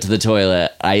when she went to the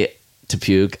toilet, to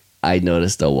puke, I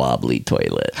noticed a wobbly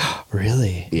toilet.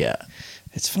 Really? Yeah.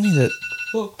 It's funny that...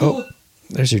 Oh,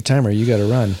 there's your timer. You got to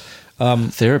run.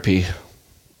 Therapy.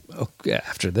 Okay,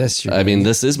 after this,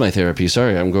 this is my therapy.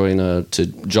 Sorry, I'm going to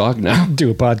jog now. Do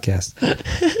a podcast.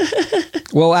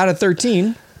 Well, out of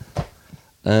 13,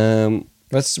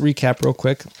 let's recap real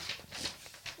quick.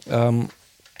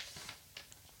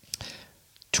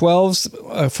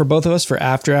 12s for both of us for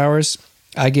After Hours.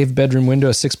 I gave Bedroom Window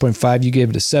a 6.5. You gave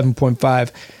it a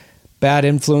 7.5. Bad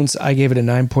Influence, I gave it a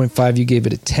 9.5. You gave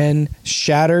it a 10.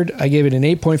 Shattered, I gave it an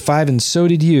 8.5, and so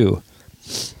did you.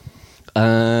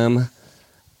 I'll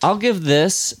give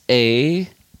this a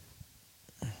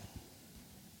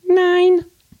 9.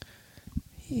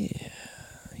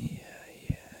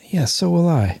 Yeah, so will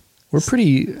I. We're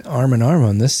pretty arm in arm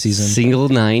on this season. Single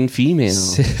 9 female.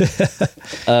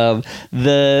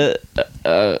 The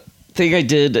thing I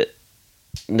did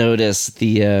notice,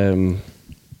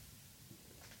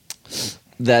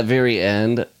 that very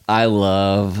end, I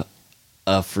love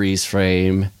a freeze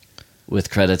frame with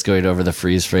credits going over the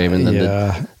freeze frame and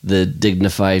then the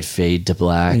dignified fade to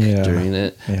black during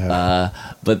it. Yeah.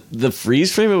 But the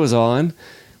freeze frame it was on,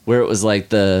 where it was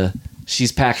like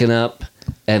she's packing up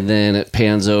and then it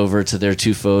pans over to their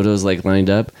two photos like lined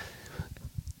up.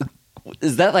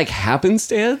 Is that like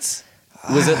happenstance?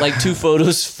 Was it like two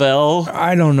photos fell?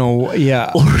 I don't know.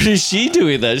 Yeah. Or is she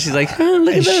doing that? She's like,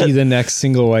 look at that. Is she the next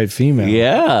single white female?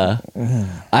 Yeah.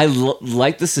 I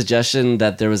like the suggestion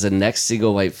that there was a next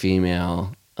single white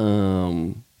female.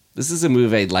 This is a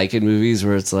movie I like in movies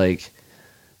where it's like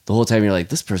the whole time you're like,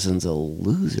 this person's a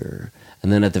loser.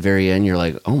 And then at the very end, you're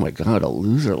like, oh my God, a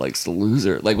loser likes the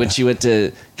loser. Like when she went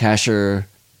to cash her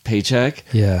paycheck,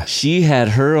 she had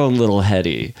her own little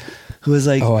heady. Who was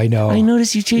like, oh, I know. I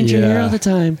notice you change your hair all the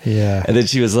time. Yeah. And then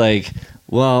she was like,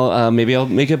 well, maybe I'll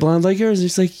make it blonde like yours. And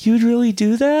she's like, you'd really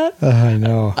do that? I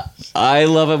know. I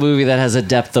love a movie that has a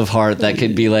depth of heart that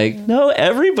could be like, no,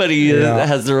 everybody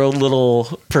has their own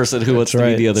little person who wants to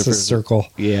be the other person. It's a circle.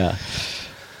 Yeah.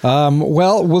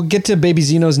 Well, we'll get to Baby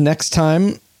Xenos next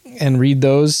time and read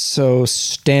those. So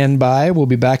stand by. We'll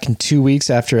be back in 2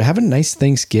 weeks after. Have a nice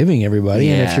Thanksgiving, everybody.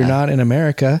 Yeah. And if you're not in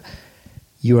America,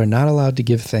 you are not allowed to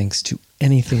give thanks to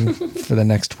anything for the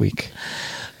next week.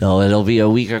 No, it'll be a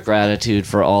week of gratitude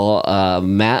for all.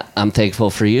 Matt, I'm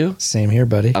thankful for you. Same here,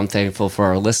 buddy. I'm thankful for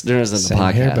our listeners and Same the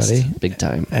podcast. Here, buddy. Big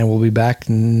time. And we'll be back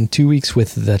in 2 weeks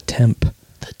with The Temp.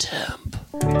 The Temp.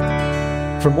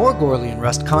 For more Gorley and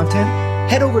Rust content,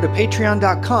 head over to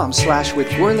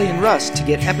patreon.com/withgorleyandrust to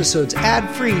get episodes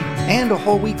ad-free and a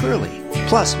whole week early.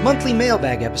 Plus, monthly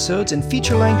mailbag episodes and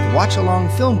feature-length watch-along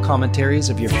film commentaries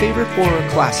of your favorite horror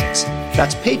classics.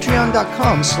 That's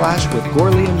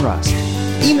patreon.com/withgorleyandrust.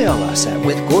 Email us at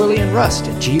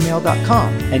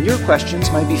withgorleyandrust@gmail.com, and your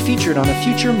questions might be featured on a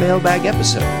future mailbag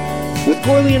episode. With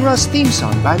Gorley and Rust theme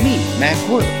song by me, Matt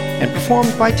Gorley, and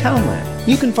performed by Townland.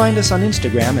 You can find us on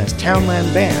Instagram as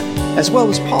Townland Band, as well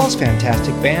as Paul's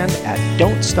fantastic band at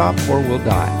Don't Stop or We'll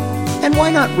Die. And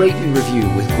why not rate and review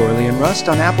With Gorley and Rust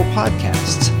on Apple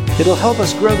Podcasts? It'll help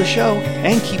us grow the show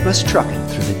and keep us trucking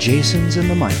through the Jasons and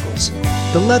the Michaels,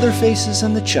 the Leatherfaces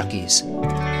and the Chuckies,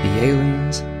 the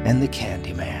Aliens and the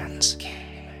Candymans.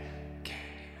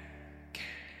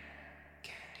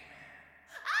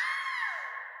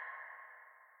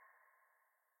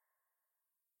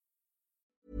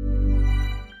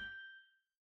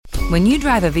 When you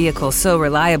drive a vehicle so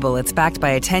reliable it's backed by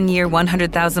a 10-year,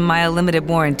 100,000-mile limited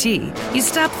warranty, you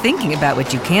stop thinking about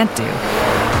what you can't do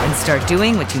and start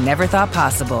doing what you never thought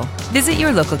possible. Visit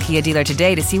your local Kia dealer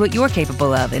today to see what you're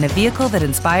capable of in a vehicle that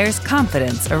inspires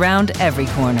confidence around every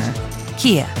corner.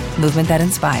 Kia, movement that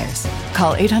inspires.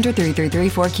 Call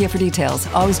 800-333-4KIA for details.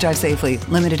 Always drive safely.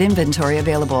 Limited inventory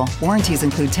available. Warranties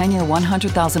include 10-year,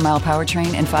 100,000-mile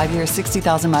powertrain and 5-year,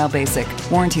 60,000-mile basic.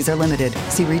 Warranties are limited.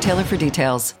 See retailer for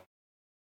details.